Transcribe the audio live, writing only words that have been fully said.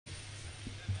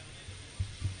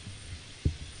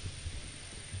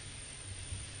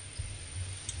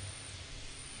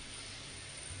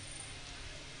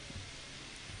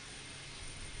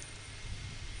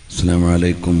السلام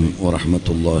عليكم ورحمة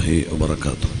الله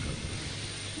وبركاته.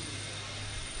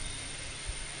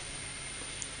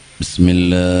 بسم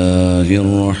الله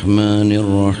الرحمن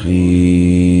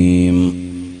الرحيم.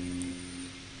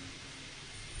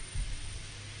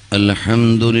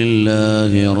 الحمد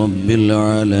لله رب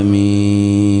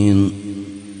العالمين،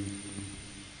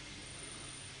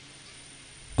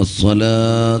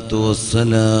 الصلاة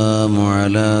والسلام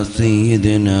على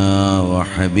سيدنا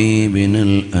وحبيبنا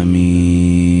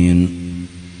الأمين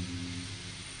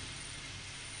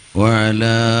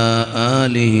وعلى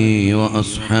آله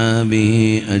وأصحابه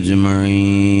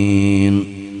أجمعين.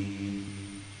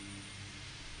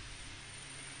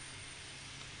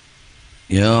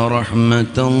 يا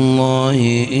رحمة الله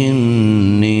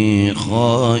إني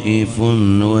خائف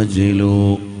وجلو،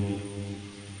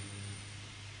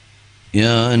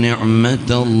 يا نعمة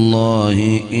الله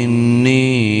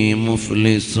إني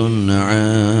مفلس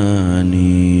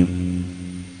عاني،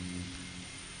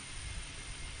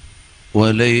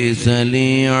 وليس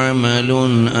لي عمل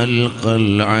ألقى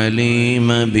العليم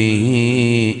به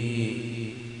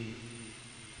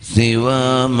سوى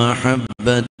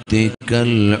محبتك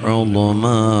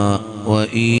العظمى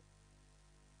وإيمانك.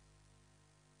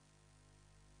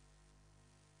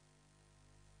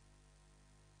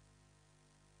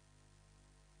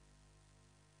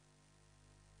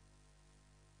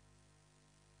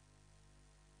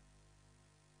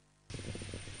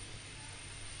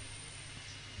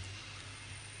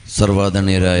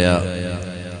 സർവാദരണീയരായ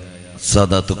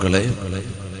സാദാത്തുക്കളെ,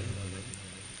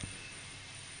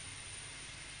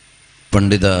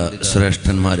 പണ്ഡിത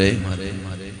ശ്രേഷ്ഠന്മാരെ,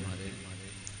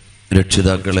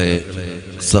 രക്ഷിതാക്കളെ,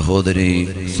 സഹോദരി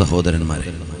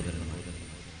സഹോദരന്മാരെ,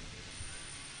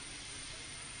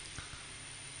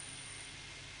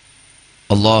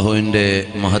 അല്ലാഹുവിൻ്റെ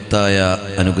മഹത്തായ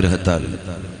അനുഗ്രഹത്താൽ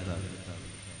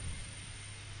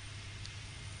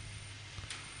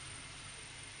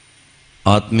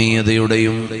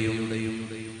ആത്മീയതയുടെയും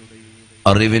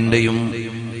അറിവിൻ്റെയും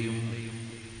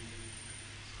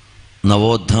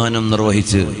നവോത്ഥാനം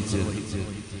നിർവഹിച്ച്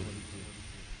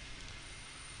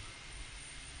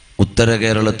ഉത്തര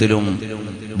കേരളത്തിലും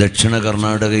ദക്ഷിണ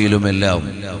കർണാടകയിലുമെല്ലാം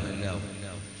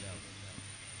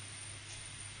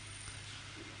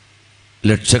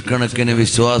ലക്ഷക്കണക്കിന്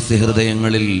വിശ്വാസി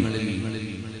ഹൃദയങ്ങളിൽ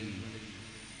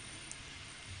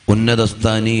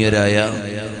ഉന്നതസ്ഥാനീയരായ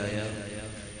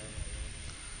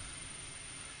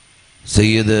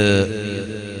സയ്യിദ്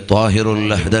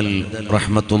താഹിറുൽ അഹ്ദൽ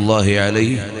റഹ്മത്തുള്ളാഹി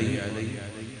അലൈഹി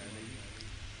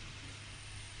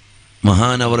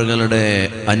മഹാനവറുകളുടെ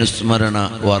അനുസ്മരണ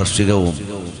വാർഷികവും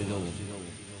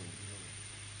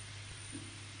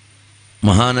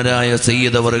മഹാനരായ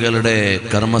സയ്യിദ് അവറുകളുടെ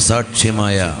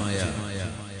കർമ്മസാക്ഷ്യമായ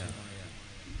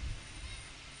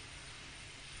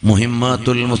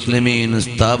മുഹിമ്മാത്തുൽ മുസ്ലിമീൻ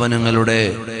സ്ഥാപനങ്ങളുടെ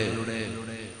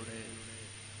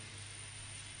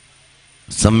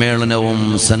സമ്മേളനവും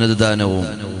സന്നദ്ധാനവും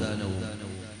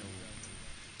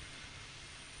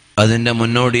അതിൻ്റെ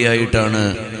മുന്നോടിയായിട്ടാണ്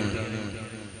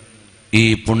ഈ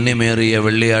പുണ്യമേറിയ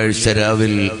വെള്ളിയാഴ്ച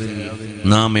രാവിൽ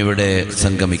നാം ഇവിടെ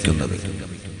സംഗമിക്കുന്നത്.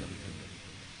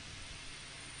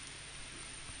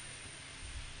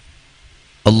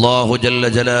 അല്ലാഹു ജല്ല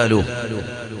ജലാലുഹു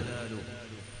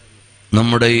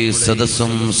നമ്മുടെ ഈ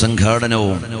സദസ്സും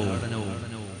സംഘാടനവും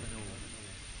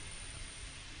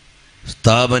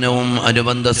സ്ഥാപനവും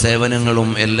അനുബന്ധ സേവനങ്ങളും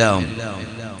എല്ലാം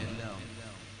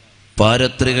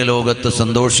പാരത്രിക ലോകത്ത്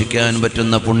സന്തോഷിക്കാൻ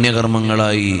പറ്റുന്ന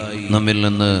പുണ്യകർമ്മങ്ങളായി നമ്മിൽ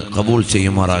നിന്ന് ഖബൂൽ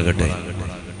ചെയ്യുമാറാകട്ടെ.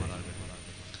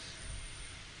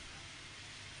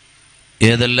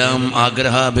 ഏതെല്ലാം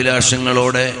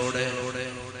ആഗ്രഹാഭിലാഷങ്ങളോടെ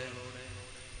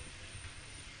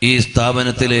ഈ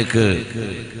സ്ഥാപനത്തിലേക്ക്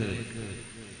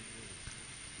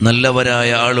നല്ലവരായ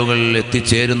ആളുകൾ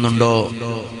എത്തിച്ചേരുന്നുണ്ടോ,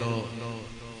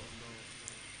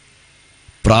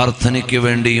 പ്രാർത്ഥനയ്ക്ക്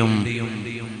വേണ്ടിയും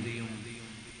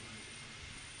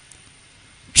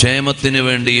ക്ഷേമത്തിന്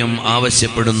വേണ്ടിയും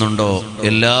ആവശ്യപ്പെടുന്നുണ്ടോ,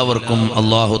 എല്ലാവർക്കും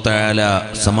അല്ലാഹു തആല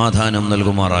സമാധാനം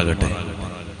നൽകുമാറാകട്ടെ.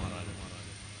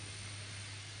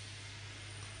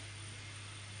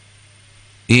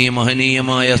 ഈ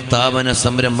മഹനീയമായ സ്ഥാപന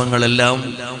സംരംഭങ്ങളെല്ലാം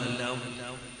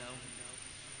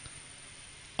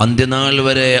അന്ത്യനാൾ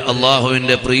വരെ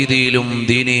അല്ലാഹുവിൻ്റെ പ്രീതിയിലും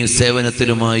ദീനീ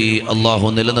സേവനത്തിലുമായി അല്ലാഹു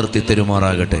നിലനിർത്തി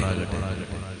തരുമാറാകട്ടെ.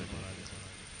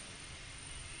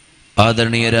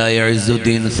 ആദരണീയരായ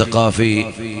ഇസ്സുദ്ദീൻ സഖാഫി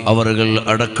അവറുകൾ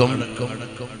അടക്കം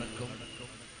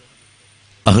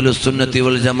അഹ്ലുസുന്നത്തി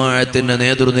വൽ ജമാഅത്തിന്റെ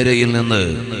നേതൃനിരയിൽ നിന്ന്,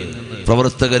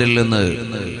 പ്രവർത്തകരിൽ നിന്ന്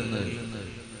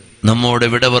നമ്മോട്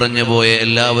വിട പറഞ്ഞു പോയ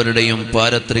എല്ലാവരുടെയും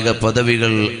പാരത്രിക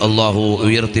പദവികൾ അല്ലാഹു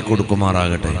ഉയർത്തി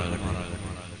കൊടുക്കുമാറാകട്ടെ.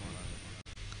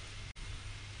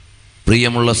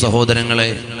 പ്രിയമുള്ള സഹോദരങ്ങളെ,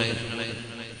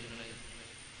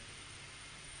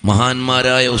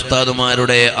 മഹാന്മാരായ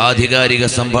ഉസ്താദുമാരുടെ ആധികാരിക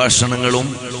സംഭാഷണങ്ങളും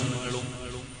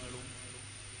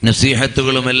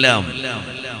നസീഹത്തുകളുമെല്ലാം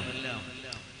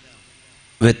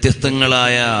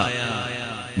വ്യത്യസ്തങ്ങളായ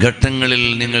ഘട്ടങ്ങളിൽ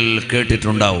നിങ്ങൾ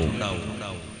കേട്ടിട്ടുണ്ടാവും.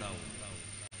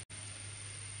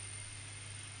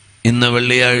 ഇന്ന്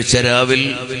വെള്ളിയാഴ്ച രാവിൽ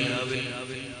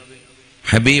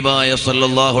ഹബീബായ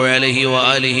സല്ലല്ലാഹു അലൈഹി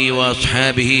വആലിഹി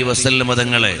വഅസ്ഹാബിഹി വസല്ലമ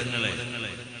തങ്ങളെ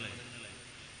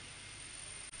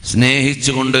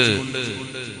സ്നേഹിച്ചുകൊണ്ട്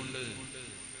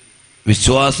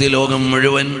വിശ്വാസി ലോകം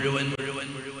മുഴുവൻ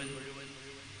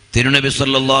തിരുനബി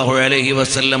സല്ലല്ലാഹു അലൈഹി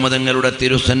വസല്ലമ തങ്ങളുടെ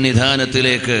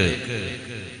തിരുസന്നിധാനത്തിലേക്ക്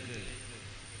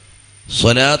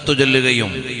സ്വലാത്തു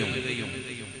ചൊല്ലുകയും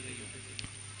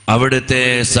അവിടുത്തെ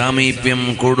സാമീപ്യം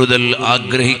കൂടുതൽ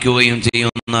ആഗ്രഹിക്കുകയും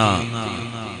ചെയ്യുന്ന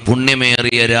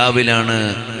പുണ്യമേറിയ രാവിലാണ്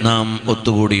നാം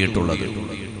ഒത്തുകൂടിയിട്ടുള്ളത്.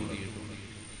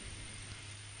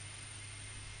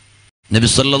 നബി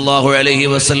സല്ലല്ലാഹു അലൈഹി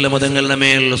വസല്ലമ തങ്ങളുടെ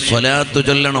മേൽ സ്വലാത്തു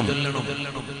ചൊല്ലണം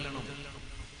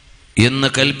എന്ന്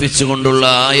കൽപ്പിച്ചുകൊണ്ടുള്ള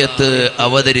ആയത്ത്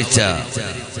അവതരിച്ച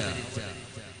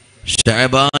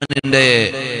ശഅബാനിന്റെ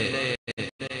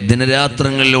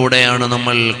ദിനരാത്രങ്ങളിലൂടെയാണ്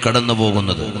നമ്മൾ കടന്നു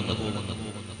പോകുന്നത്.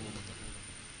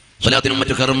 സ്വലാത്തിനും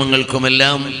മറ്റു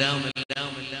കർമ്മങ്ങൾക്കുമെല്ലാം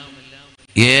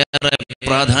ഏറെ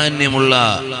പ്രാധാന്യമുള്ള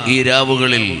ഈ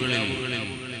രാവുകളിൽ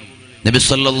നബി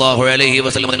സല്ലല്ലാഹു അലൈഹി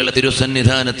വസല്ലം തങ്ങളുടെ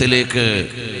തിരുസന്നിധാനത്തിലേക്ക്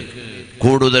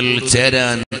കൂടുതൽ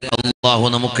ചേരാൻ അല്ലാഹു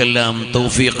നമുക്കെല്ലാം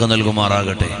തൗഫീഖ്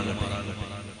നൽകുമാറാകട്ടെ.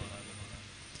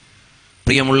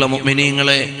 പ്രിയമുള്ള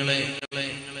മുഅ്മിനീങ്ങളെ,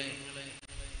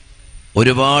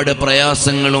 ഒരുപാട്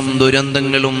പ്രയാസങ്ങളും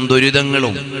ദുരന്തങ്ങളും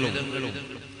ദുരിതങ്ങളും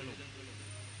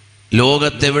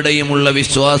ലോകത്തെവിടെയുമുള്ള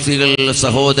വിശ്വാസികൾ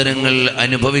സഹോദരങ്ങൾ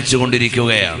അനുഭവിച്ചു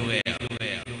കൊണ്ടിരിക്കുകയാണ്.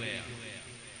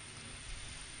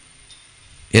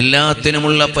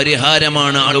 എല്ലാത്തിനുമുള്ള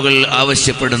പരിഹാരമാണ് ആളുകൾ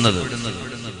ആവശ്യപ്പെടുന്നത്.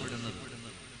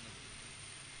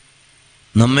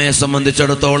 നമ്മെ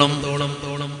സംബന്ധിച്ചിടത്തോളം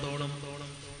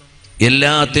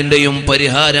എല്ലാത്തിന്റെയും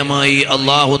പരിഹാരമായി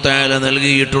അല്ലാഹു തആല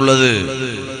നൽകിയിട്ടുള്ളത്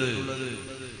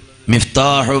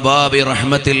മിഫ്താഹു ബാബി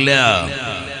റഹ്മത്തില്ലാഹ്,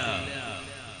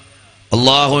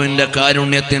 അല്ലാഹുവിന്റെ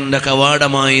കാരുണ്യത്തിന്റെ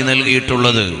കവാടമായി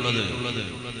നൽകിയിട്ടുള്ളത്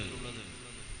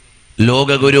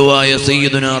ലോകഗുരുവായ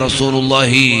സയ്യിദുനാ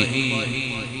റസൂലുള്ളാഹി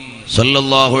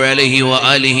സല്ലല്ലാഹു അലൈഹി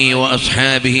വആലിഹി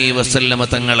വഅസ്ഹാബിഹി വസല്ലമ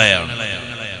തങ്ങളെയാണ്.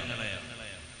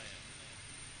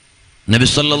 നബി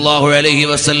സല്ലല്ലാഹു അലൈഹി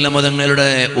വസല്ലമ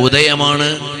തങ്ങളുടെ ഉദയമാണ്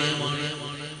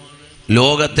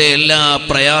ലോകത്തെ എല്ലാ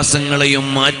പ്രയാസങ്ങളെയും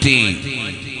മാറ്റി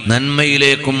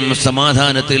നന്മയിലേക്കും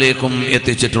സമാധാനത്തിലേക്കും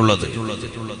എത്തിച്ചിട്ടുള്ളത്.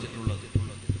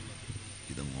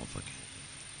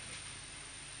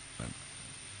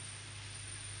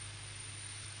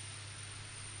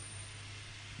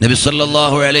 നബി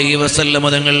സല്ലല്ലാഹു അലൈഹി വസല്ലമ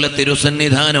തങ്ങളുടെ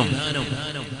തിരുസന്നിധാനം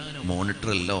മോണിറ്റർ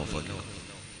എല്ലാം ഓഫാക്കി.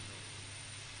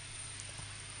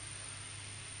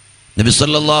 നബി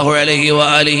സല്ലല്ലാഹു അലൈഹി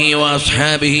വആലിഹി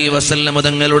വഅസ്ഹാബിഹി വസല്ലമ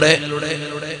തങ്ങളുടെ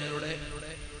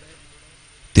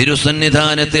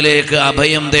തിരുസന്നിധാനത്തിലേക്ക്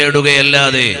അഭയം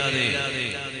തേടുകയല്ലാതെ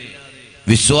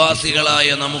വിശ്വാസികളായ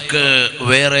നമുക്ക്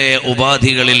വേറെ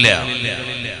ഉപാധികളില്ല.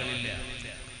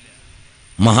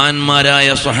 മഹാന്മാരായ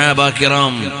സ്വഹാബാ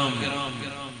കിറാം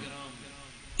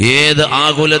ഏത്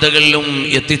ആകുലതകളിലും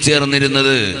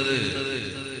എത്തിച്ചേർന്നിരുന്നത്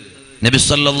നബി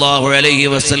സല്ലല്ലാഹു അലൈഹി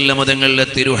വസല്ലമ തങ്ങളുടെ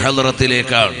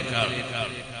തിരുഹളറത്തിലേക്കാണ്.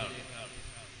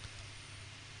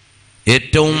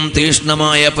 ഏറ്റവും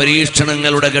തീക്ഷ്ണമായ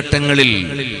പരീക്ഷണങ്ങളുടെ ഘട്ടങ്ങളിൽ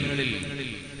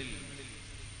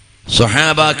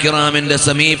സ്വഹാബാ കിറാമിന്റെ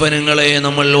സമീപനങ്ങളെ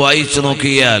നമ്മൾ വായിച്ചു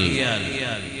നോക്കിയാൽ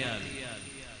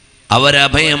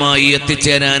അവരഭയമായി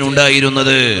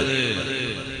എത്തിച്ചേരാനുണ്ടായിരുന്നത്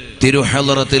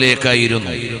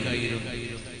തിരുഹളറത്തിലേക്കായിരുന്നു.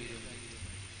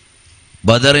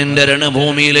 ബദറിന്റെ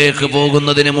രണഭൂമിയിലേക്ക്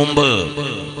പോകുന്നതിന് മുമ്പ്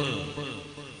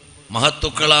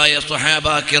മഹത്തുക്കളായ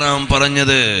സ്വഹാബാ കിറാം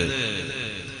പറഞ്ഞത്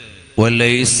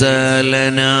വലൈസ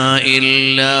ലനാ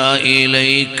ഇല്ലാ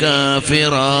ഇലൈക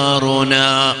ഫിറാറുനാ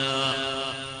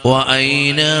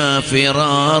വഅൈന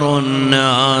ഫിറാറുൻ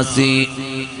നാസി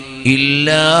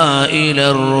ഇല്ലാ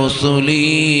ഇലർ റുസുലി.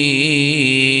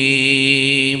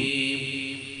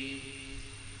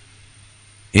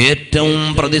 ഏറ്റവും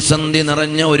പ്രതിസന്ധി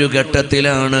നിറഞ്ഞ ഒരു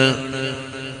ഘട്ടത്തിലാണ്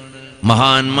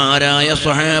മഹാന്മാരായ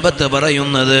സ്വഹാബത്ത്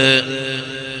പറയുന്നത്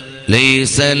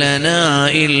ലൈസ ലനാ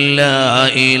ഇല്ലാ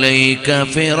ഇലൈക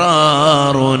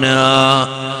ഫിറാറുനാ.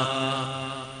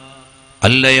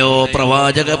 അല്ലയോ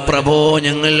പ്രവാചക പ്രഭോ,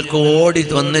 ഞങ്ങൾക്ക് ഓടി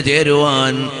വന്നു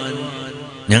ചേരുവാൻ,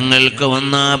 ഞങ്ങൾക്ക്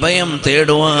വന്ന അഭയം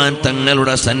തേടുവാൻ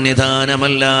തങ്ങളുടെ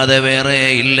സന്നിധാനമല്ലാതെ വേറെ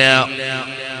ഇല്ല.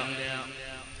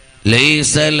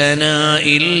 ലൈസ ലനാ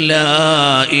ഇല്ലാ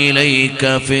ഇലൈക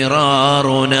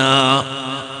ഫിറാറുനാ.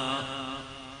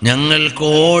 ഞങ്ങൾക്ക്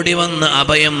ഓടി വന്ന്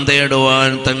അഭയം തേടുവാൻ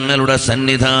തങ്ങളുടെ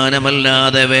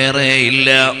സന്നിധാനമല്ലാതെ വേറെ ഇല്ല.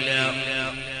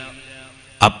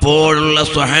 അപ്പോഴുള്ള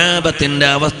സ്വഹാബത്തിന്റെ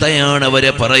അവസ്ഥയാണ്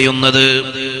അവര് പറയുന്നത്.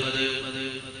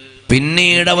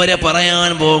 പിന്നീട് അവര് പറയാൻ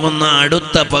പോകുന്ന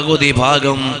അടുത്ത പകുതി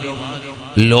ഭാഗം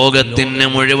ലോകത്തിന്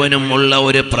മുഴുവനും ഉള്ള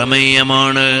ഒരു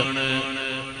പ്രമേയമാണ്.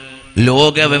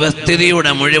 ലോക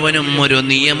വ്യവസ്ഥിതിയുടെ മുഴുവനും ഒരു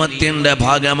നിയമത്തിന്റെ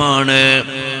ഭാഗമാണ്.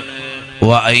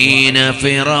 വഅൈന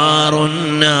ഫിറാറുൻ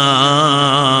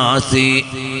നാസി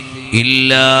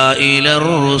ഇല്ലാ ഇലർ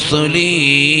റുസുലി.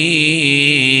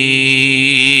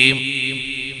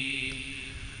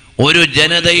 ഒരു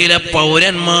ജനതയിലെ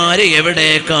പൗരന്മാര്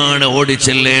എവിടേക്കാണ്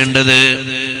ഓടിച്ചെല്ലേണ്ടത്?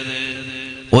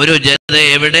 ഒരു ജനത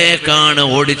എവിടേക്കാണ്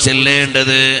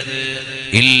ഓടിച്ചെല്ലേണ്ടത്?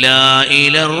 ഇല്ലാ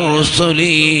ഇലർ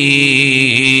റുസുലി,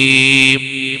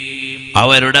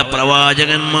 അവരുടെ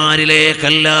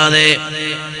പ്രവാചകന്മാരിലേക്കല്ലാതെ,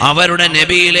 അവരുടെ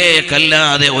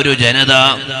നബിയിലേക്കല്ലാതെ ഒരു ജനത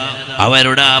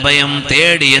അവരുടെ അഭയം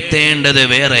തേടിയെത്തേണ്ടത്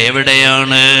വേറെ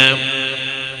എവിടെയാണ്?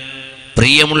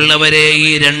 പ്രിയമുള്ളവരെ, ഈ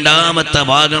രണ്ടാമത്തെ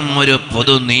ഭാഗം ഒരു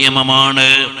പൊതു നിയമമാണ്.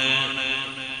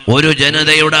 ഒരു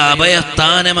ജനതയുടെ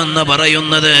അഭയസ്ഥാനമെന്ന്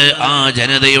പറയുന്നത് ആ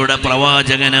ജനതയുടെ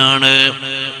പ്രവാചകനാണ്.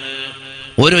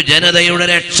 ഒരു ജനതയുടെ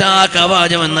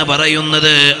രക്ഷാകവചം എന്ന്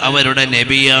പറയുന്നത് അവരുടെ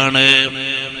നബിയാണ്.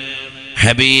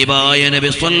 ഹബീബായ നബി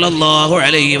സ്വല്ലല്ലാഹു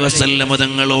അലൈഹി വസല്ലം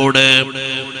തങ്ങളോട്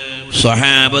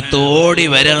സ്വഹാബത്ത് ഓടി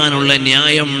വരാനുള്ള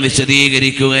ന്യായം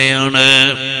വിശദീകരിക്കുകയാണ്.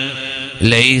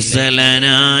 ലൈസ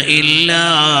ലനാ ഇല്ലാ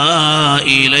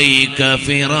ഇലൈക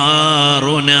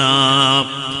ഫിറാറുനാ.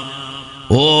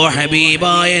 ഓ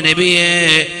ഹബീബായ നബിയെ,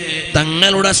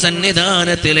 തങ്ങളുടെ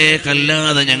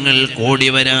സന്നിധാനത്തിലേക്കല്ലാതെ ഞങ്ങൾ ഓടി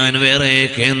വരാൻ വേറെ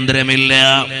കേന്ദ്രമില്ല.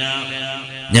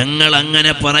 ഞങ്ങൾ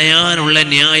അങ്ങനെ പറയാനുള്ള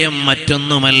ന്യായം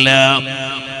മറ്റൊന്നുമല്ല.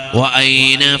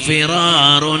 വഅൈന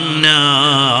ഫിറാറുൻ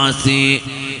നാസി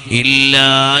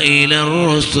ഇല്ലാ ഇലർ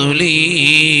റുസുലി.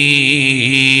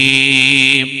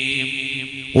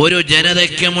 ഒരു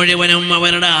ജനതയ്ക്ക് മുഴുവനും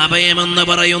അവരുടെ അഭയമെന്ന്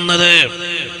പറയുന്നത്,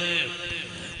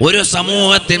 ഒരു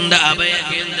സമൂഹത്തിന്റെ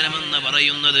അഭയകേന്ദ്രമെന്ന്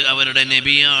പറയുന്നത് അവരുടെ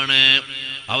നബിയാണ്,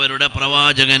 അവരുടെ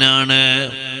പ്രവാചകനാണ്.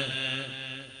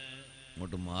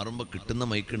 അങ്ങോട്ട് മാറുമ്പോ കിട്ടുന്ന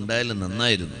മൈക്ക് ഉണ്ടായാലും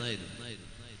നന്നായിരുന്നു.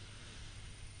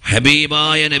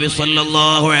 ഹബീബായ നബി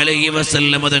സല്ലല്ലാഹു അലൈഹി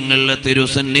വസല്ലം തങ്ങളുടെ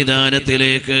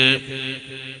തിരുസന്നിധാനത്തിലേക്ക്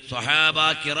സ്വഹാബാ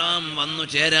കിറാം വന്നു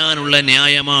ചേരാനുള്ള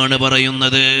ന്യായമാണ്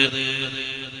പറയുന്നത്.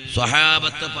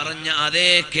 സ്വഹാബത്ത് പറഞ്ഞ അതേ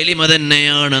കലിമ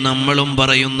തന്നെയാണ് നമ്മളും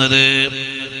പറയുന്നത്.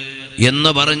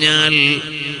 എന്ന് പറഞ്ഞാൽ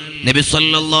നബി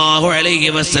സല്ലല്ലാഹു അലൈഹി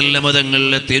വസല്ലം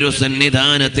തങ്ങളുടെ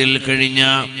തിരുസന്നിധാനത്തിൽ കഴിഞ്ഞ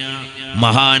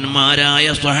മഹാന്മാരായ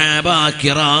സ്വഹാബാ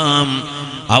കിറാം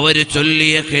അവര്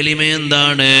ചൊല്ലിയ കലിമ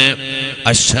എന്താണ്?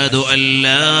 അഷ്ഹദു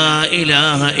അല്ലാ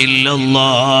ഇലാഹ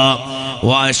ഇല്ലല്ലാഹ്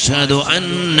വ അഷ്ഹദു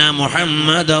അന്ന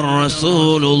മുഹമ്മദർ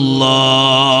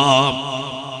റസൂലുള്ളാഹ്.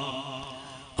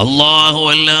 അല്ലാഹു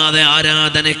അല്ലാതെ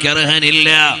ആരാധനയ്ക്ക് അർഹനില്ല.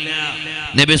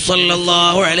 നബി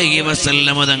സല്ലല്ലാഹു അലൈഹി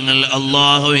വസല്ലം തങ്ങൾ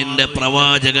അല്ലാഹുവിന്റെ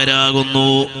പ്രവാചകരാകുന്നു,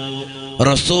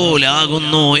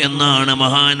 റസൂലാകുന്നു എന്നാണ്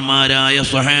മഹാന്മാരായ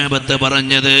സ്വഹാബത്ത്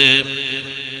പറഞ്ഞത്.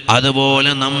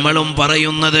 അതുപോലെ നമ്മളും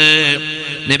പറയുന്നത്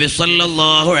നബി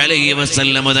സല്ലല്ലാഹു അലൈഹി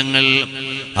വസല്ലം തങ്ങൾ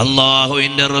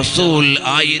അല്ലാഹുവിന്റെ റസൂൽ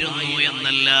ആയിരുന്നു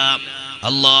എന്നല്ല,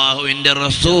 അല്ലാഹുവിന്റെ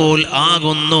റസൂൽ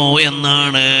ആകുന്നു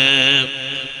എന്നാണ്.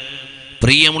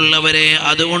 പ്രിയമുള്ളവരെ,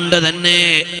 അതുകൊണ്ട് തന്നെ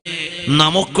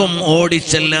നമുക്കും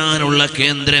ഓടിച്ചെല്ലാനുള്ള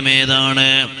കേന്ദ്രമേതാണ്?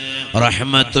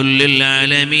 റഹ്മത്തുൽ ലിൽ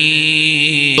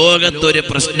ആലമീൻ. ലോകത്തൊരു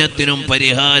പ്രശ്നത്തിനും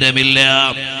പരിഹാരമില്ല.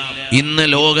 ഇന്ന്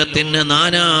ലോകത്തിന്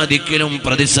നാനാദിക്കിലും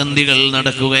പ്രതിസന്ധികൾ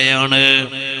നടക്കുകയാണ്.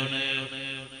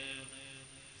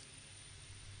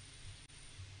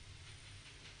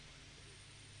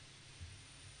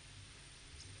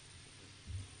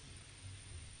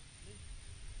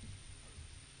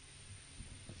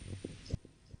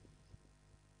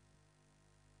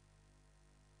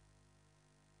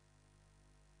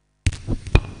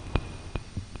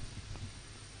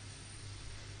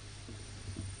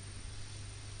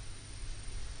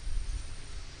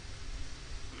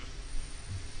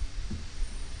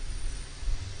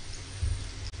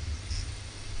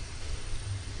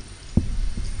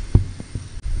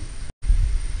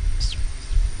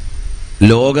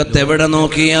 ലോകത്തെവിടെ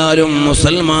നോക്കിയാലും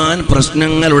മുസൽമാൻ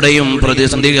പ്രശ്നങ്ങളുടെയും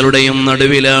പ്രതിസന്ധികളുടെയും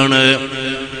നടുവിലാണ്.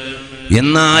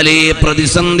 എന്നാൽ ഈ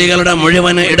പ്രതിസന്ധികളുടെ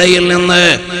മുഴുവൻ ഇടയിൽ നിന്ന്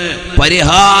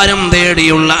പരിഹാരം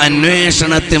തേടിയുള്ള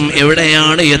അന്വേഷണത്തിൽ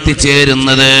എവിടെയാണ്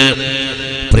എത്തിച്ചേരുന്നത്?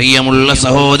 പ്രിയമുള്ള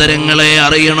സഹോദരങ്ങളെ,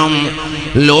 അറിയണം,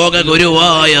 ലോക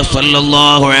ഗുരുവായ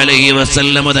സല്ലല്ലാഹു അലൈഹി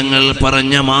വസല്ലം തങ്ങൾ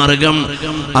പറഞ്ഞ മാർഗം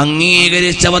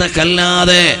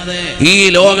അംഗീകരിച്ചവർക്കല്ലാതെ ഈ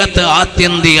ലോകത്ത്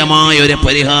ആത്യന്തികമായ ഒരു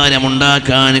പരിഹാരം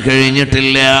ഉണ്ടാക്കാൻ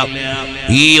കഴിഞ്ഞിട്ടില്ല.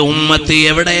 ഈ ഉമ്മത്ത്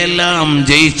എവിടെയെല്ലാം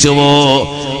ജയിച്ചുവോ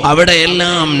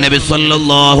അവിടെയെല്ലാം നബി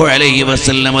സല്ലല്ലാഹു അലൈഹി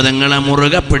വസല്ലം തങ്ങളെ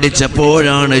മുറുകെ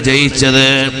പിടിച്ചപ്പോഴാണ് ജയിച്ചത്.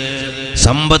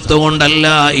 സമ്പത്ത് കൊണ്ടല്ല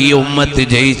ഈ ഉമ്മത്ത്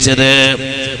ജയിച്ചത്,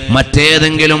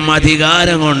 മറ്റേതെങ്കിലും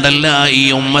അധികാരം കൊണ്ടല്ല ഈ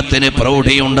ഉമ്മത്തിന്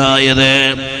പ്രൗഢിയുണ്ടായത്.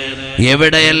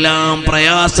 എവിടെയെല്ലാം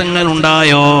പ്രയാസങ്ങൾ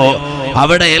ഉണ്ടായോ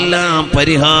അവിടെയെല്ലാം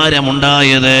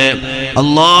പരിഹാരമുണ്ടായത്.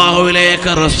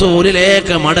 അല്ലാഹുവിലേക്ക്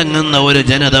റസൂലിലേക്ക് മടങ്ങുന്ന ഒരു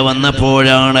ജനത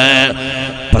വന്നപ്പോഴാണ്.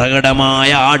 പ്രകടമായ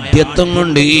ആഢ്യത്വം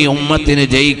കൊണ്ട് ഈ ഉമ്മത്തിന്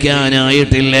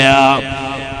ജയിക്കാനായിട്ടില്ല.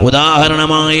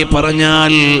 ഉദാഹരണമായി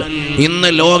പറഞ്ഞാൽ ഇന്ന്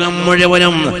ലോകം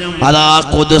മുഴുവനും അതാ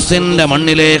ഖുദ്സിന്റെ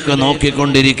മണ്ണിലേക്ക്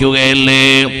നോക്കിക്കൊണ്ടിരിക്കുകയല്ലേ.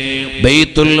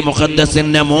 ബൈത്തുൽ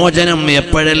മുഖദ്ദസിന്റെ മോചനം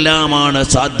എപ്പോഴെല്ലാമാണ്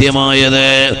സാധ്യമായത്?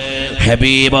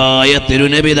 ഹബീബായ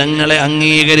തിരുനബി തങ്ങളെ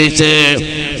അംഗീകരിച്ച്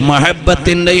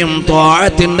മഹബ്ബത്തിന്റെയും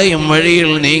ത്വാഅത്തിന്റെയും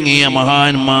വഴിയിൽ നീങ്ങിയ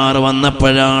മഹാന്മാർ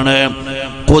വന്നപ്പോഴാണ്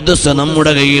ഖുദ്സ്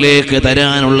നമ്മുടെ കയ്യിലേക്ക്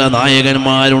തരാനുള്ള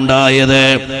നായകന്മാരുണ്ടായത്.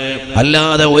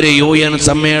 അല്ലാതെ ഒരു UN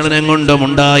സമ്മേളനം കൊണ്ടും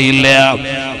ഉണ്ടായില്ല,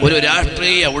 ഒരു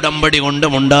രാഷ്ട്രീയ ഉടമ്പടി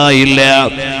കൊണ്ടും ഉണ്ടായില്ല,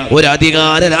 ഒരു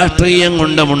അധികാര രാഷ്ട്രീയം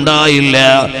കൊണ്ടും ഉണ്ടായില്ല.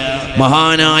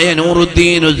 മഹാനായ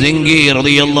നൂറുദ്ദീൻ സിംഗി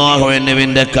റളിയല്ലാഹു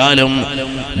അൻഹുവിന്റെ കാലം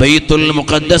ബൈത്തുൽ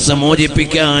മുഖദ്ദസ്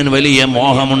മോചിപ്പിക്കാൻ വലിയ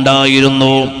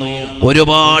മോഹമുണ്ടായിരുന്നു.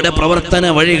 ഒരുപാട് പ്രവർത്തന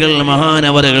വഴികൾ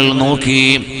മഹാനവറുകൾ നോക്കി.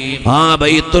 ആ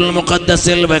ബൈത്തുൽ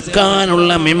മുഖദ്ദസിൽ വെക്കാനുള്ള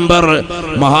മിമ്പർ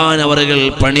മഹാനവറുകൾ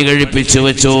പണി കഴിപ്പിച്ചു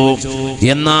വെച്ചു.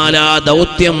 എന്നാൽ ആ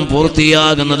ദൗത്യം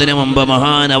പൂർത്തിയാകുന്നതിന് മുമ്പ്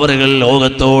മഹാനവറുകൾ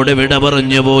ലോകത്തോട് വിട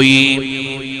പറഞ്ഞു പോയി.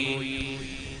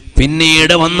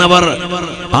 പിന്നീട് വന്നവർ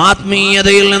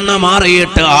ആത്മീയതയിൽ നിന്ന്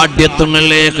മാറിയിട്ട്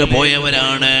ആഢ്യത്വങ്ങളിലേക്ക്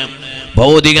പോയവരാണ്.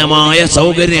 ഭൗതികമായ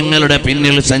സൗകര്യങ്ങളുടെ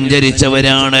പിന്നിൽ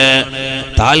സഞ്ചരിച്ചവരാണ്.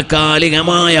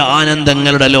 താൽക്കാലികമായ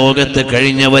ആനന്ദങ്ങളുടെ ലോകത്ത്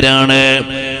കഴിഞ്ഞവരാണ്.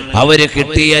 അവര്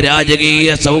കിട്ടിയ രാജകീയ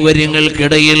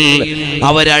സൗകര്യങ്ങൾക്കിടയിൽ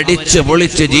അവരടിച്ചു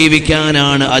പൊളിച്ച്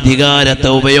ജീവിക്കാനാണ് അധികാരത്തെ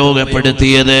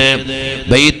ഉപയോഗപ്പെടുത്തിയത്.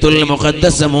 ബൈത്തുൽ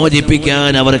മുഖദ്ദസ്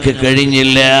മോചിപ്പിക്കാൻ അവർക്ക്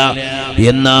കഴിഞ്ഞില്ല.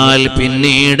 എന്നാൽ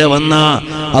പിന്നീട് വന്ന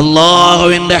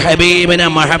അല്ലാഹുവിന്റെ ഹബീബിനെ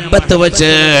മഹബ്ബത്ത്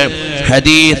വെച്ച്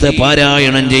ഹദീസ്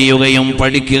പാരായണം ചെയ്യുകയും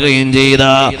പഠിക്കുകയും ചെയ്ത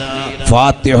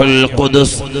ഫാത്തിഹുൽ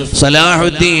ഖുദ്സ്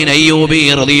സലാഹുദ്ദീൻ അയ്യൂബി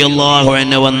റളിയല്ലാഹു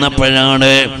അൻഹു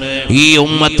വന്നപ്പോഴാണ് ഈ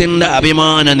ഉമ്മത്തിന്റെ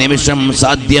അഭിമാന നിമിഷം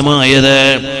സാധ്യമായത്.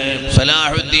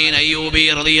 സലാഹുദ്ദീൻ അയ്യൂബി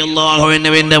റളിയല്ലാഹു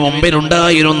അൻഹുവിന്റെ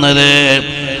മുമ്പിലുണ്ടായിരുന്നത്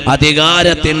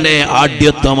അധികാരത്തിന്റെ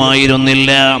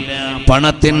ആഢ്യത്വമായിരുന്നില്ല,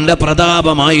 പണത്തിന്റെ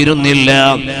പ്രതാപമായിരുന്നില്ല.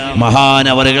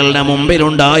 മഹാനവറുകളുടെ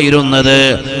മുമ്പിലുണ്ടായിരുന്നത്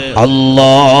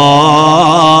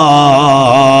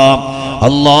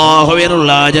അല്ലാഹുവിനുള്ള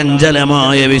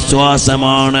അചഞ്ചലമായ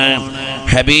വിശ്വാസമാണ്.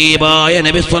 ഹബീബായ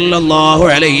നബി സല്ലല്ലാഹു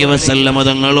അലൈഹി വസല്ലം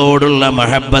തങ്ങളോടുള്ള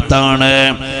മഹബ്ബത്താണ്.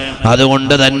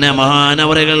 അതുകൊണ്ട് തന്നെ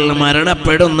മഹാനവറുകൾ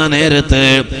മരണപ്പെടുന്ന നേരത്ത്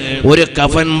ഒരു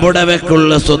കഫൻ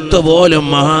പുടവയ്ക്കുള്ള സ്വത്ത് പോലും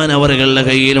മഹാനവറുകളുടെ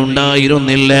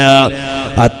കയ്യിലുണ്ടായിരുന്നില്ല.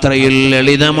 അത്രയും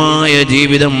ലളിതമായ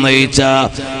ജീവിതം നയിച്ച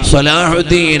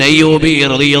സലാഹുദ്ദീൻ അയ്യൂബി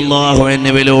റളിയല്ലാഹു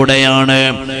അൻഹുവിലൂടെയാണ്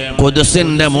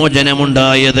ഖുദ്സിന്റെ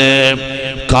മോചനമുണ്ടായത്.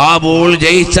 കാബൂൾ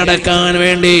ജയിച്ചടക്കാൻ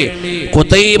വേണ്ടി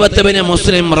ഖുതൈബത്ത് ബിൻ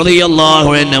മുസ്ലിം റളിയല്ലാഹു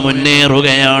അൻഹു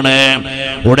മുന്നേറുകയാണ്.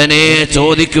 ഉടനെ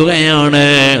ചോദിക്കുകയാണ്,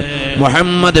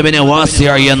 മുഹമ്മദ് ബിൻ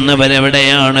വാസിഅ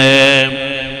എന്നവരെവിടെയാണ്?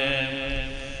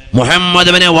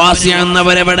 മുഹമ്മദ് ബിൻ വാസിഅ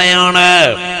എന്നവരെവിടെയാണ്?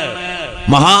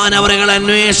 മഹാനവറുകൾ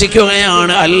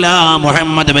അന്വേഷിക്കുകയാണ്, അല്ല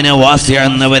മുഹമ്മദ് ബിൻ വാസിഅ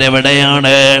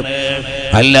എന്നവരെവിടെയാണ്?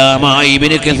 അല്ലാമ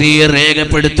ഇബ്നു കസീർ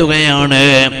രേഖപ്പെടുത്തുകയാണ്.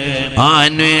 ആ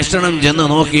അന്വേഷണം ചെന്ന്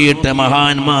നോക്കിയിട്ട്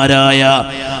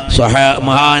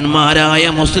മഹാന്മാരായ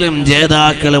മുസ്ലിം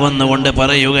ജേതാക്കൾ വന്നുകൊണ്ട്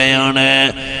പറയുകയാണ്,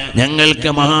 ഞങ്ങൾക്ക്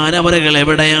മഹാനവറുകൾ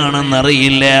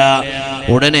എവിടെയാണെന്നറിയില്ല.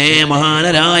 ഉടനെ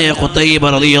മഹാനരായ ഖുതൈബ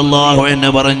റളിയല്ലാഹു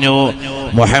അൻഹു പറഞ്ഞു,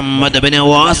 മുഹമ്മദ് ബിൻ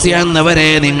വാസിഅ എന്നവരെ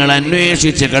നിങ്ങൾ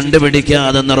അന്വേഷിച്ച്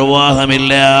കണ്ടുപിടിക്കാതെ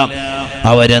നിർവാഹമില്ല.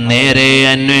 അവരെ നേരെ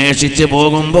അന്വേഷിച്ച്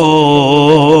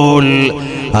പോകുമ്പോൾ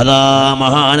അതാ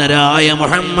മഹാനരായ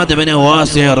മുഹമ്മദ് ബിൻ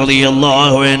വാസിഅ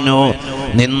റളിയല്ലാഹു അൻഹു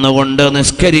നിന്നുകൊണ്ട്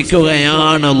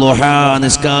നിസ്കരിക്കുകയാണ്. ളുഹാ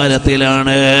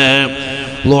നിസ്കാരത്തിലാണ്.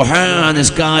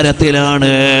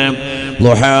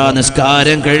 ളുഹാ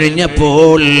നിസ്കാരം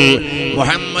കഴിഞ്ഞപ്പോൾ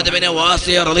മുഹമ്മദ് ബിൻ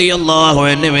വാസിഅ റളിയല്ലാഹു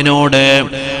അൻഹുവിനോട്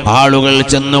ആളുകൾ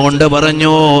ചെന്നുകൊണ്ട്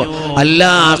പറഞ്ഞു, അല്ല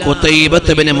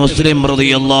ഖുതൈബത്ത് ബിൻ മുസ്ലിം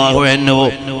റളിയല്ലാഹു അൻഹു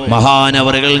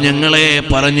മഹാനവറുകൾ ഞങ്ങളെ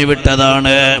പറഞ്ഞു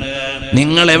വിട്ടതാണ്,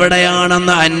 നിങ്ങൾ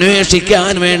എവിടെയാണെന്ന്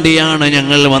അന്വേഷിക്കാൻ വേണ്ടിയാണ്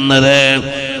ഞങ്ങൾ വന്നത്.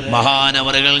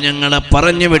 മഹാനവറുകൾ ഞങ്ങളെ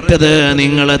പറഞ്ഞു വിട്ടത്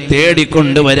നിങ്ങളെ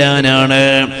തേടിക്കൊണ്ടുവരാനാണ്.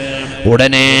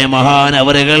 ഉടനെ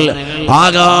മഹാനവറുകൾ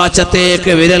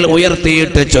ആകാശത്തേക്ക് വിരൽ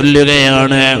ഉയർത്തിയിട്ട്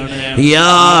ചൊല്ലുകയാണ്,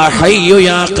 യാ ഹയ്യു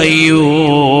യാ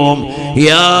ഖയ്യൂം,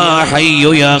 യാ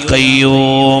ഹയ്യു യാ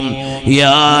ഖയ്യൂം,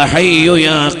 യാ ഹയ്യു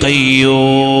യാ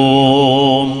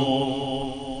ഖയ്യൂം.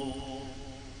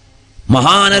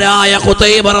 മഹാനരായ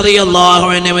ഖുതൈബ റളിയല്ലാഹു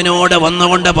അൻഹുവിനോട്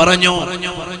വന്നുകൊണ്ട് പറഞ്ഞു,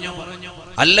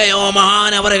 അല്ലയോ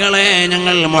മഹാനവറുകളെ,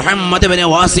 ഞങ്ങൾ മുഹമ്മദ് ഇബ്നു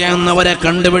വാസിഅ എന്നവരെ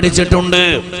കണ്ടുപിടിച്ചിട്ടുണ്ട്.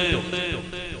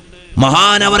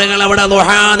 മഹാനവറുകൾ അവിടെ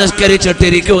ദുഹാ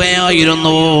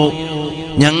നിസ്കരിച്ചിട്ടിരിക്കുകയായിരുന്നു.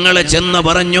 ഞങ്ങൾ ചെന്ന്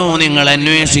പറഞ്ഞു നിങ്ങൾ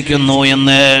അന്വേഷിക്കുന്നു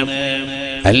എന്ന്.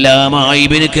 അല്ലാമാ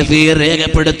ഇബ്നു കസീർ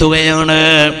രേഖപ്പെടുത്തുകയാണ്,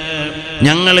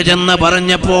 ഞങ്ങൾ ചെന്ന്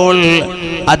പറഞ്ഞപ്പോൾ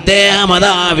അദ്ദേഹം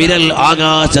അതാ വിരൽ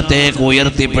ആകാശത്തേക്ക്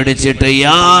ഉയർത്തിപ്പിടിച്ചിട്ട്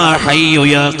യാ ഹയ്യു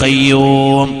യാ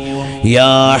ഖയ്യൂം,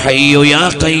 യാ ഹയ്യു യാ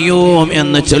ഖയ്യൂം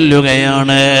എന്ന്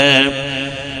ചൊല്ലുകയാണ്.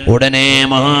 ഉടനെ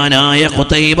മഹാനായ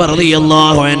ഖുതൈബ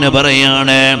റളിയല്ലാഹു അൻഹു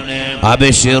പറയാണ്,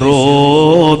 അബ്ശിറൂ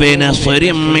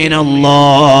ബിനസ്രിൻ മിനല്ലാഹ്,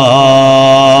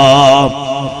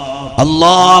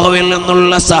 അല്ലാഹുവിൽ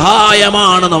നിന്നുള്ള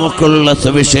സഹായമാണ് നമുക്കുള്ള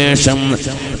സുവിശേഷം.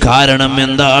 കാരണം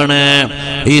എന്താണ്?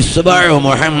 ഇസ്ബഉ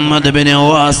മുഹമ്മദ് ഇബ്നു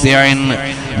വാസിഅ,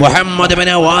 മുഹമ്മദ്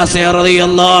ഇബ്നു വാസിഅ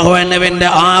റളിയല്ലാഹു അൻഹുവിന്റെ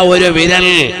ആ ഒരു വിരൽ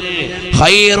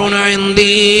ഖൈറുൻ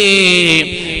ഇൻദി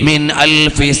മിൻ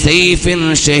അൽഫി സൈഫിൻ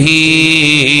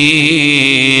ഷഹീർ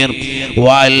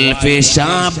വഅൽഫി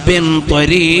ശാബിൻ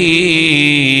ത്വരീർ.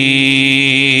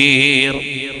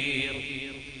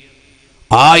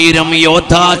 1000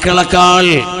 യോദ്ധാക്കളെക്കാൾ,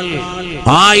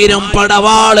 1000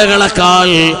 പടവാളുകളെക്കാൾ,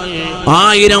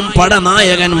 1000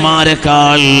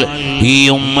 പടനായകന്മാരെക്കാൾ ഈ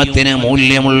ഉമ്മത്തിന്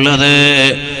മൂല്യമുള്ളത്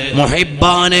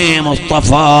മുഹിബ്ബാനെ മുസ്തഫ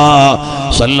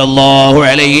സല്ലല്ലാഹു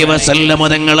അലൈഹി വസല്ലം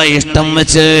തങ്ങളെ ഇഷ്ടം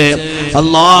വെച്ച്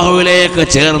അല്ലാഹുവിലേക്ക്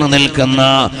ചേർന്ന് നിൽക്കുന്ന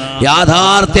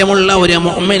യാഥാർത്ഥ്യമുള്ള ഒരു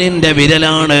മുഅ്മിനിന്റെ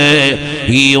വിരലാണ്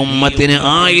ഈ ഉമ്മത്തിന്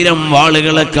 1000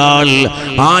 വാളുകളെക്കാൾ,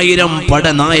 1000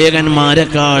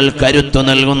 പടനായകന്മാരെക്കാൾ കരുത്തു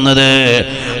നൽകുന്നത്.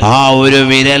 ആ ഒരു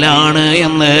വിരലാണ്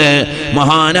എന്ന്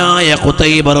മഹാനായ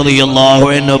ഖുതൈബ റളിയല്ലാഹു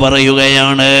അൻഹു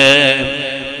പറയുകയാണ്.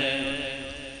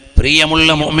 പ്രിയമുള്ള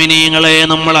മുഅ്മിനീങ്ങളെ,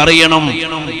 നമ്മൾ അറിയണം,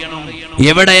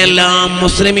 എവിടെയെല്ലാം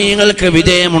മുസ്ലിമീങ്ങൾക്ക്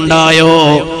വിജയമുണ്ടായോ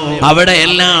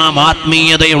അവിടെയെല്ലാം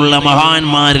ആത്മീയതയുള്ള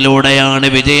മഹാന്മാരിലൂടെയാണ്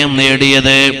വിജയം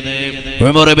നേടിയത്.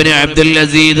 ഉമർ ഇബ്നു അബ്ദുൽ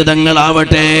അസീസ്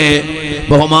തങ്ങളാവട്ടെ,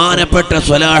 ബഹുമാനപ്പെട്ട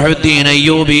സ്വലാഹുദ്ദീൻ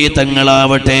അയ്യൂബി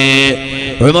തങ്ങളാവട്ടെ,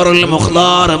 ഉമറുൽ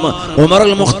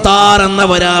മുഖ്താർ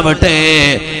എന്നവരാവട്ടെ,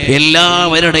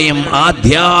 എല്ലാവരുടെയും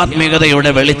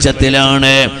ആധ്യാത്മികതയുടെ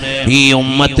വെളിച്ചത്തിലാണ് ഈ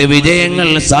ഉമ്മത്ത് വിജയങ്ങൾ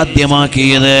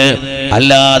സാധ്യമാക്കിയത്.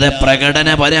 അല്ലാതെ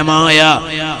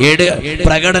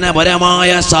പ്രകടനപരമായ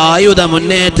സായുധ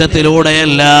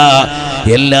മുന്നേറ്റത്തിലൂടെയല്ല,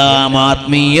 എല്ലാം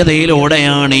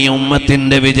ആത്മീയതയിലൂടെയാണ് ഈ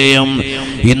ഉമ്മത്തിന്റെ വിജയം.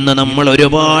 ഇന്ന് നമ്മൾ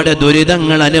ഒരുപാട്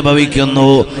ദുരിതങ്ങൾ അനുഭവിക്കുന്നു.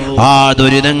 ആ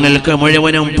ദുരിതങ്ങൾക്ക്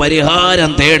മുഴുവനും പരിഹാരം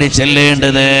തേടി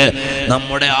ചെല്ലേണ്ടത്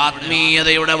നമ്മുടെ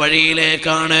ആത്മീയതയുടെ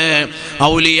വഴിയിലേക്കാണ്,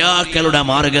 ഔലിയാക്കളുടെ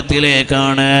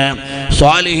മാർഗത്തിലേക്കാണ്,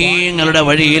 സ്വാലിഹീങ്ങളുടെ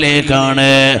വഴിയിലേക്കാണ്.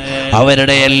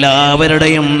 അവരുടെ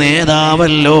എല്ലാവരുടെയും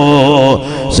നേതാവല്ലോ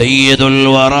സയ്യിദുൽ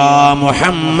വറാ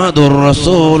മുഹമ്മദുർ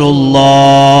റസൂലുള്ളാഹ്,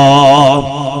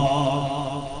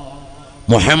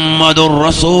 മുഹമ്മദുർ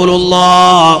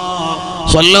റസൂലുള്ളാഹ്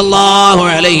സ്വല്ലല്ലാഹു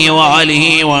അലൈഹി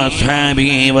വഅലിഹി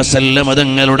വഅസ്ഹാബിഹി വസല്ലം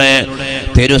തങ്ങളുടെ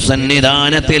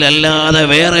തിരുസന്നിധാനത്തിലല്ലാതെ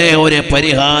വേറെ ഒരു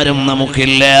പരിഹാരം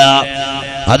നമുക്കില്ല.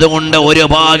 അതുകൊണ്ട് ഒരു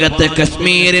ഭാഗത്ത്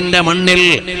കശ്മീരിന്റെ മണ്ണിൽ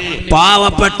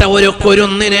പാവപ്പെട്ട ഒരു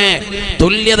കുരുന്നിനെ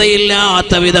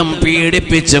തുല്യതയില്ലാത്ത വിധം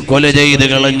പീഡിപ്പിച്ച് കൊല ചെയ്ത്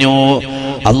കളഞ്ഞു.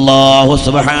 അല്ലാഹു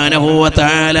സുബ്ഹാനഹു വ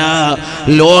തആല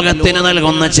ലോകത്തിന്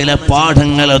നൽകുന്ന ചില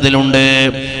പാഠങ്ങൾ അതിലുണ്ട്.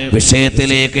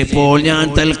 വിഷയത്തിലേക്ക് ഇപ്പോൾ ഞാൻ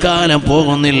തൽക്കാലം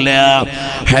പോകുന്നില്ല.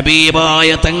 ഹബീബായ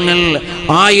തങ്ങൾ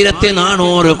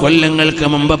 1400 കൊല്ലങ്ങൾക്ക്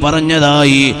മുമ്പ്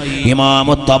പറഞ്ഞതായി ഇമാം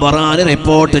തബറാനി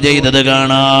റിപ്പോർട്ട് ചെയ്തത്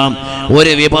കാണാം.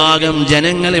 ഒരു വിഭാഗം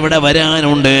ജനങ്ങൾ ഇവിടെ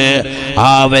വരാനുണ്ട്.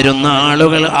 ആ വരുന്ന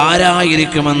ആളുകൾ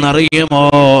ആരായിരിക്കുമെന്നറിയുമോ?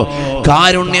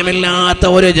 കാരുണ്യമില്ലാത്ത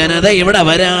ഒരു ജനത ഇവിടെ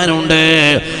വരാനുണ്ട്.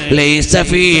 ലൈസ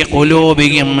ഫീ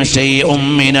ഖുലൂബിഹിം ശൈഉം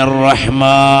മിനർ റഹ്മ,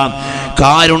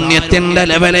 കാരുണ്യത്തിന്റെ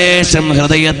ലവലേശം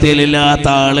ഹൃദയത്തിലില്ലാത്ത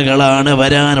ആളുകളാണ്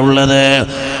വരാനുള്ളത്.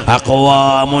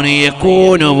 അഖ്വാമുൻ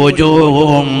യകൂനു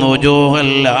വുജൂഹും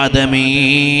വുജൂഹൽ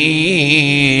ആദമീൻ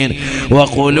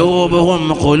വഖുലൂബുഹും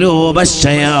ഖുലൂബശ്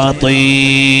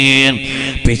ശയാത്തീൻ.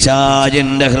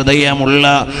 പിശാചിന്റെ ഹൃദയമുള്ള,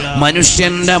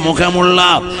 മനുഷ്യന്റെ മുഖമുള്ള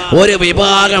ഒരു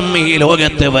വിഭാഗം ഈ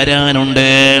ലോകത്ത് വരാനുണ്ട്.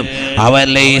 അവർ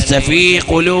ലൈസ ഫീ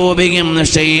ഖുലൂബിഹിം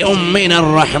ശൈഉം മിനർ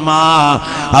റഹ്മ,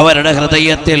 അവരുടെ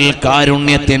ഹൃദയത്തിൽ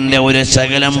കാരുണ്യത്തിന്റെ ഒരു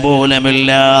ശകലം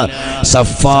പോലുമില്ല.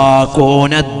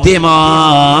 സഫാകൂന ദിമാ,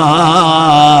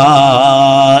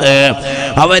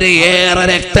 അവര് ഏറെ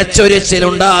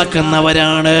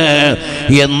രക്തച്ചൊരിച്ചിലുണ്ടാക്കുന്നവരാണ്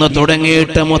എന്ന്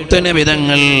തുടങ്ങിയിട്ട് മുത്തുനബി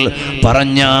തങ്ങൾ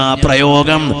പറഞ്ഞ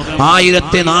പ്രയോഗം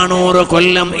 1400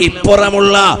 കൊല്ലം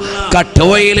ഇപ്പുറമുള്ള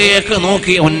കഠോയിലേക്ക്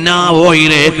നോക്കി,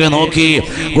 ഉന്നാവോയിലേക്ക് നോക്കി,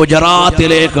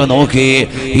 ഗുജറാത്തിലേക്ക് നോക്കി,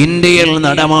 ഇന്ത്യയിൽ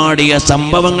നടമാടിയ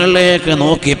സംഭവങ്ങളിലേക്ക്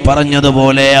നോക്കി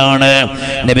പറഞ്ഞതുപോലെയാണ്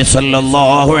നബി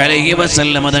സല്ലല്ലാഹു അലൈഹി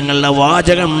വസല്ലം തങ്ങളുടെ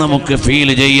വാചകം നമുക്ക് ഫീൽ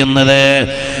ചെയ്യുന്നത്.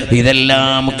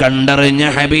 ഇതെല്ലാം കണ്ടറിഞ്ഞ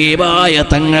ഹബീബായ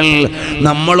തങ്ങൾ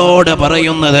നമ്മളോട്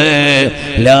പറയുന്നത്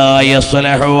ലാ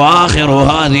യസ്ലഹു ആഖിറു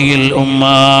ഹാദിഹിൽ ഉമ്മ,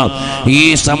 ഈ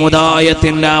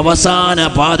സമുദായത്തിന്റെ അവസാന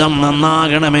പാദം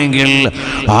നന്നാകണമെങ്കിൽ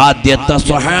ആദ്യത്തെ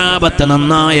സ്വഹാബത്ത്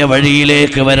നന്നായ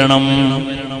വഴിയിലേക്ക് വരണം.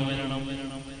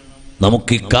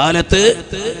 നമുക്കിക്കാലത്ത്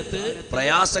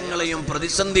പ്രയാസങ്ങളെയും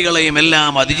പ്രതിസന്ധികളെയും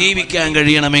എല്ലാം അതിജീവിക്കാൻ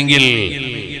കഴിയണമെങ്കിൽ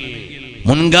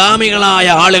മുൻഗാമികളായ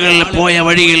ആളുകൾ പോയ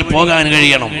വഴിയിൽ പോകാൻ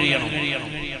കഴിയണം.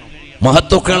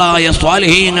 മഹത്തുക്കളായ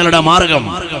സ്വാലിഹീങ്ങളുടെ മാർഗം,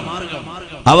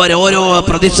 അവരോരോ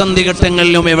പ്രതിസന്ധി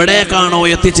ഘട്ടങ്ങളിലും എവിടേക്കാണോ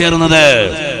എത്തിച്ചേർന്നത്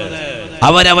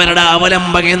അവരവരുടെ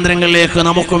അവലംബ കേന്ദ്രങ്ങളിലേക്ക്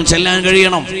നമുക്കും ചെല്ലാൻ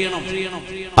കഴിയണം.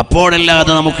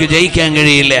 അപ്പോഴല്ലാതെ നമുക്ക് ജയിക്കാൻ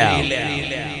കഴിയില്ല.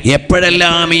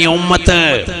 എപ്പോഴെല്ലാം ഈ ഉമ്മത്ത്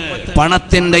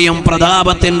പണത്തിന്റെയും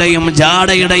പ്രതാപത്തിന്റെയും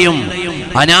ജാടയുടെയും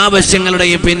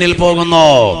അനാവശ്യങ്ങളുടെയും പിന്നിൽ പോകുന്നോ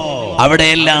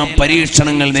അവിടെയെല്ലാം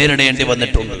പരീക്ഷണങ്ങൾ നേരിടേണ്ടി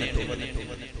വന്നിട്ടുണ്ട്.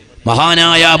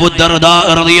 മഹാനായ അബൂ ദർദാ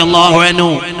റളിയല്ലാഹു അൻഹു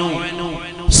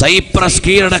സൈപ്രസ്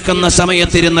കീഴടക്കുന്ന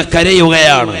സമയത്തിരുന്ന്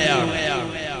കരയുകയാണ്.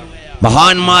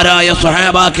 മഹാന്മാരായ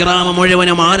സ്വഹാബാ കിറാം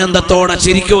മുഴുവനും ആനന്ദത്തോടെ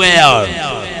ചിരിക്കുകയാണ്,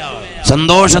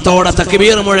 സന്തോഷത്തോടെ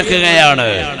തക്ബീർ മുഴക്കുകയാണ്.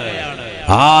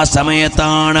 ആ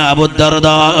സമയത്താണ് അബൂ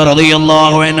ദർദാ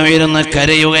റളിയല്ലാഹു അൻഹു ഇരുന്ന്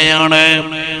കരയുകയാണ്.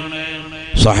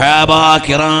 സ്വഹാബാ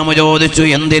കിറാം ചോദിച്ചു,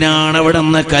 എന്തിനാണ്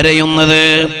ഇവിടുന്ന് കരയുന്നത്?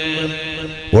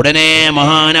 ഉടനെ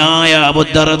മഹാനായ അബൂ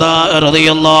ദർദാ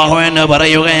റളിയല്ലാഹു അൻഹു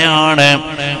പറയുകയാണ്,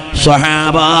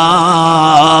 സ്വഹാബാ,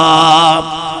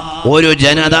 ഒരു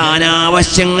ജനത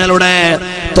അനാവശ്യങ്ങളുടെ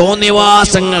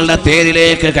തോന്നിവാസങ്ങളുടെ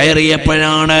തേരിലേക്ക്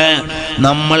കയറിയപ്പോഴാണ്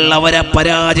നമ്മൾ അവരെ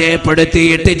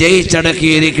പരാജയപ്പെടുത്തിയിട്ട്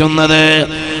ജയിച്ചടക്കിയിരിക്കുന്നത്.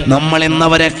 നമ്മൾ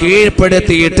ഇന്നവരെ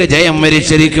കീഴ്പ്പെടുത്തിയിട്ട് ജയം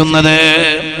വരിച്ചിരിക്കുന്നത്.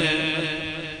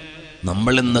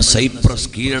 നമ്മൾ ഇന്ന്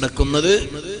സൈപ്രസ് കീഴടക്കുന്നത്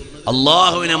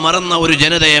അള്ളാഹുവിനെ മറന്ന ഒരു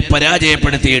ജനതയെ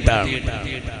പരാജയപ്പെടുത്തിയിട്ടാണ്.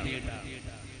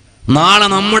 നാളെ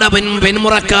നമ്മുടെ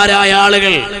പിന്മുറക്കാരായ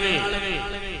ആളുകൾ,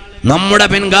 നമ്മുടെ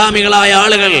പിൻഗാമികളായ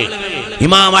ആളുകൾ,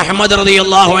 ഇമാം അഹ്മദ്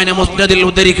റളിയല്ലാഹു അൻഹു മുസ്നദിൽ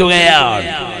ഉദ്ധരിക്കുകയാണ്,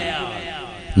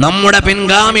 നമ്മുടെ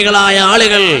പിൻഗാമികളായ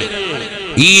ആളുകൾ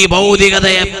ഈ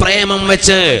ഭൗതികതയെ പ്രേമം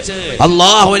വെച്ച്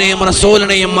അള്ളാഹുവിനെയും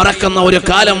റസൂലിനെയും മറക്കുന്ന ഒരു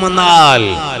കാലം വന്നാൽ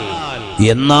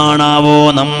എന്നാണാവോ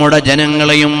നമ്മുടെ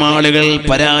ജനങ്ങളെയും ആളുകൾ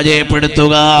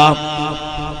പരാജയപ്പെടുത്തുക?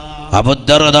 അബൂ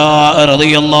ദർദാ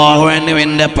റളിയല്ലാഹു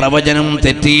അൻഹുവിന്റെ പ്രവചനം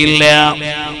തെറ്റിയില്ല.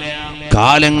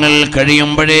 കാലങ്ങൾ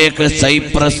കഴിയുമ്പോഴേക്ക്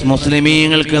സൈപ്രസ്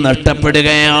മുസ്ലിമീങ്ങൾക്ക്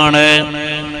നഷ്ടപ്പെടുകയാണ്.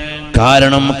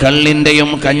 കാരണം കള്ളിന്റെയും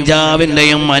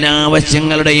കഞ്ചാവിന്റെയും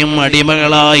അനാവശ്യങ്ങളുടെയും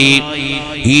അടിമകളായി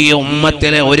ഈ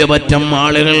ഉമ്മത്തിലെ ഒരു പറ്റം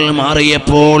ആളുകൾ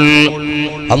മാറിയപ്പോൾ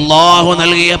അള്ളാഹു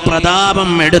നൽകിയ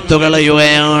പ്രതാപം എടുത്തു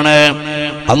കളയുകയാണ്,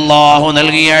 അള്ളാഹു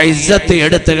നൽകിയ ഇസ്സത്ത്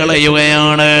എടുത്തു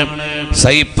കളയുകയാണ്.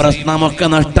 സൈപ്രസ് നമുക്ക്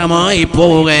നഷ്ടമായി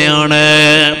പോവുകയാണ്.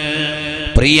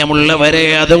 പ്രിയമുള്ളവരെ,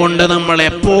 അതുകൊണ്ട് നമ്മൾ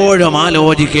എപ്പോഴും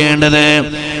ആലോചിക്കേണ്ടത്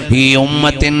ഈ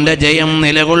ഉമ്മത്തിന്റെ ജയം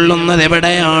നിലകൊള്ളുന്നത്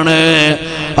എവിടെയാണ്?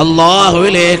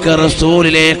 അള്ളാഹുവിലേക്ക്,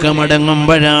 റസൂലിലേക്ക്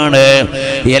മടങ്ങുമ്പോഴാണ്.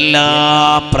 എല്ലാ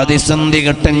പ്രതിസന്ധി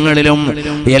ഘട്ടങ്ങളിലും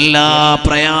എല്ലാ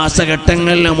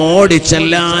പ്രയാസഘട്ടങ്ങളിലും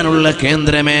ഓടിച്ചെല്ലാനുള്ള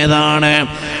കേന്ദ്രമേതാണ്?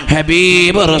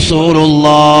 ഹബീബ്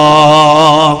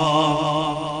റസൂലുള്ളാഹ്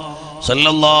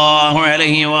സല്ലല്ലാഹു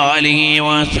അലൈഹി വആലിഹി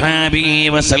വസഹബിഹി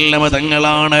വസല്ലമ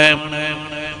തങ്ങളാണ്.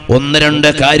 ഒന്ന് രണ്ട്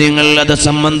കാര്യങ്ങൾ അത്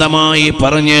സംബന്ധമായി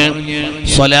പറഞ്ഞ്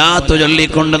സ്വലാത്ത്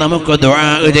ചൊല്ലിക്കൊണ്ട് നമുക്ക് ദുആ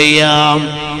ചെയ്യാം.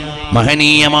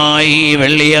 മഹനീയമായി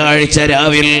വെള്ളിയാഴ്ച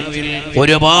രാവിൽ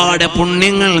ഒരുപാട്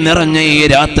പുണ്യങ്ങൾ നിറഞ്ഞ ഈ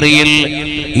രാത്രിയിൽ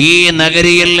ഈ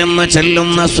നഗരിയിൽ നിന്ന്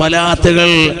ചെല്ലുന്ന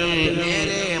സ്വലാത്തുകൾ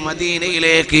നേരെ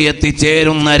മദീനയിലേക്ക്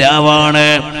എത്തിച്ചേരുന്ന രാവാണ്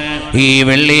ഈ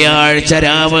വെള്ളിയാഴ്ച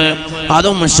രാവ്.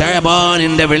 അതും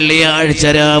ശഅബാനിന്റെ വെള്ളിയാഴ്ച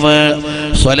രാവ്.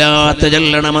 സ്വലാത്ത്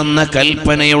ചൊല്ലണമെന്ന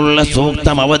കൽപ്പനയുള്ള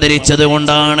സൂക്തം അവതരിച്ചത്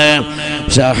കൊണ്ടാണ്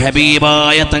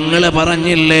ഹബീബായ തങ്ങൾ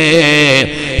പറഞ്ഞില്ലേ,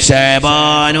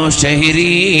 ശഅബാനു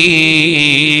ശഹരി,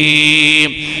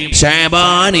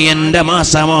 ശഅബാൻ എന്റെ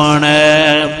മാസമാണ്,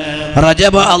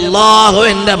 റജബ്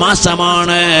അല്ലാഹുവിന്റെ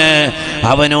മാസമാണ്,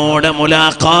 അവനോട്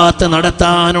മുലാഖാത്ത്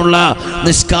നടത്താനുള്ള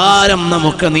നിസ്കാരം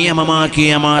നമുക്ക്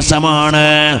നിയമമാക്കിയ മാസമാണ്.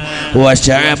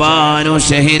 വശഅബാനു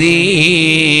ശഹരി,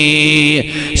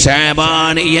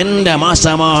 ശഅബാൻ എൻ്റെ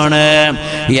മാസമാണ്.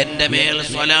 എൻ്റെ മേൽ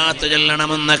സ്വലാത്ത്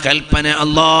ചൊല്ലണമെന്ന കൽപ്പന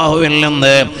അല്ലാഹുവിൽ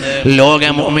നിന്ന് ലോക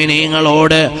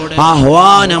മുഅ്മിനീങ്ങളോട്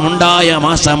ആഹ്വാനമുണ്ടായ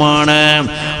മാസമാണ്.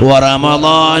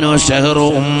 വറമളാനു ശഹ്റു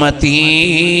ഉമ്മത്തി,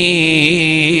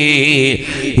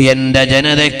 എൻ്റെ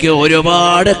ജനതയ്ക്ക്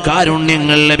ഒരുപാട്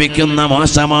കാരുണ്യങ്ങൾ ലഭിക്കുന്ന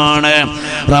മാസമാണ്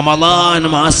റമളാൻ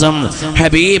മാസം.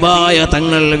 ഹബീബായ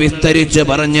തങ്ങൾ വിസ്തരിച്ച്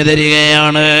പറഞ്ഞു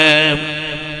തരികയാണ്.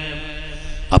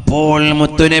 അപ്പോൾ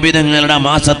മുത്തുനബി തങ്ങളുടെ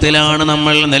മാസത്തിലാണ്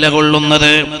നമ്മൾ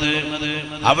നിലകൊള്ളുന്നത്.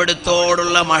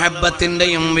 അവിടുത്തോടുള്ള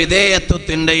മഹബത്തിൻ്റെയും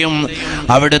വിധേയത്വത്തിൻ്റെയും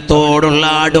അവിടുത്തോടുള്ള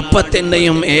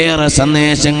അടുപ്പത്തിൻ്റെയും ഏറെ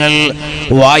സന്ദേശങ്ങൾ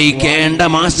വായിക്കേണ്ട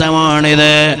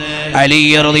മാസമാണിത്. അലി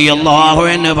റളിയല്ലാഹു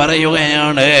അൻഹു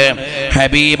പറയുകയാണ്,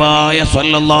 ഹബീബായ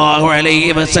സ്വല്ലല്ലാഹു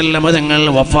അലൈഹി വസല്ലം തങ്ങൾ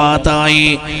വഫാത്തായി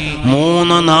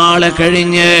 3 നാൾ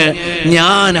കഴിഞ്ഞ്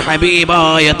ഞാൻ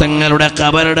ഹബീബായ തങ്ങളുടെ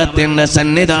ഖബറിടത്തിന്റെ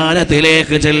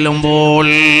സന്നിധാനത്തിലേക്ക് ചെല്ലുമ്പോൾ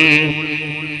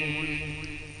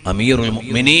അമീറുൽ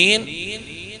മുഅ്മിനീൻ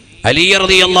അലി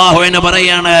റളിയല്ലാഹു അൻഹു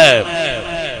പറയാണ്,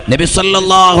 നബി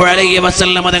സല്ലല്ലാഹു അലൈഹി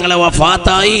വസല്ലം തങ്ങളെ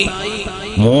വഫാത്തായി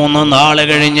 3 നാൾ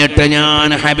കഴിഞ്ഞിട്ട് ഞാൻ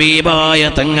ഹബീബായ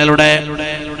തങ്ങളുടെ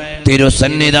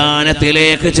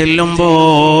തിരുസന്നിധാനത്തിലേക്ക്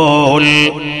ചെല്ലുമ്പോൾ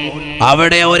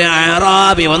അവിടെ ഒരു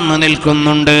അറാബി വന്ന്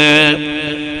നിൽക്കുന്നുണ്ട്.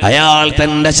 അയാൾ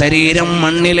തന്റെ ശരീരം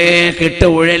മണ്ണിലേക്കിട്ട്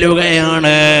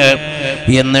ഉഴലുകയാണ്.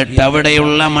 എന്നിട്ട്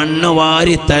അവിടെയുള്ള മണ്ണ്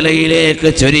വാരി തലയിലേക്ക്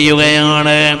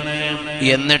ചൊരിയുകയാണ്.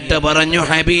 എന്നിട്ട് പറഞ്ഞു,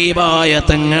 ഹബീബായ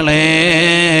തങ്ങളെ,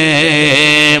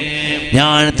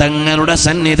 ഞാൻ തങ്ങളുടെ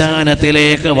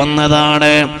സന്നിധാനത്തിലേക്ക്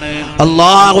വന്നതാണ്.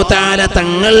 അല്ലാഹു തആല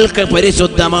തങ്ങൾക്ക്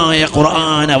പരിശുദ്ധമായ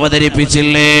ഖുർആൻ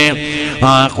അവതരിപ്പിച്ചില്ലേ?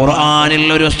 ആ ഖുർആനിൽ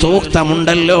ഒരു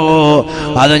സൂക്തമുണ്ടല്ലോ,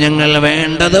 അത് ഞങ്ങൾ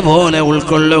വേണ്ടതുപോലെ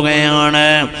ഉൾക്കൊള്ളുകയാണ്.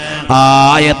 ആ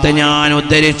ആയത്ത് ഞാൻ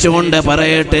ഉദ്ധരിച്ചുകൊണ്ട്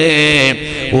പറയട്ടെ.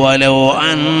 വലൗ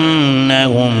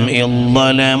അന്നഹും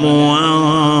ഇളലമു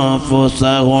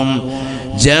അൻഫുസഹും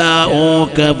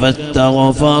جاءوك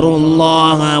فاستغفروا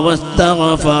الله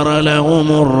واستغفر لهم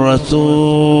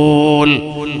الرسول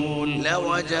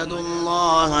لوجدوا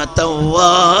الله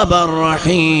توابا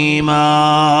رحيما.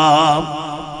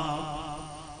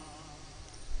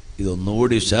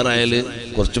 ഇതൊന്നുകൂടി ഉഷാറായാൽ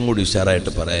കുറച്ചും കൂടി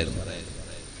ഉഷാറായിട്ട് പറയായിരുന്നു.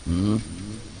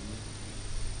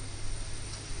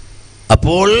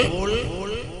 അപ്പോൾ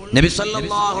നബി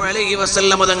സല്ലല്ലാഹു അലൈഹി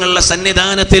വസല്ലം തങ്ങളുടെ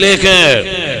സന്നിധാനത്തിലേക്ക്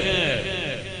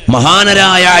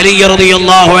മഹാനരായ അലി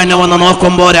റളിയല്ലാഹു അൻഹു വന്ന്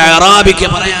നോക്കുമ്പോൾ അറാബിക്ക്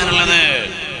പറയാനുള്ളത്,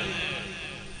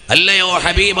 അല്ലയോ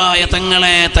ഹബീബായ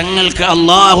തങ്ങളെ, തങ്ങൾക്ക്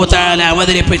അല്ലാഹു തആല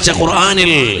അവതരിപ്പിച്ച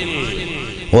ഖുർആനിൽ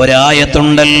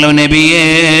ഒരായത്തുണ്ടല്ലോ നബിയേ,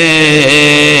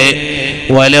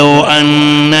 വലൗ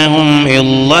അന്നഹും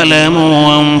ഇളലമു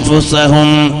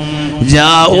അൻഫുസഹും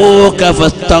جاءوك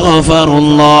فاستغفروا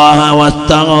الله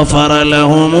واستغفر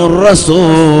لهم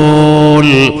الرسول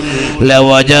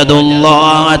لوجدوا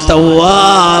الله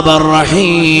توابا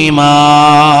رحيما.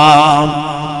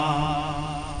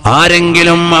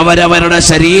 ആരെങ്കിലും അവരവരുടെ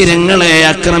ശരീരങ്ങളെ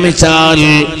ആക്രമിച്ചാൽ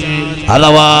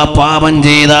അഥവാ പാപം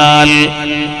ചെയ്താൽ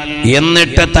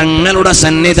എന്നിട്ട് തങ്ങളുടെ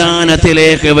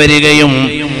സന്നിധാനത്തിലേക്ക് വരികയും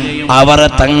അവർ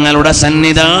തങ്ങളുടെ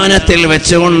സന്നിധാനത്തിൽ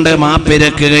വെച്ചുകൊണ്ട്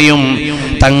മാപ്പിരക്കുകയും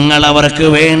തങ്ങൾ അവർക്ക്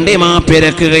വേണ്ടി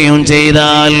മാപ്പിരക്കുകയും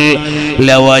ചെയ്താൽ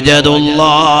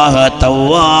ലവജദുല്ലാഹ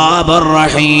തവ്വാബർ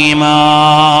റഹീമാ,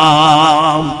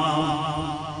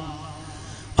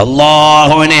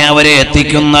 അല്ലാഹുവിനെ അവരെ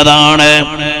എത്തിക്കുന്നതാണ്.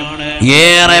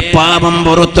 ഏറെ പാപം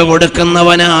പുറത്തു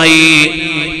കൊടുക്കുന്നവനായി,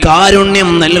 കാരുണ്യം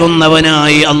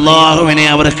നൽകുന്നവനായി അല്ലാഹുവിനെ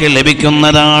അവർക്ക്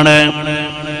ലഭിക്കുന്നതാണ്.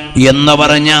 എന്ന്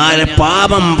പറഞ്ഞാൽ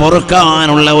പാപം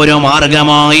പൊറുക്കാനുള്ള ഒരു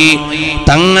മാർഗമായി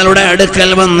തങ്ങളുടെ അടുക്കൽ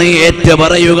വന്ന്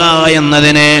ഏറ്റുപറയുക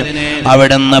എന്നതിന്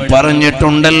അവിടുന്ന്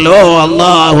പറഞ്ഞിട്ടുണ്ടല്ലോ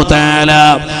അല്ലാഹു തആല.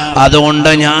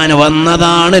 അതുകൊണ്ട് ഞാൻ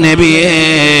വന്നതാണ് നബിയേ,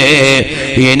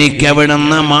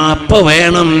 എനിക്കവിടുന്ന് മാപ്പ്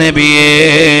വേണം നബിയേ,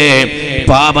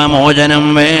 പാപമോചനം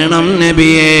വേണം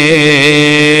നബിയേ.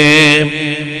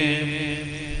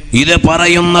 ഇത്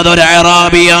പറയുന്നതൊരു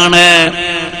അറാബിയാണ്.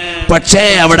 പക്ഷേ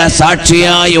അവിടെ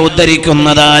സാക്ഷിയായി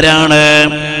ഉദ്ധരിക്കുന്നത് ആരാണ്?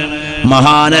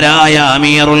 മഹാനരായ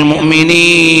അമീറുൽ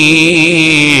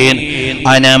മുഅ്മിനീൻ.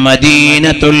 അന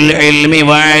മദീനത്തുൽ ഇൽമി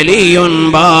വഅലിയുൻ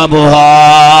ബാബുഹാ.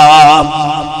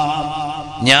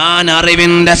 ഞാൻ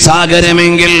അറിവിന്റെ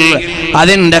സാഗരമെങ്കിൽ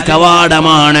അതിന്റെ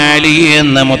കവാടമാണ് അലി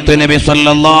എന്ന് മുത്തുനബി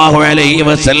സല്ലല്ലാഹു അലൈഹി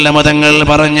വസല്ലം തങ്ങൾ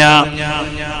പറഞ്ഞ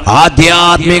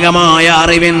ആധ്യാത്മികമായ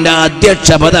അറിവിന്റെ അധ്യക്ഷ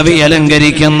പദവി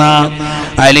അലങ്കരിക്കുന്ന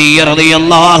അലി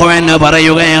റളിയല്ലാഹു അൻഹു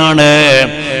പറയുകയാണ്,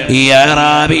 ഈ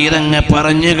അറാബി ഇതങ്ങ്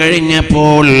പറഞ്ഞു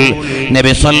കഴിഞ്ഞപ്പോൾ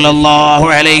നബി സല്ലല്ലാഹു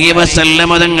അലൈഹി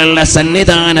വസല്ലം തങ്ങളുടെ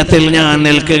സന്നിധാനത്തിൽ ഞാൻ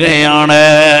നിൽക്കുകയാണ്.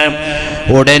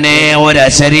 ഉടനെ ഒരു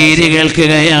അശരീരി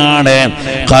കേൾക്കുകയാണ്,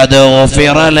 ഖദ്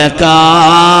ഗുഫിറ ലക.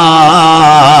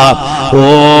 ഓ,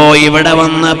 ഇവിടെ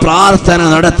വന്ന് പ്രാർത്ഥന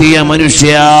നടത്തിയ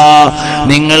മനുഷ്യ,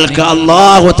 നിങ്ങൾക്ക്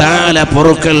അല്ലാഹു തആല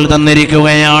പൊറുക്കൽ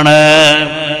തന്നിരിക്കുകയാണ്.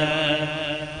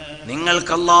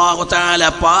 നിങ്ങൾക്ക് അല്ലാഹു തആല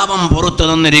പാപം പുറത്തു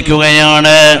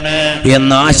തന്നിരിക്കുകയാണ്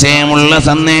എന്ന ആശയമുള്ള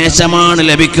സന്ദേശമാണ്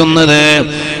ലഭിക്കുന്നത്.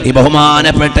 ഈ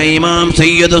ബഹുമാനപ്പെട്ട ഇമാം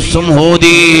സയ്യിദ്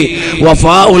സുംഹൂദി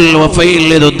വഫാഉൽ വഫയിൽ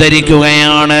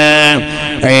ഉദ്ധരിക്കുകയാണ്.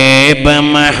 ऐब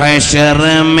महशर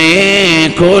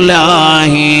में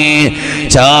कुलाही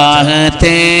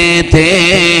चाहते थे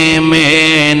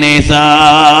में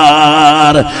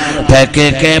निसार, ढक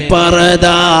के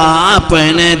पर्दा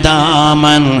अपने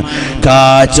दामन का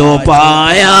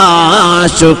छुपाया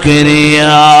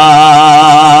शुक्रिया.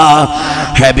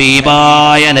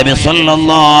 ഹബീബായ നബി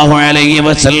സല്ലല്ലാഹു അലൈഹി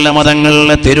വസല്ലം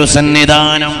തങ്ങളുടെ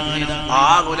തിരുസന്നിധാനം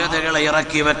ആകുലതകളെ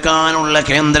ഇറക്കി വെക്കാനുള്ള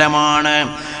കേന്ദ്രമാണ്,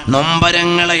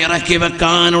 നൊമ്പരങ്ങളെ ഇറക്കി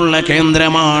വെക്കാനുള്ള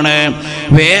കേന്ദ്രമാണ്,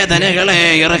 വേദനകളെ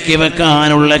ഇറക്കി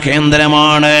വെക്കാനുള്ള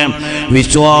കേന്ദ്രമാണ്.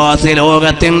 വിശ്വാസി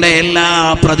ലോകത്തിന്റെ എല്ലാ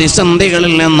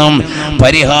പ്രതിസന്ധികളിൽ നിന്നും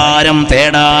പരിഹാരം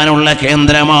തേടാനുള്ള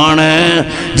കേന്ദ്രമാണ്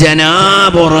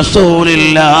ജനാബു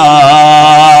റസൂലില്ലാഹ്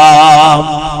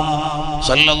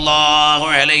സല്ലല്ലാഹു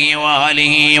അലൈഹി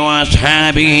വആലിഹി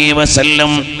വഅസ്ഹാബിഹി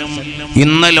വസല്ലം.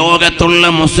 ഇന്ന് ലോകത്തുള്ള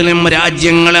മുസ്ലിം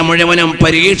രാജ്യങ്ങളെ മുഴുവനും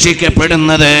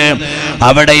പരീക്ഷിക്കപ്പെടുന്നത്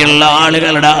അവിടെയുള്ള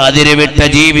ആളുകളുടെ അതിരുവിട്ട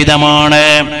ജീവിതമാണ്,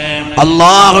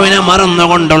 അള്ളാഹുവിനെ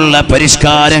മറന്നുകൊണ്ടുള്ള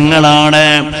പരിഷ്കാരങ്ങളാണ്.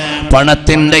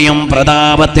 പണത്തിന്റെയും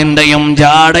പ്രതാപത്തിന്റെയും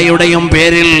ജാടയുടെയും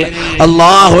പേരിൽ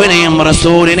അള്ളാഹുവിനെയും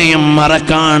റസൂലിനെയും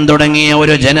മറക്കാൻ തുടങ്ങിയ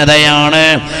ഒരു ജനതയാണ്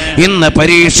ഇന്ന്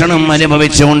പരീക്ഷണം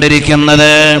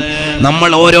അനുഭവിച്ചുകൊണ്ടിരിക്കുന്നത്. നമ്മൾ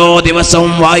ഓരോ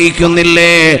ദിവസവും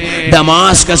വായിക്കുന്നില്ലേ,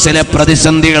 ഡമാസ്കസിലെ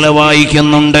പ്രതിസന്ധികൾ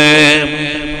വായിക്കുന്നുണ്ട്.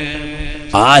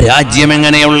 ആ രാജ്യം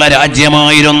എങ്ങനെയുള്ള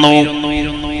രാജ്യമായിരുന്നു?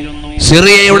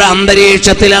 സിറിയയുടെ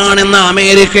അന്തരീക്ഷത്തിലാണെന്ന്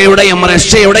അമേരിക്കയുടെയും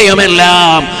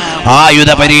റഷ്യയുടെയുമെല്ലാം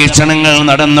ആയുധ പരീക്ഷണങ്ങൾ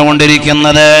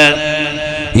നടന്നുകൊണ്ടിരിക്കുന്നത്.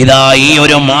 ഇതാ ഈ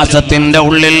ഒരു മാസത്തിന്റെ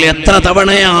ഉള്ളിൽ എത്ര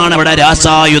തവണയാണ് ഇവിടെ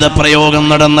രാസായുധ പ്രയോഗം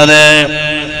നടന്നത്?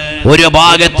 ഒരു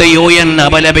ഭാഗത്ത് UN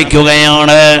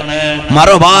അപലപിക്കുകയാണ്,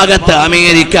 മറുഭാഗത്ത്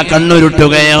അമേരിക്ക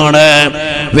കണ്ണുരുട്ടുകയാണ്,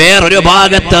 വേറൊരു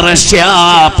ഭാഗത്ത് റഷ്യ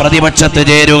പ്രതിപക്ഷത്ത്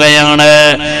ചേരുകയാണ്.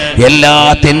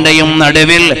 എല്ലാത്തിന്റെയും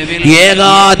നടുവിൽ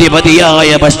ഏകാധിപതിയായ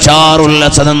ബഷാറുൽ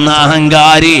അസദ് എന്ന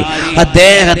അഹങ്കാരി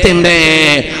അദ്ദേഹത്തിന്റെ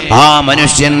ആ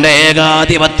മനുഷ്യന്റെ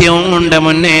ഏകാധിപത്യം കൊണ്ട്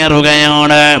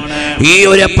മുന്നേറുകയാണ്. ഈ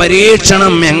ഒരു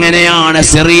പരീക്ഷണം എങ്ങനെയാണ്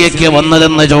സിറിയയ്ക്ക്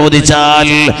വന്നതെന്ന് ചോദിച്ചാൽ,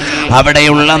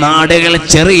 അവിടെയുള്ള നാടുകൾ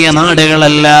ചെറിയ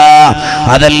നാടുകളല്ല,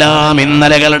 അതെല്ലാം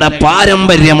ഇന്നലകളുടെ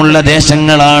പാരമ്പര്യമുള്ള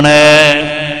ദേശങ്ങളാണ്.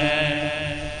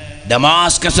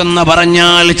 ഡമാസ്കസ് എന്ന്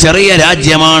പറഞ്ഞാൽ ചെറിയ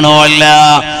രാജ്യമാണോ? അല്ല.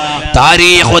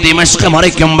 താരീഖ് ദിമഷ്ക്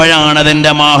മറിക്കുമ്പോഴാണ്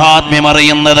അതിന്റെ മഹാത്മ്യം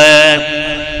അറിയുന്നത്.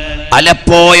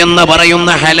 അലപ്പോ എന്ന് പറയുന്ന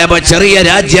ഹലബ് ചെറിയ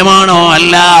രാജ്യമാണോ?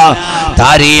 അല്ല.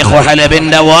 താരീഖ്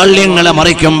ഹലബിന്റെ വാള്യങ്ങളെ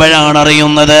മറിക്കുമ്പോഴാണ്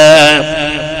അറിയുന്നത്.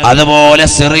 അതുപോലെ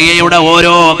സിറിയയുടെ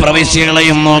ഓരോ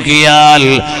പ്രവിശ്യകളെയും നോക്കിയാൽ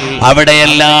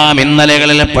അവിടെയെല്ലാം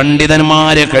ഇന്നലകളിൽ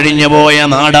പണ്ഡിതന്മാര് കഴിഞ്ഞുപോയ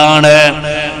നാടാണ്.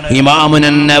 ഇമാമുൻ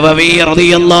നവവി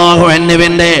റളിയല്ലാഹു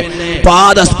അൻഹുവിന്റെ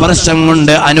പാദസ്പർശം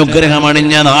കൊണ്ട്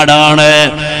അനുഗ്രഹമണിഞ്ഞ നാടാണ്.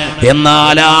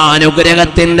 എന്നാൽ ആ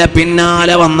അനുഗ്രഹത്തിന്റെ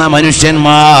പിന്നാലെ വന്ന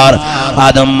മനുഷ്യന്മാർ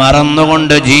അത്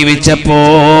മറന്നുകൊണ്ട്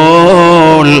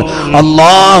ജീവിച്ചപ്പോൾ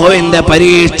അല്ലാഹുവിന്റെ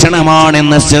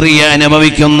പരീക്ഷണമാണെന്ന് സിറിയ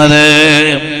അനുഭവിക്കുന്നത്.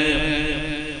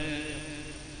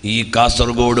 ഈ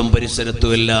കാസർഗോഡും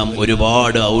പരിസരത്തും എല്ലാം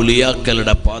ഒരുപാട്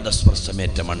ഔലിയാക്കളുടെ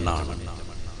പാദസ്പർശമേറ്റ മണ്ണാണ്.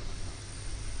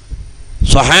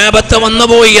 സ്വഹാബത്ത്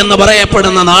വന്നുപോയി എന്ന്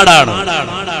പറയപ്പെടുന്ന നാടാണ്.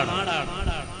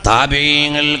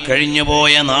 താബീങ്ങൾ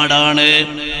കഴിഞ്ഞുപോയ നാടാണ്.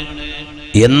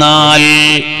 എന്നാൽ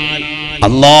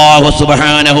അല്ലാഹു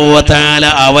സുബ്ഹാനഹു വ തആല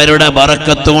അവരുടെ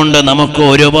ബറക്കത്ത് കൊണ്ട് നമുക്ക്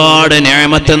ഒരുപാട്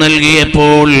നിഅമത്ത്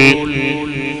നൽകിയപ്പോൾ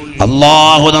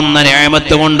അല്ലാഹു തന്ന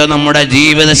നിഅമത്ത് കൊണ്ട് നമ്മുടെ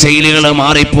ജീവിത ശൈലികൾ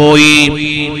മാറിപ്പോയി.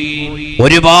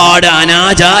 ഒരുപാട്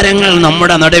അനാചാരങ്ങൾ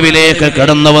നമ്മുടെ നടുവിലേക്ക്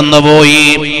കടന്നു വന്നുപോയി.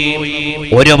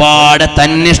 ഒരുപാട്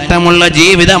തന്നിഷ്ടമുള്ള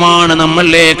ജീവിതമാണ്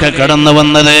നമ്മളിലേക്ക് കടന്നു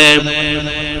വന്നത്.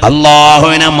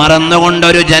 അല്ലാഹുവിനെ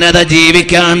മറന്നുകൊണ്ടൊരു ജനത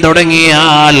ജീവിക്കാൻ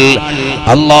തുടങ്ങിയാൽ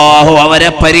അല്ലാഹു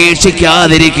അവരെ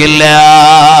പരീക്ഷിക്കാതിരിക്കില്ല.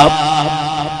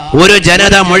 ഒരു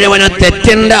ജനത മുഴുവൻ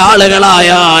തെറ്റിന്റെ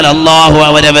ആളുകളായാൽ അല്ലാഹു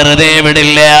അവരെ വെറുതെ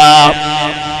വിടില്ല.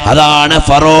 അതാണ്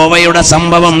ഫറോവയുടെ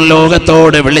സംഭവം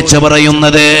ലോകത്തോട് വിളിച്ചു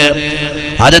പറയുന്നത്.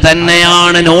 അത്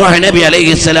തന്നെയാണ് നൂഹ് നബി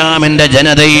അലൈഹിസ്സലാമിന്റെ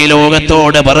ജനത ഈ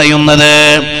ലോകത്തോട് പറയുന്നത്.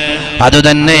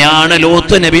 അതുതന്നെയാണ്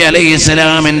ലൂത്ത് നബി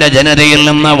അലൈഹിസ്സലാമിന്റെ ജനതയിൽ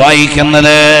നിന്ന്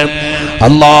വായിക്കുന്നത്.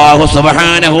 അല്ലാഹു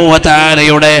സുബ്ഹാനഹു വ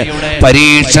തആലയുടെ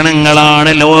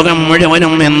പരീക്ഷണങ്ങളാണ് ലോകം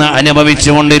മുഴുവനും എന്ന്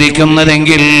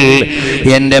അനുഭവിച്ചുകൊണ്ടിരിക്കുന്നതെങ്കിൽ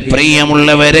എൻ്റെ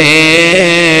പ്രിയമുള്ളവരെ,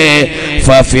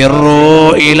 ഫഫിറൂ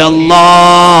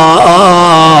ഇലല്ലാഹ്,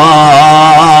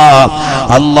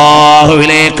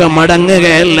 അല്ലാഹുവിലേക്ക്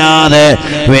മടങ്ങുകയല്ലാതെ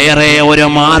വേറെ ഒരു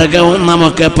മാർഗവും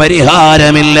നമുക്ക്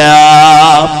പരിഹാരമില്ല.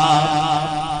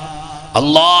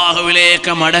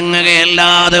 അല്ലാഹുവിലേക്ക്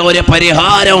മടങ്ങുകയല്ലാതെ ഒരു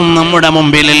പരിഹാരവും നമ്മുടെ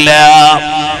മുമ്പിലില്ല.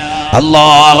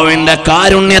 അല്ലാഹുവിന്റെ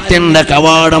കാരുണ്യത്തിന്റെ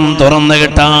കവാടം തുറന്നു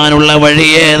കിട്ടാനുള്ള വഴി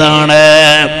ഏതാണ്?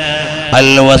 അൽ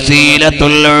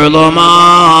വസീലത്തുൽ ഉളുമാ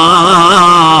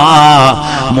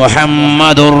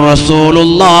മുഹമ്മദുർ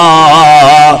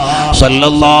റസൂലുള്ളാഹ്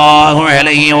സ്വല്ലല്ലാഹു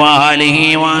അലൈഹി വആലിഹി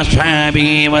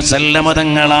വസഹബിഹി വസല്ലമ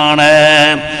തങ്ങളാണ്.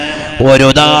 ഒരു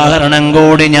ഉദാഹരണം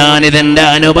കൂടി ഞാൻ ഇതിന്റെ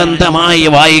അനുബന്ധമായി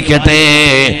വായിക്കട്ടെ.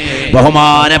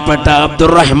 ബഹുമാനപ്പെട്ട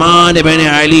അബ്ദുറഹ്മാൻ ഇബ്നു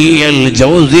അലി അൽ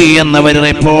ജൗസി എന്നവർ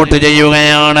റിപ്പോർട്ട്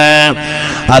ചെയ്യുകയാണ്.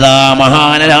 അതാ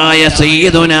മഹാനായ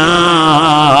സയ്യിദുനാ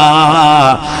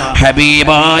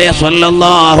ഹബീബായ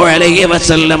സ്വല്ലല്ലാഹു അലൈഹി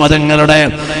വസല്ലം തങ്ങളുടെ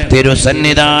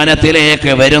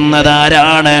തിരുസന്നിധാനത്തിലേക്ക്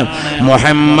വരുന്നതാരാണ്?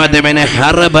 മുഹമ്മദ് ഇബ്നു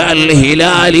ഹർബ് അൽ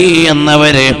ഹിലാലി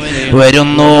എന്നവര്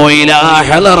വരുന്നു. ഇലാ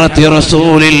ഹളറത്തി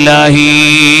റസൂലില്ലാഹി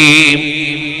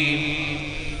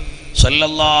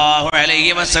സല്ലല്ലാഹു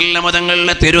അലൈഹി വസല്ലം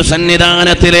തങ്ങളുടെ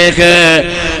തിരുസന്നിധാനത്തിലേക്ക്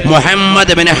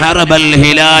മുഹമ്മദ് ഇബ്നു ഹർബ് അൽ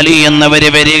ഹിലാലി എന്നവര്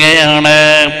വരികയാണ്.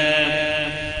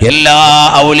 എല്ലാ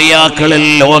ഔലിയാക്കളിൽ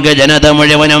ലോക ജനത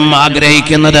മുഴുവനും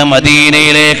ആഗ്രഹിക്കുന്നത്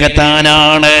മദീനയിലേക്ക്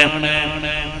എത്താനാണ്.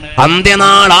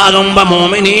 അന്ത്യനാളാകുമ്പോ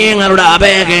മുഅ്മിനീങ്ങളുടെ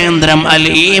അഭയകേന്ദ്രം അൽ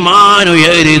ഈമാനു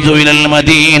യരിദു ഇലൽ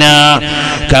മദീന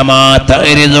കമാ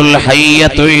തരിദുൽ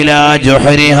ഹയ്യതു ഇലാ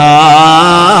ജുഹരിഹാ.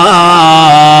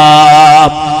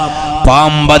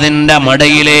 പാമ്പതിന്റെ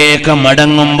മടയിലേക്ക്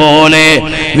മടങ്ങും പോലെ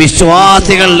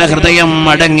വിശ്വാസികളുടെ ഹൃദയം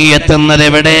മടങ്ങിയെത്തുന്നത്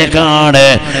എവിടേക്കാണ്?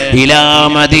 ഇലാ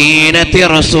മദീനത്തി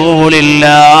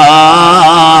റസൂലില്ലാഹ്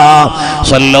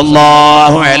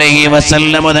സ്വല്ലല്ലാഹു അലൈഹി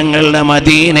വസല്ലം തങ്ങളുടെ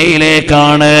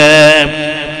മദീനയിലേക്കാണ്.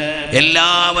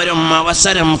 എല്ലാവരും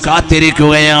അവസരം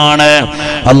കാത്തിരിക്കുകയാണ്.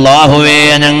 അല്ലാഹുവേ,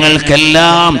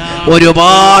 ഞങ്ങൾക്കെല്ലാം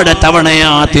ഒരുപാട്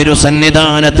തവണയാ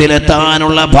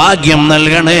തിരുസന്നിധാനത്തിലെത്താനുള്ള ഭാഗ്യം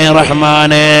നൽകണേ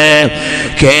റഹ്മാനേ.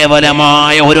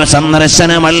 കേവലമായ ഒരു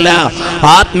സന്ദർശനമല്ല,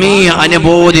 ആത്മീയ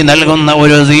അനുഭൂതി നൽകുന്ന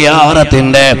ഒരു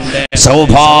സിയാറത്തിന്റെ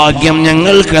സൗഭാഗ്യം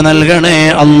ഞങ്ങൾക്ക് നൽകണേ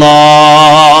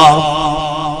അല്ലാഹ്.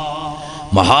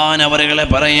 മഹാനവറുകളെ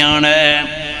പറയാണ്,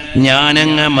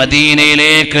 ഞാനങ്ങ്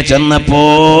മദീനയിലേക്ക്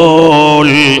ചെന്നപ്പോൾ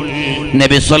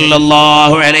നബി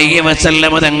സല്ലല്ലാഹു അലൈഹി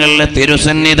വസല്ലം തങ്ങളുടെ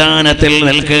തിരുസന്നിധാനത്തിൽ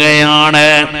നിൽക്കുകയാണ്.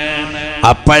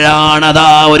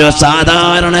 അപ്പോഴാണതാ ഒരു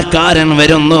സാധാരണക്കാരൻ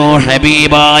വരുന്നു.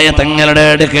 ഹബീബായ തങ്ങളുടെ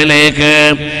അടുക്കലേക്ക്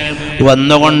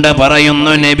വന്നുകൊണ്ട്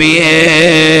പറയുന്നു, നബിയേ,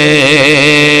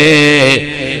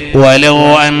 ولو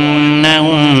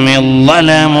أنهم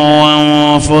ظلموا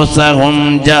أنفسهم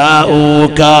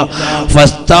جاءوك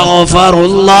فاستغفروا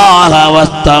الله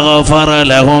واستغفر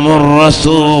لهم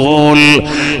الرسول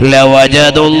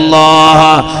لوجدوا الله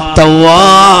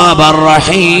توابا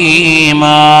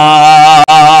رحيما.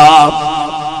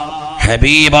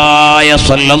 ഹബീബായ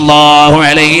സല്ലല്ലാഹു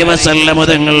അലൈഹി വസല്ലം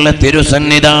തങ്ങളുടെ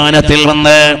തിരുസന്നിധാനത്തിൽ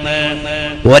വന്ന്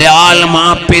ഒരാൾ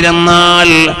മാപ്പിരന്നാൽ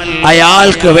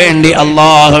അയാൾക്ക് വേണ്ടി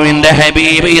അല്ലാഹുവിന്റെ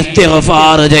ഹബീബ്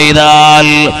ഇസ്തിഗ്ഫാർ ചെയ്താൽ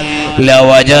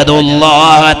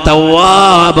ലവജദുല്ലാഹ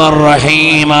തവ്വാബർ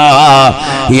റഹീമാ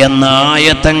എന്ന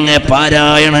ആയത്തങ്ങ്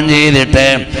പാരായണം ചെയ്തിട്ട്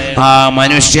ആ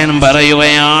മനുഷ്യൻ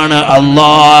പറയുകയാണ്,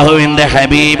 അല്ലാഹുവിന്റെ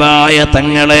ഹബീബായ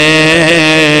തങ്ങളെ,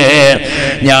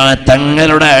 ഞാൻ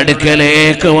തങ്ങളുടെ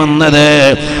അടുക്കലേക്ക് വന്നത്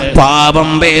പാപം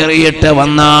പേറിയിട്ട്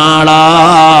വന്ന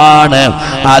ആളാണ്.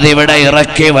 അതിവിടെ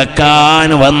ഇറക്കി വെക്കാൻ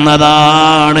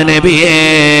വന്നതാണ് നബിയേ.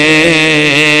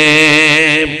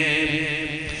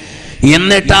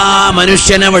 എന്നിട്ട് ആ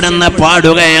മനുഷ്യൻ അവിടുന്ന്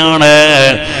പാടുകയാണ്,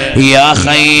 യാ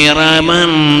ഖൈറ മൻ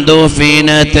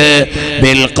ദുഫിനത്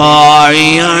ബിൽ ഖാഇ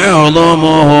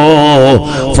അഅ്ളമുഹു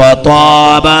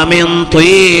ഫതാബ മിൻ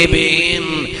തീബിൻ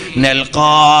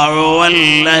القاع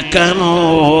واللكم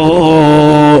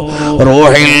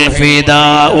روح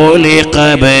الفداء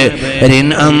لقبر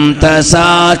أنت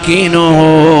ساكنه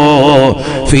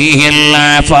فيه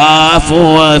العفاف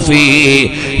وفيه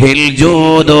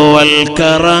الجود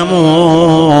والكرم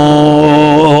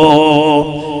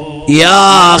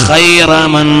يا خير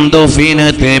من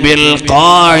دفنت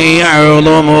بالقاع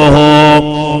عظمه.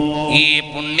 ഈ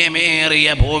പുണ്യമേറിയ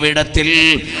ഭൂവിടത്തിൽ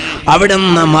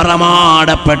അവിടുന്ന്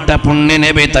മറമാടപ്പെട്ട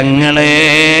പുണ്യനബി തങ്ങളെ,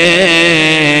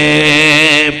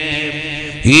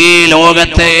 ഈ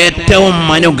ലോകത്തെ ഏറ്റവും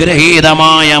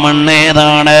അനുഗ്രഹീതമായ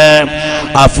മണ്ണേതാണ്?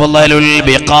 അഫ്ളലുൽ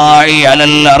ബിഖാഇ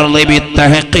അലൽ അർളി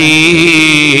ബിത്തഹ്ഖീഖ്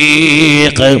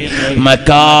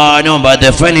മകാനു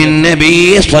ബദ്ഫനിൻ നബി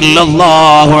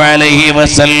സ്വല്ലല്ലാഹു അലൈഹി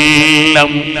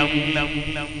വസല്ലം.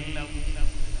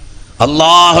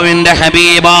 അല്ലാഹുവിന്റെ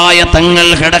ഹബീബായ തങ്ങൾ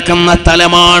കിടക്കുന്ന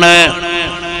സ്ഥലമാണ്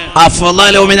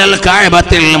അഫ്ളലു മിനൽ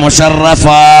കഅബത്തിൽ മുശറഫ.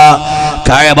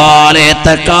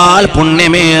 കഅബാലയത്തേക്കാൾ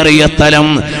പുണ്യമേറിയ സ്ഥലം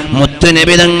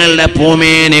മുത്തുനബി തങ്ങളുടെ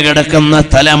പൂമേനി കിടക്കുന്ന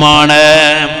സ്ഥലമാണ്.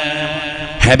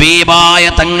 ഹബീബായ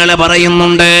തങ്ങൾ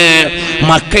പറയുന്നുണ്ട്,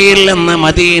 മക്കയിൽ നിന്ന്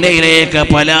മദീനയിലേക്ക്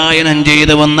പലായനം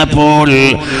ചെയ്തു വന്നപ്പോൾ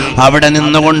അവിടെ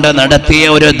നിന്നുകൊണ്ട് നടത്തിയ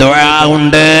ഒരു ദുആ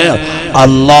ഉണ്ട്.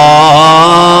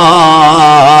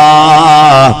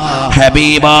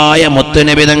 ഹബീബായ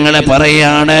മുത്തുനബി തങ്ങൾ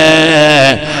പറയാണ്,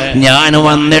 ഞാൻ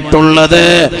വന്നിട്ടുള്ളത്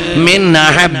മിൻ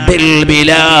അഹബ്ബിൽ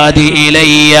ബിലാദി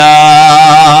ഇലയ്യ,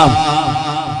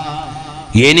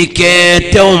 എനിക്ക്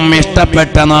ഏറ്റവും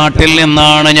ഇഷ്ടപ്പെട്ട നാട്ടിൽ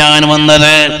നിന്നാണ് ഞാൻ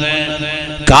വന്നത്.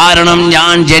 കാരണം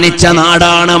ഞാൻ ജനിച്ച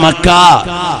നാടാണ് മക്ക,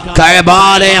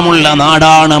 കഅബാലയമുള്ള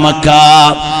നാടാണ് മക്ക,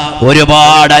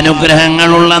 ഒരുപാട്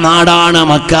അനുഗ്രഹങ്ങളുള്ള നാടാണ്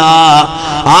മക്ക.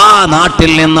 ആ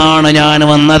നാട്ടിൽ നിന്നാണ് ഞാൻ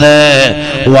വന്നത്.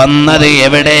 വന്നത്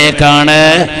എവിടേക്കാണ്?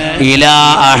 ഇലാ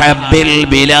അഹബ്ബിൽ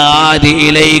ബിലാദി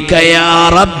ഇലൈക യാ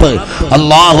റബ്ബ്,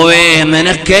 അല്ലാഹുവേ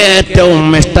നിനക്ക് ഏറ്റവും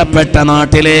ഇഷ്ടപ്പെട്ട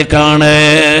നാട്ടിലേക്കാണ്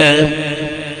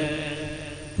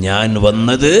ഞാൻ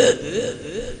വന്നത്.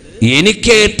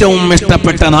 എനിക്ക് ഏറ്റവും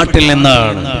ഇഷ്ടപ്പെട്ട നാട്ടിൽ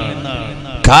നിന്നാണ്.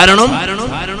 കാരണം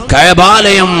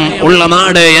കഅബാലയം ഉള്ള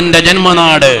നാട് എന്റെ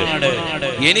ജന്മനാട്,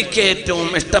 എനിക്ക് ഏറ്റവും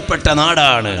ഇഷ്ടപ്പെട്ട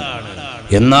നാടാണ്.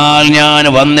 എന്നാൽ ഞാൻ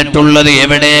വന്നിട്ടുള്ളത്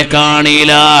എവിടേക്കാണ്?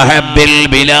 ഇലാ ഹബ്ബിൽ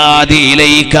ബിലാദി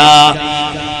ഇലൈക,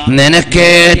 നിനക്ക്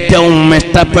ഏറ്റവും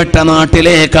ഇഷ്ടപ്പെട്ട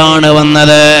നാട്ടിലേക്കാണ്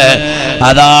വന്നത്.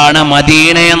 അതാണ്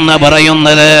മദീന എന്ന്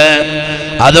പറയുന്നത്.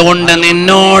 അതുകൊണ്ട്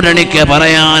നിന്നോട് എനിക്ക്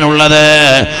പറയാനുള്ളത്,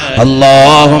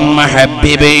 അല്ലാഹുമ്മ